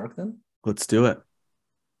After Dark then? Let's do it.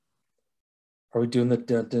 Are we doing the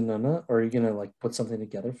dun-dun-dun-dun, or are you going to like put something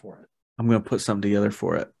together for it? I'm going to put something together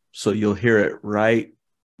for it. So you'll hear it right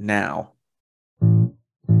now.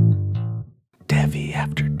 Debbie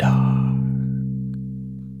After Dark.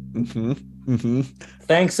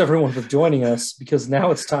 Thanks everyone for joining us, because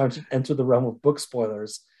now it's time to enter the realm of book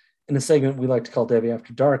spoilers. in a segment we like to call Devi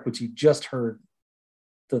After Dark, which you just heard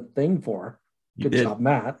the thing for. Good job,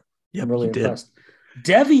 Matt. Yep, I'm really impressed.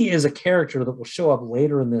 Devi is a character that will show up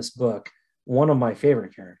later in this book. One of my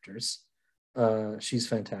favorite characters. She's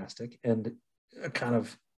fantastic and kind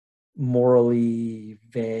of morally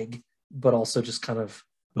vague, but also just kind of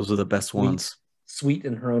those are the best ones. Sweet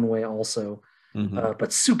in her own way, also,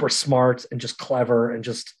 but super smart and just clever and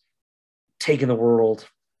just taking the world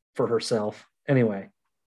for herself. Anyway,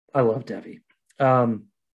 I love Devi.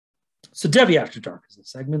 So Devi After Dark is a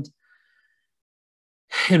segment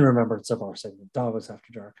in remembrance of our segment, Davos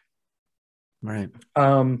After Dark. Right.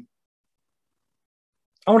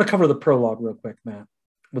 I want to cover the prologue real quick, Matt,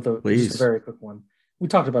 with just a very quick one. We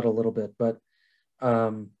talked about it a little bit, but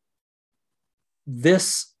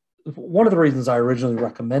this, one of the reasons I originally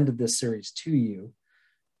recommended this series to you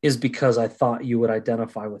is because I thought you would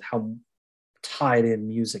identify with how tied in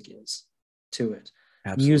music is to it.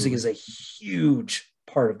 Absolutely. Music is a huge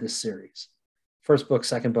part of this series. First book,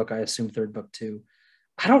 second book, I assume third book too.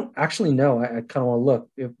 I don't actually know. I kind of want to look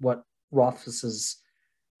at what Rothfuss's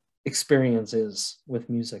experience is with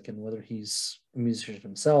music and whether he's a musician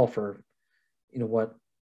himself or, you know,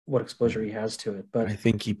 what exposure he has to it. But I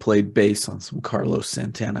think he played bass on some Carlos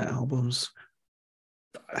Santana albums.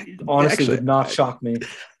 Honestly, would not shock me.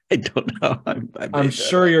 I don't know. I'm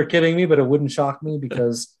sure you're kidding me, but it wouldn't shock me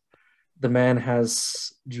because the man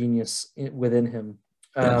has genius within him.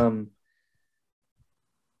 Yeah.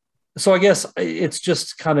 So I guess it's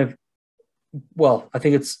just kind of, well, I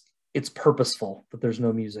think it's purposeful that there's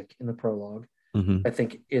no music in the prologue. I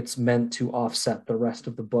think it's meant to offset the rest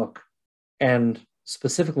of the book, and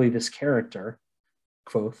specifically this character,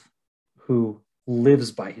 Kvothe, who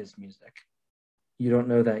lives by his music. You don't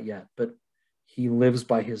know that yet, but he lives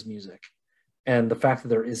by his music. And the fact that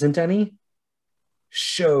there isn't any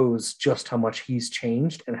shows just how much he's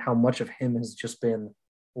changed and how much of him has just been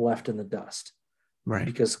left in the dust. Right.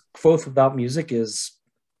 Because Kvothe without music is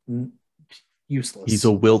useless. He's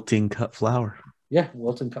a wilting cut flower. Yeah,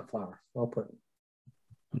 wilting cut flower. Well put.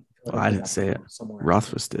 Well, I didn't say it.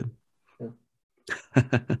 Rothfuss did. Yeah.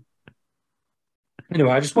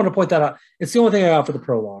 Anyway, I just want to point that out. It's the only thing I got for the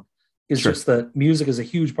prologue. Is just that music is a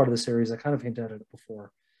huge part of the series. I kind of hinted at it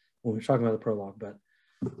before when we were talking about the prologue, but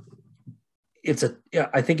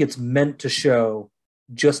I think it's meant to show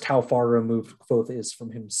just how far removed Kvothe is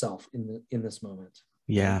from himself in this moment.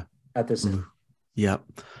 Yeah. At this end. Yep.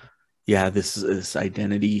 Yeah, this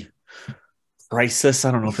identity crisis.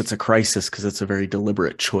 I don't know if it's a crisis because it's a very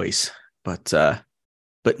deliberate choice, but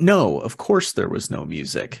no, of course there was no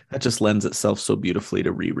music. That just lends itself so beautifully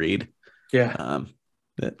to reread. Yeah.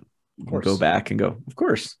 That we'll go back and go, of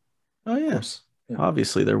course. Oh yeah. Yeah.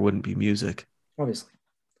 Obviously there wouldn't be music. Obviously.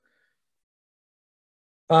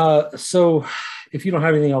 So if you don't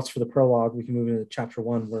have anything else for the prologue, we can move into chapter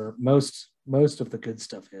 1 where most of the good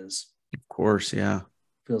stuff is. Of course, yeah.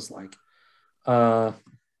 Feels like.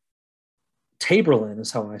 Taborlin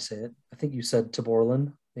is how I say it. I think you said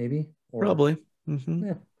Taborlin, maybe. Or, probably.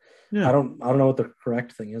 Yeah. I don't know what the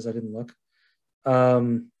correct thing is. I didn't look.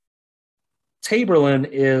 Taborlin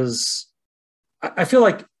is. I feel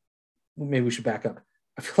like maybe we should back up.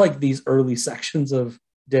 I feel like these early sections of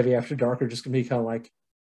Devi After Dark are just going to be kind of like,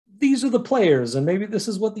 these are the players, and maybe this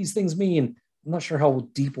is what these things mean. I'm not sure how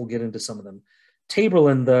deep we'll get into some of them.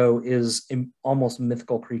 Taborlin, though, is almost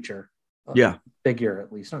mythical creature. Figure,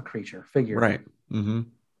 at least. Not creature, figure. Right.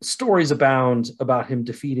 Stories abound about him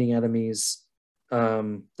defeating enemies.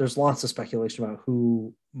 There's lots of speculation about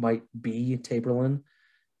who might be Taborlin.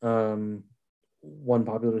 One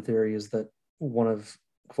popular theory is that one of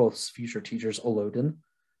Kvothe's future teachers, Olodin,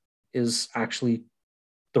 is actually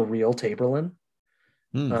the real Taborlin.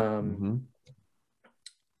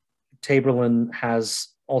 Taborlin has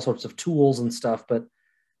all sorts of tools and stuff, but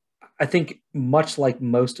I think much like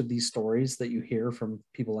most of these stories that you hear from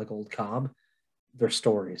people like Old Cobb, they're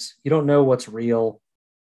stories. You don't know what's real.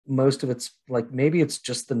 Most of it's like, maybe it's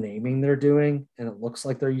just the naming they're doing, and it looks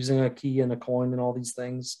like they're using a key and a coin and all these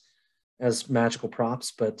things as magical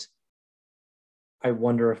props, but I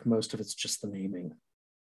wonder if most of it's just the naming.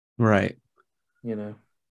 Right. You know?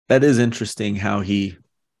 That is interesting how he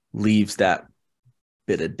leaves that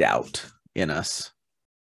bit of doubt in us.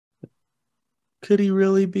 Could he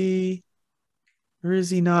really be, or is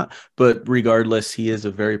he not? But regardless, he is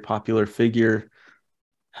a very popular figure.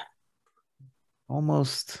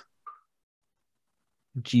 Almost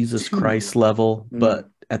Jesus Christ level, but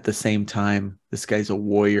at the same time, this guy's a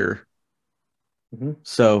warrior.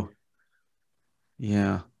 So,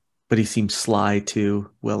 yeah. But he seems sly too,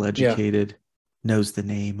 well educated, knows the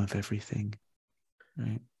name of everything.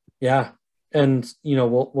 Right. Yeah. And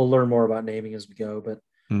we'll learn more about naming as we go, but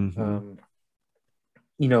Mm-hmm.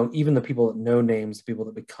 even the people that know names, the people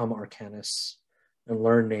that become arcanists and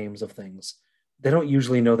learn names of things, they don't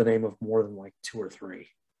usually know the name of more than like two or three,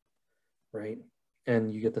 right?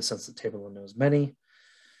 And you get the sense that Taborlin knows many.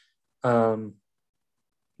 More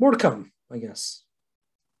to come, I guess.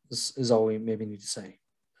 This is all we maybe need to say.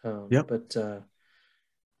 Yep. But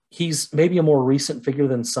he's maybe a more recent figure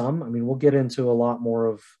than some. I mean, we'll get into a lot more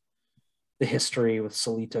of the history with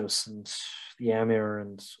Solitos and the Amir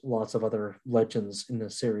and lots of other legends in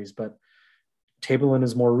this series, but Taborlin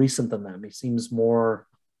is more recent than them. He seems more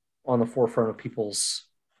on the forefront of people's,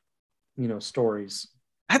 stories.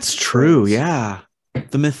 That's true. Yeah.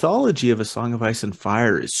 The mythology of A Song of Ice and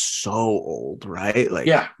Fire is so old, right? Like,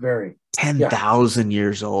 yeah, very 10,000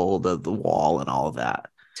 years old of the wall and all of that.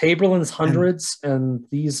 Taborlin's hundreds, and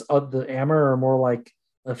these the Amir are more like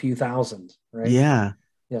a few thousand, right? Yeah.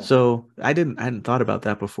 Yeah. So I hadn't thought about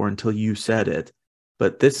that before until you said it.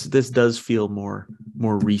 But this does feel more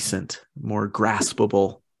recent, more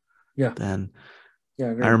graspable. Yeah. Than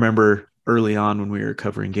Yeah. I remember early on when we were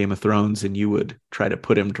covering Game of Thrones, and you would try to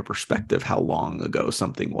put into perspective how long ago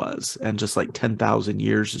something was, and just like 10,000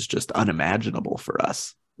 years is just unimaginable for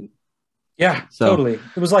us. Yeah, so, totally.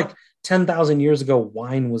 It was like 10,000 years ago,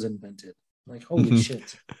 wine was invented. Like, holy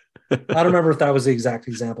shit. I don't remember if that was the exact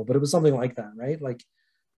example, but it was something like that, right? Like,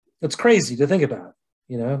 it's crazy to think about,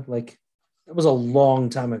 like it was a long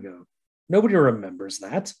time ago. Nobody remembers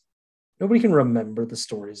that. Nobody can remember the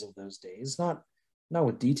stories of those days, not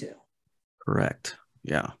with detail. Correct.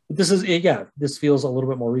 Yeah. This feels a little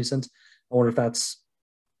bit more recent. I wonder if that's,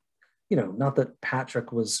 not that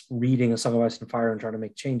Patrick was reading A Song of Ice and Fire and trying to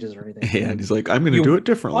make changes or anything. Yeah, and he's like, I'm going to do it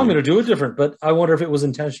differently. I'm going to do it different, but I wonder if it was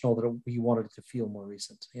intentional that he wanted it to feel more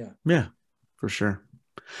recent. Yeah. Yeah, for sure.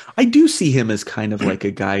 I do see him as kind of like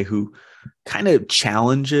a guy who kind of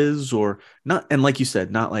challenges, or not, and like you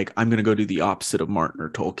said, not like I'm going to go do the opposite of Martin or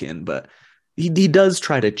Tolkien, but he does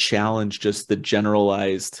try to challenge just the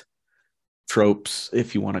generalized tropes,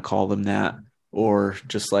 if you want to call them that, or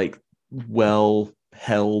just like well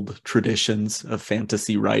held traditions of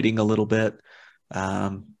fantasy writing a little bit.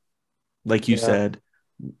 Like you said,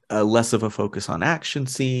 less of a focus on action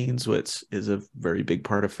scenes, which is a very big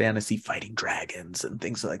part of fantasy, fighting dragons and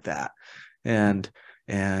things like that. And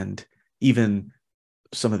even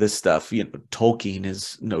some of this stuff, Tolkien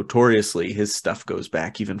is notoriously, his stuff goes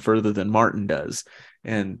back even further than Martin does.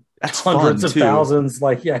 And that's hundreds of thousands.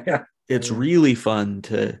 Like, it's really fun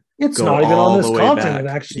to it's not even on this continent,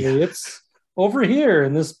 actually. It's over here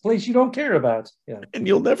in this place you don't care about. Yeah. And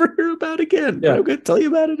you'll never hear about again. Yeah. But I'm going to tell you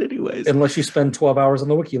about it anyways. Unless you spend 12 hours on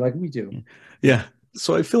the wiki like we do. Yeah.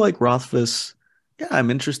 So I feel like Rothfuss,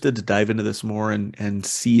 I'm interested to dive into this more and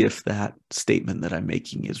see if that statement that I'm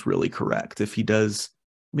making is really correct. If he does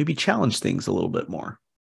maybe challenge things a little bit more,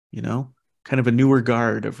 kind of a newer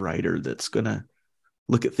guard of writer that's going to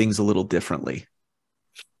look at things a little differently.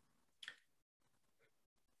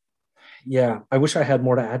 Yeah. I wish I had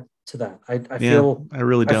more to add to that. I feel I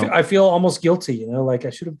really don't. I feel almost guilty, like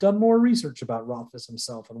I should have done more research about Rothfuss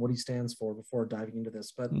himself and what he stands for before diving into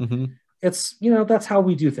this. But it's, that's how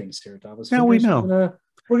we do things here at Davos. Now we know.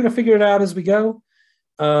 We're gonna figure it out as we go.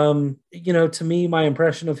 To me, my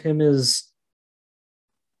impression of him is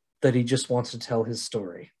that he just wants to tell his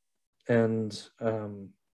story. And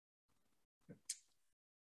and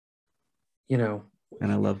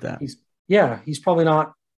I love that. He's probably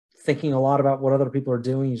not thinking a lot about what other people are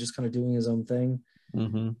doing. He's just kind of doing his own thing.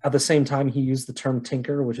 At the same time, he used the term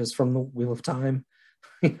tinker, which is from the Wheel of Time.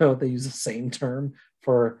 They use the same term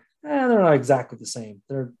for, they're not exactly the same.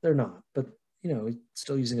 They're not, but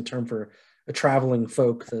still using a term for a traveling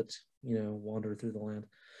folk that, wander through the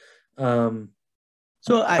land.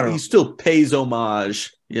 So he still pays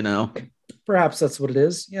homage, Perhaps that's what it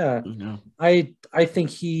is. Yeah. I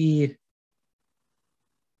think he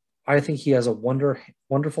has a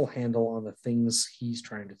wonderful handle on the things he's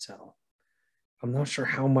trying to tell. I'm not sure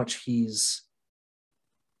how much he's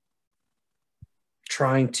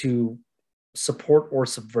trying to support or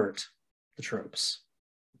subvert the tropes.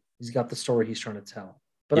 He's got the story he's trying to tell.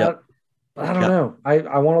 But I don't know.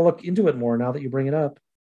 I want to look into it more now that you bring it up.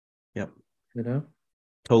 Yep.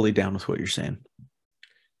 Totally down with what you're saying.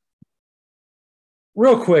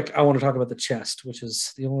 Real quick, I want to talk about the chest, which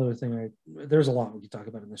is the only other thing there's a lot we could talk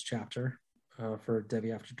about in this chapter for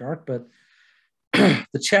Devi After Dark, but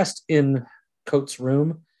the chest in Coates'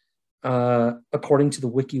 room, according to the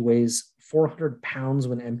wiki, weighs 400 pounds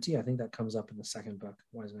when empty. I think that comes up in the second book,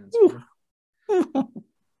 Wise Man's Fear.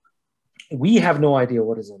 We have no idea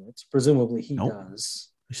what is in it. Presumably he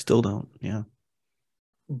does. We still don't, yeah.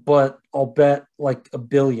 but I'll bet like a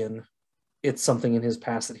billion it's something in his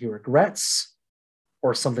past that he regrets,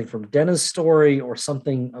 or something from Denna's story, or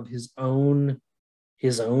something of his own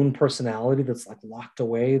personality that's like locked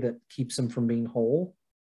away that keeps him from being whole.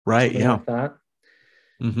 Right. Something Yeah. like that.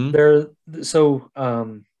 Mm-hmm. There, so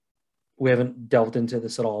we haven't delved into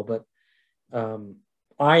this at all, but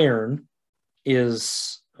iron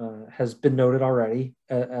is has been noted already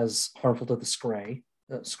as harmful to the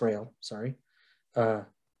scrael, sorry, but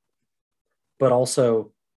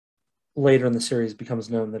also later in the series becomes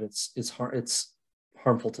known that it's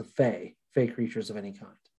harmful to fey creatures of any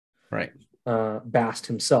kind. Right. Bast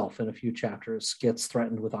himself in a few chapters gets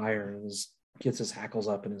threatened with iron and gets his hackles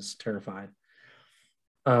up and is terrified.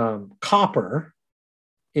 Copper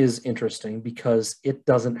is interesting because it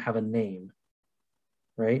doesn't have a name,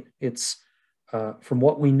 right? It's from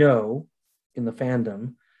what we know in the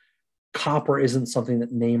fandom, copper isn't something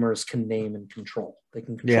that namers can name and control. They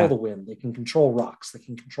can control the wind, they can control rocks, they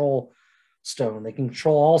can control stone, they can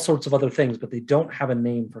control all sorts of other things, but they don't have a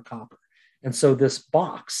name for copper. And so this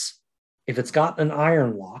box, if it's got an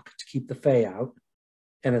iron lock to keep the Fae out,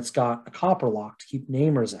 and it's got a copper lock to keep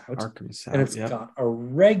namers out, and it's got a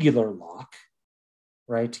regular lock,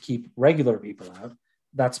 right, to keep regular people out,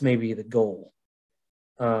 that's maybe the goal.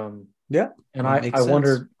 Yeah. And I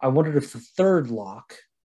wondered if the third lock,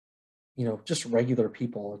 just regular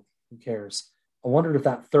people, who cares? I wondered if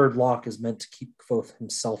that third lock is meant to keep Kvothe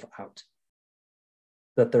himself out.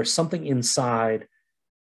 That there's something inside.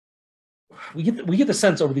 We get the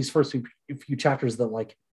sense over these first few chapters that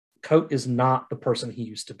like Kote is not the person he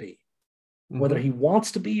used to be. Mm-hmm. Whether he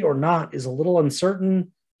wants to be or not is a little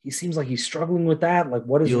uncertain. He seems like he's struggling with that. Like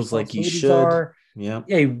what his responsibilities are. Yeah.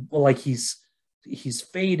 Like he's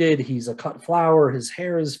faded. He's a cut flower. His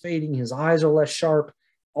hair is fading. His eyes are less sharp.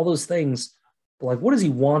 All those things. But like, what does he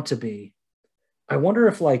want to be? I wonder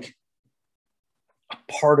if like a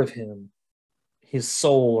part of him, his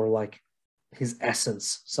soul, or like his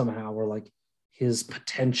essence somehow, or like his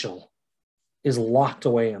potential is locked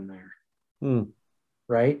away in there.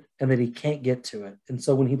 Right? And that he can't get to it. And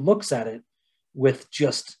so when he looks at it with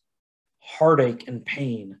just heartache and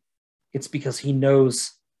pain, it's because he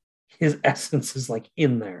knows his essence is like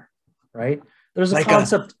in there, right? There's a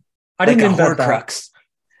concept. I didn't invent that.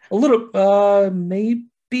 A little, maybe.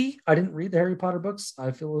 I didn't read the Harry Potter books.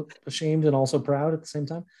 I feel ashamed and also proud at the same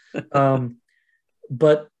time.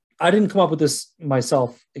 But I didn't come up with this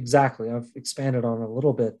myself exactly. I've expanded on it a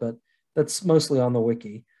little bit, but that's mostly on the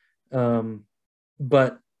wiki.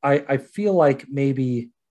 But I feel like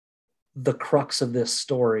maybe the crux of this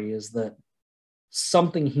story is that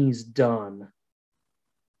something he's done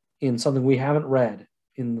in something we haven't read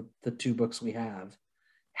in the two books we have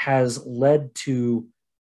has led to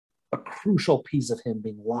a crucial piece of him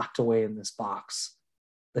being locked away in this box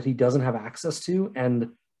that he doesn't have access to.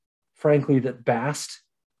 And frankly, that Bast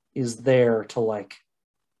is there to like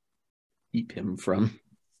keep him from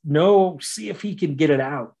see if he can get it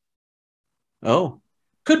out. Oh,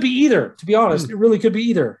 could be either, to be honest. It really could be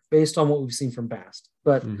either based on what we've seen from Bast.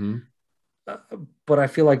 But but I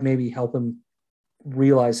feel like maybe help him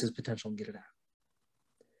realize his potential and get it out.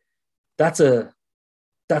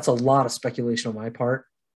 That's a lot of speculation on my part.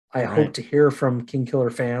 I hope to hear from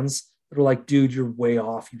Kingkiller fans that are like, dude, you're way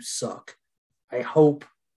off. You suck. I hope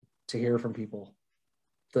to hear from people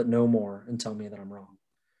that know more and tell me that I'm wrong.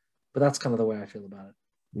 But that's kind of the way I feel about it.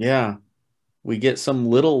 Yeah. We get some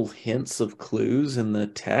little hints of clues in the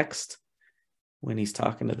text when he's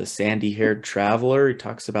talking to the sandy-haired traveler. He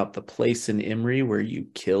talks about the place in Imri where you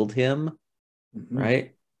killed him,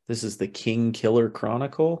 right? This is the King Killer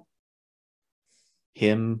Chronicle.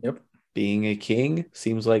 Him being a king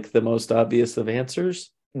seems like the most obvious of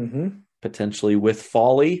answers. Potentially with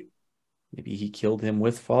Folly. Maybe he killed him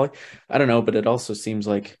with Folly. I don't know, but it also seems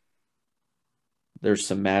like there's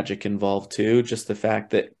some magic involved too. Just the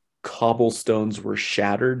fact that cobblestones were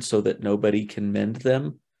shattered so that nobody can mend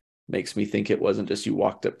them makes me think it wasn't just you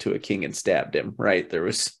walked up to a king and stabbed him, right? There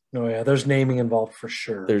was there's naming involved for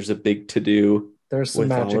sure. There's a big to-do. There's some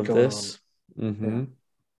magic going on.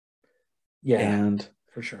 And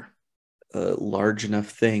for sure, a large enough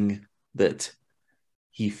thing that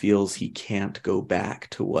he feels he can't go back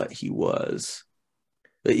to what he was.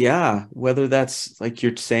 But yeah, whether that's like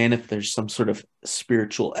you're saying, if there's some sort of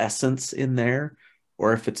spiritual essence in there,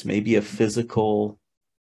 or if it's maybe a physical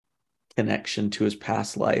connection to his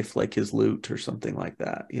past life, like his lute or something like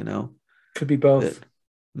that, could be both.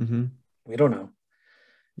 We don't know.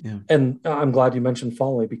 Yeah. And I'm glad you mentioned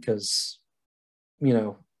Folly because,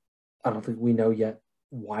 I don't think we know yet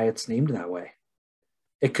why it's named that way.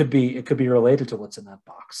 It could be related to what's in that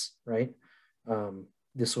box, right?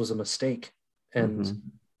 this was a mistake, and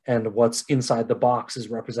and what's inside the box is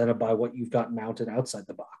represented by what you've got mounted outside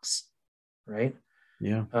the box, right?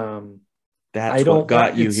 Yeah. That's what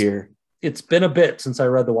got you here. It's been a bit since I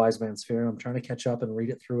read The Wise Man's Fear. I'm trying to catch up and read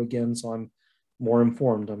it through again, so I'm more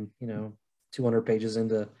informed. I'm 200 pages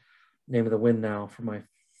into Name of the Wind now for my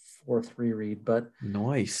fourth reread, but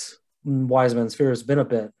nice. Wise Man's Fear has been a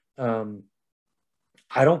bit.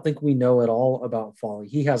 I don't think we know at all about Folly.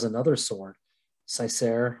 He has another sword,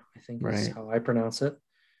 Cysair, I think is how I pronounce it,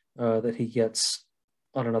 that he gets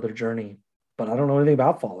on another journey. But I don't know anything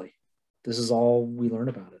about Folly. This is all we learn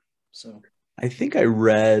about it. So I think I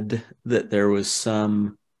read that there was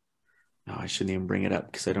some. No, I shouldn't even bring it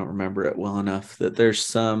up because I don't remember it well enough. That there's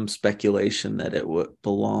some speculation that it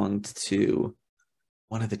belonged to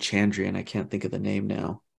one of the Chandrian. I can't think of the name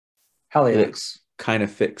now. Haliax. Kind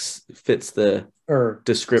of fits the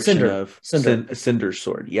description Cinder. of Cinder's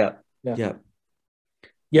sword. Yeah.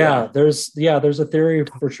 There's a theory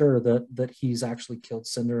for sure that he's actually killed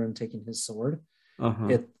Cinder and taken his sword.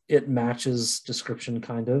 It matches description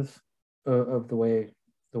kind of the way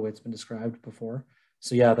it's been described before.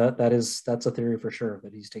 So yeah, that's a theory for sure,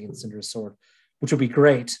 that he's taken Cinder's sword, which would be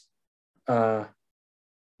great. One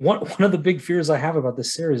of the big fears I have about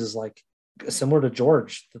this series is like similar to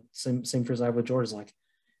George. The same fears I have with George is like,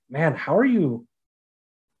 man, how are you?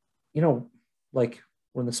 Like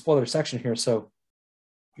we're in the spoiler section here, so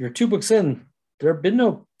you're 2 books in. There have been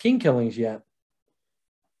no king killings yet.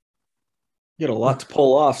 You got a lot to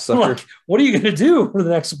pull off, sucker. Like, what are you going to do for the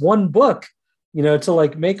next 1 book? To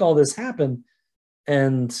like make all this happen.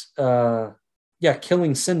 And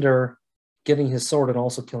killing Cinder, getting his sword, and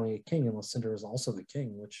also killing a king, unless Cinder is also the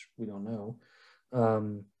king, which we don't know.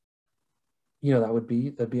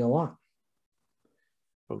 That'd be a lot.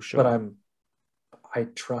 Oh, sure. But I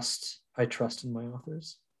trust in my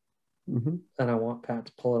authors, and I want Pat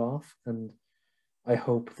to pull it off, and I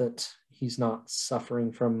hope that he's not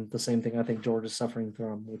suffering from the same thing I think George is suffering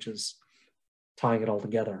from, which is tying it all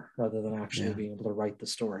together rather than actually being able to write the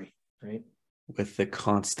story, right? With the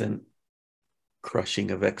constant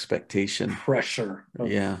crushing of expectation. Pressure.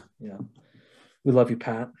 Yeah. We love you,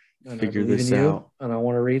 Pat. And figure this out. And I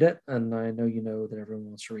want to read it. And I know that everyone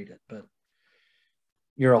wants to read it, but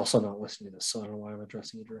you're also not listening to this, so I don't know why I'm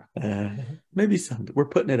addressing you directly. Maybe someday. We're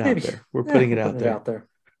putting it out there. We're putting it out there.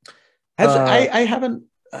 I haven't.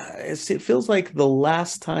 It feels like the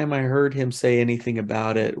last time I heard him say anything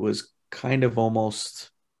about it was kind of almost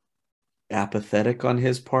apathetic on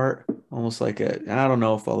his part. Almost like I don't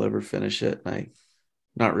know if I'll ever finish it. I'm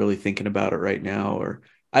not really thinking about it right now, or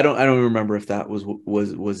I don't remember if that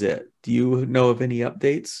was it. Do you know of any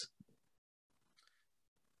updates?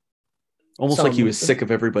 Almost like he was sick of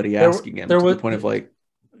everybody asking him to the point of like.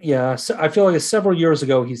 Yeah, so I feel like several years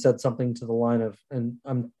ago he said something to the line of, and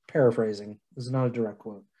I'm paraphrasing, this is not a direct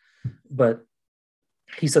quote, but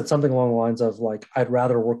he said something along the lines of like, I'd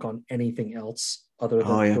rather work on anything else other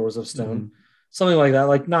than Doors of Stone. Something like that,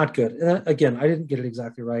 like not good. And again, I didn't get it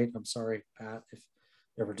exactly right. I'm sorry, Pat, if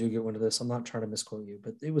you ever do get into this. I'm not trying to misquote you,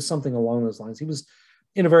 but it was something along those lines. He was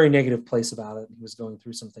in a very negative place about it. He was going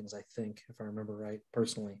through some things, I think, if I remember right,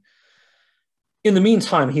 personally. In the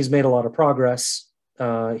meantime, he's made a lot of progress.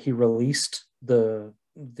 He released the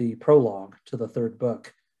prologue to the 3rd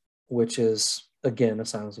book, which is, again, A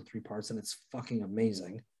Silence of 3 Parts, and it's fucking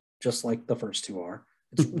amazing, just like the first 2 are.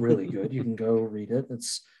 It's really good. You can go read it.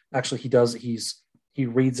 It's actually, he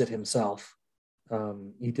reads it himself.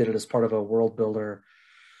 He did it as part of a World Builder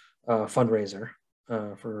fundraiser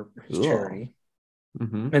for his charity.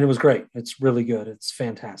 And it was great. It's really good. It's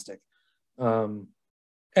fantastic.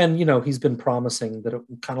 And, he's been promising that,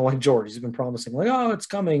 kind of like George, he's been promising like, oh, it's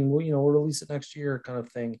coming. We'll release it next year kind of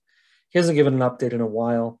thing. He hasn't given an update in a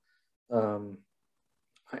while.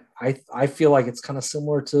 I feel like it's kind of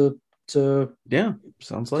similar to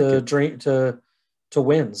sounds like to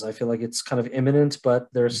Winds. I feel like it's kind of imminent, but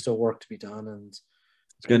there's still work to be done. And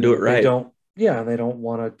it's going to do it right. They don't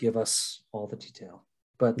want to give us all the detail.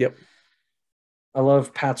 But I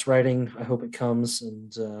love Pat's writing. I hope it comes.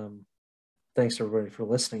 And thanks to everybody for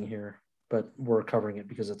listening here, but we're covering it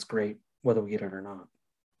because it's great, whether we get it or not.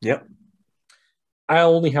 Yep. I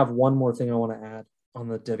only have one more thing I want to add on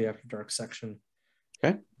the Devi After Dark section.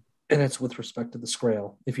 Okay. And it's with respect to the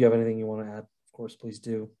Scrael. If you have anything you want to add, of course, please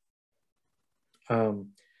do.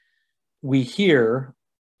 We hear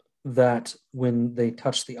that when they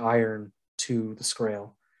touch the iron to the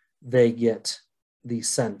Scrael, they get the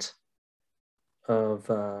scent of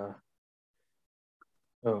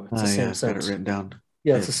it's the same scent. Got it written down.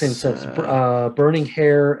 Yeah, it's the same scent. Burning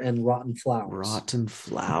hair and rotten flowers. Rotten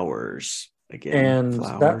flowers. Again, and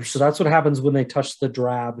flowers. that's what happens when they touch the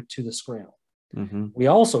drab to the scrael. Mm-hmm. We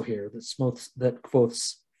also hear that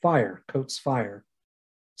coats fire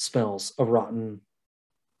smells of rotten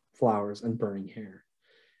flowers and burning hair.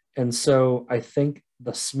 And so I think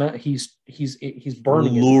the smell he's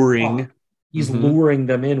burning luring it. He's luring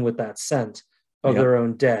them in with that scent of Yep. their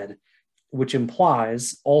own dead, which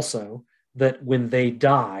implies also that when they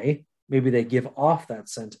die, maybe they give off that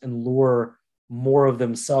scent and lure more of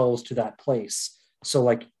themselves to that place. So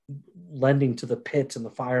like lending to the pit and the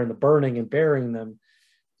fire and the burning and burying them,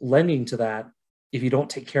 lending to that, if you don't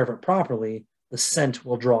take care of it properly, the scent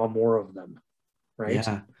will draw more of them. Right?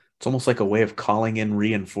 Yeah. It's almost like a way of calling in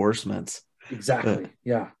reinforcements. Exactly.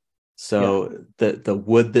 Yeah. So the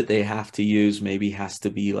wood that they have to use maybe has to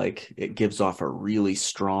be like, it gives off a really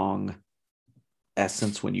strong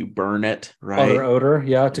essence when you burn it, right? Other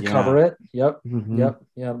odor, to cover it. Yep. Mm-hmm. Yep.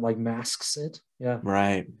 Yeah, like masks it. Yeah.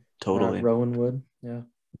 Right. Totally. Rowan wood. Yeah.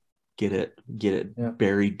 Get it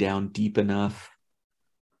buried down deep enough,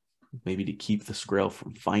 maybe to keep the scrael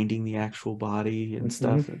from finding the actual body and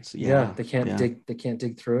stuff. It's they can't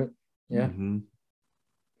dig through it. Yeah. Mm-hmm.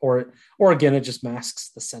 Or again, it just masks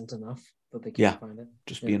the scent enough that they can't find it.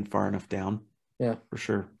 Just being far enough down. Yeah. For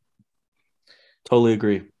sure. Totally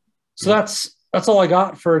agree. So that's all I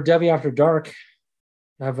got for Devi After Dark.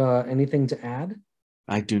 Have anything to add?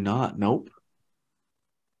 I do not. Nope.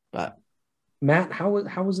 But Matt, how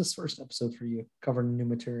was this first episode for you, covering new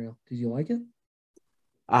material? Did you like it?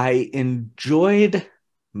 I enjoyed.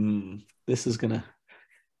 This is gonna.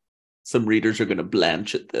 Some readers are gonna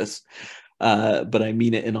blanch at this, but I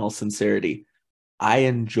mean it in all sincerity. I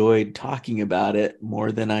enjoyed talking about it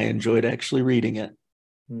more than I enjoyed actually reading it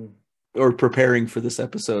or preparing for this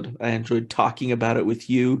episode. I enjoyed talking about it with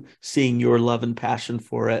you, seeing your love and passion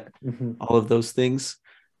for it, all of those things,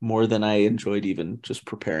 more than I enjoyed even just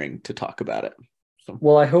preparing to talk about it. So.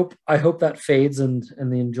 Well, I hope that fades and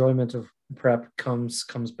the enjoyment of prep comes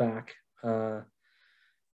back. To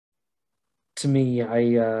me,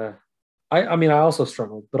 I mean, I also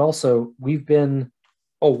struggled, but also we've been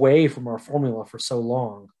away from our formula for so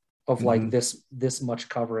long of like this much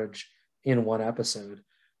coverage in one episode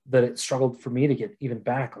that it struggled for me to get even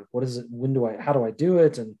back. Like, what is it? How do I do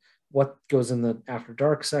it? And what goes in the After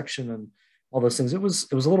Dark section and all those things. It was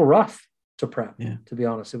a little rough to prep, to be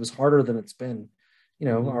honest. It was harder than it's been. You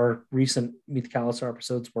know, our recent Meet the Khalasar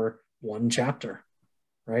episodes were one chapter,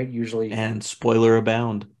 right? Usually. And spoiler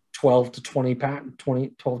abound. 12 to 20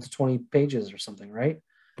 pages or something, right?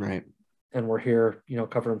 Right. And we're here,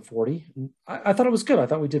 covering 40. I thought it was good. I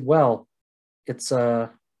thought we did well. It's going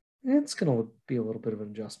to be a little bit of an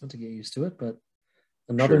adjustment to get used to it, but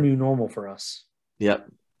another new normal for us. Yep.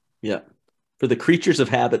 For the creatures of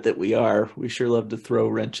habit that we are, we sure love to throw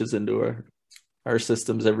wrenches into our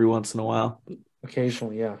systems every once in a while.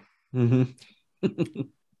 Occasionally, yeah. You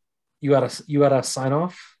got a sign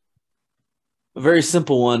off? A very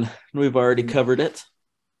simple one. We've already covered it.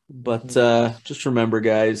 But just remember,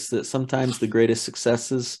 guys, that sometimes the greatest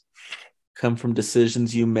successes come from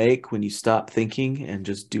decisions you make when you stop thinking and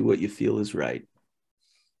just do what you feel is right.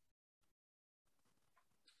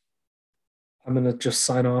 I'm going to just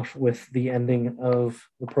sign off with the ending of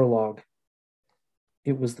the prologue.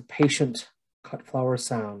 It was the patient cut flower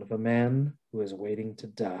sound of a man who is waiting to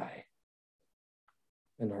die.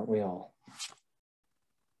 And aren't we all?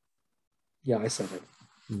 Yeah, I said it.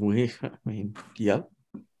 Yep.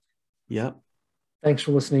 Thanks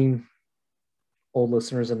for listening, old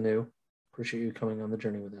listeners and new. Appreciate you coming on the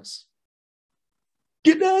journey with us.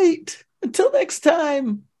 Good night. Until next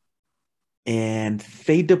time. And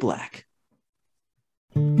fade to black.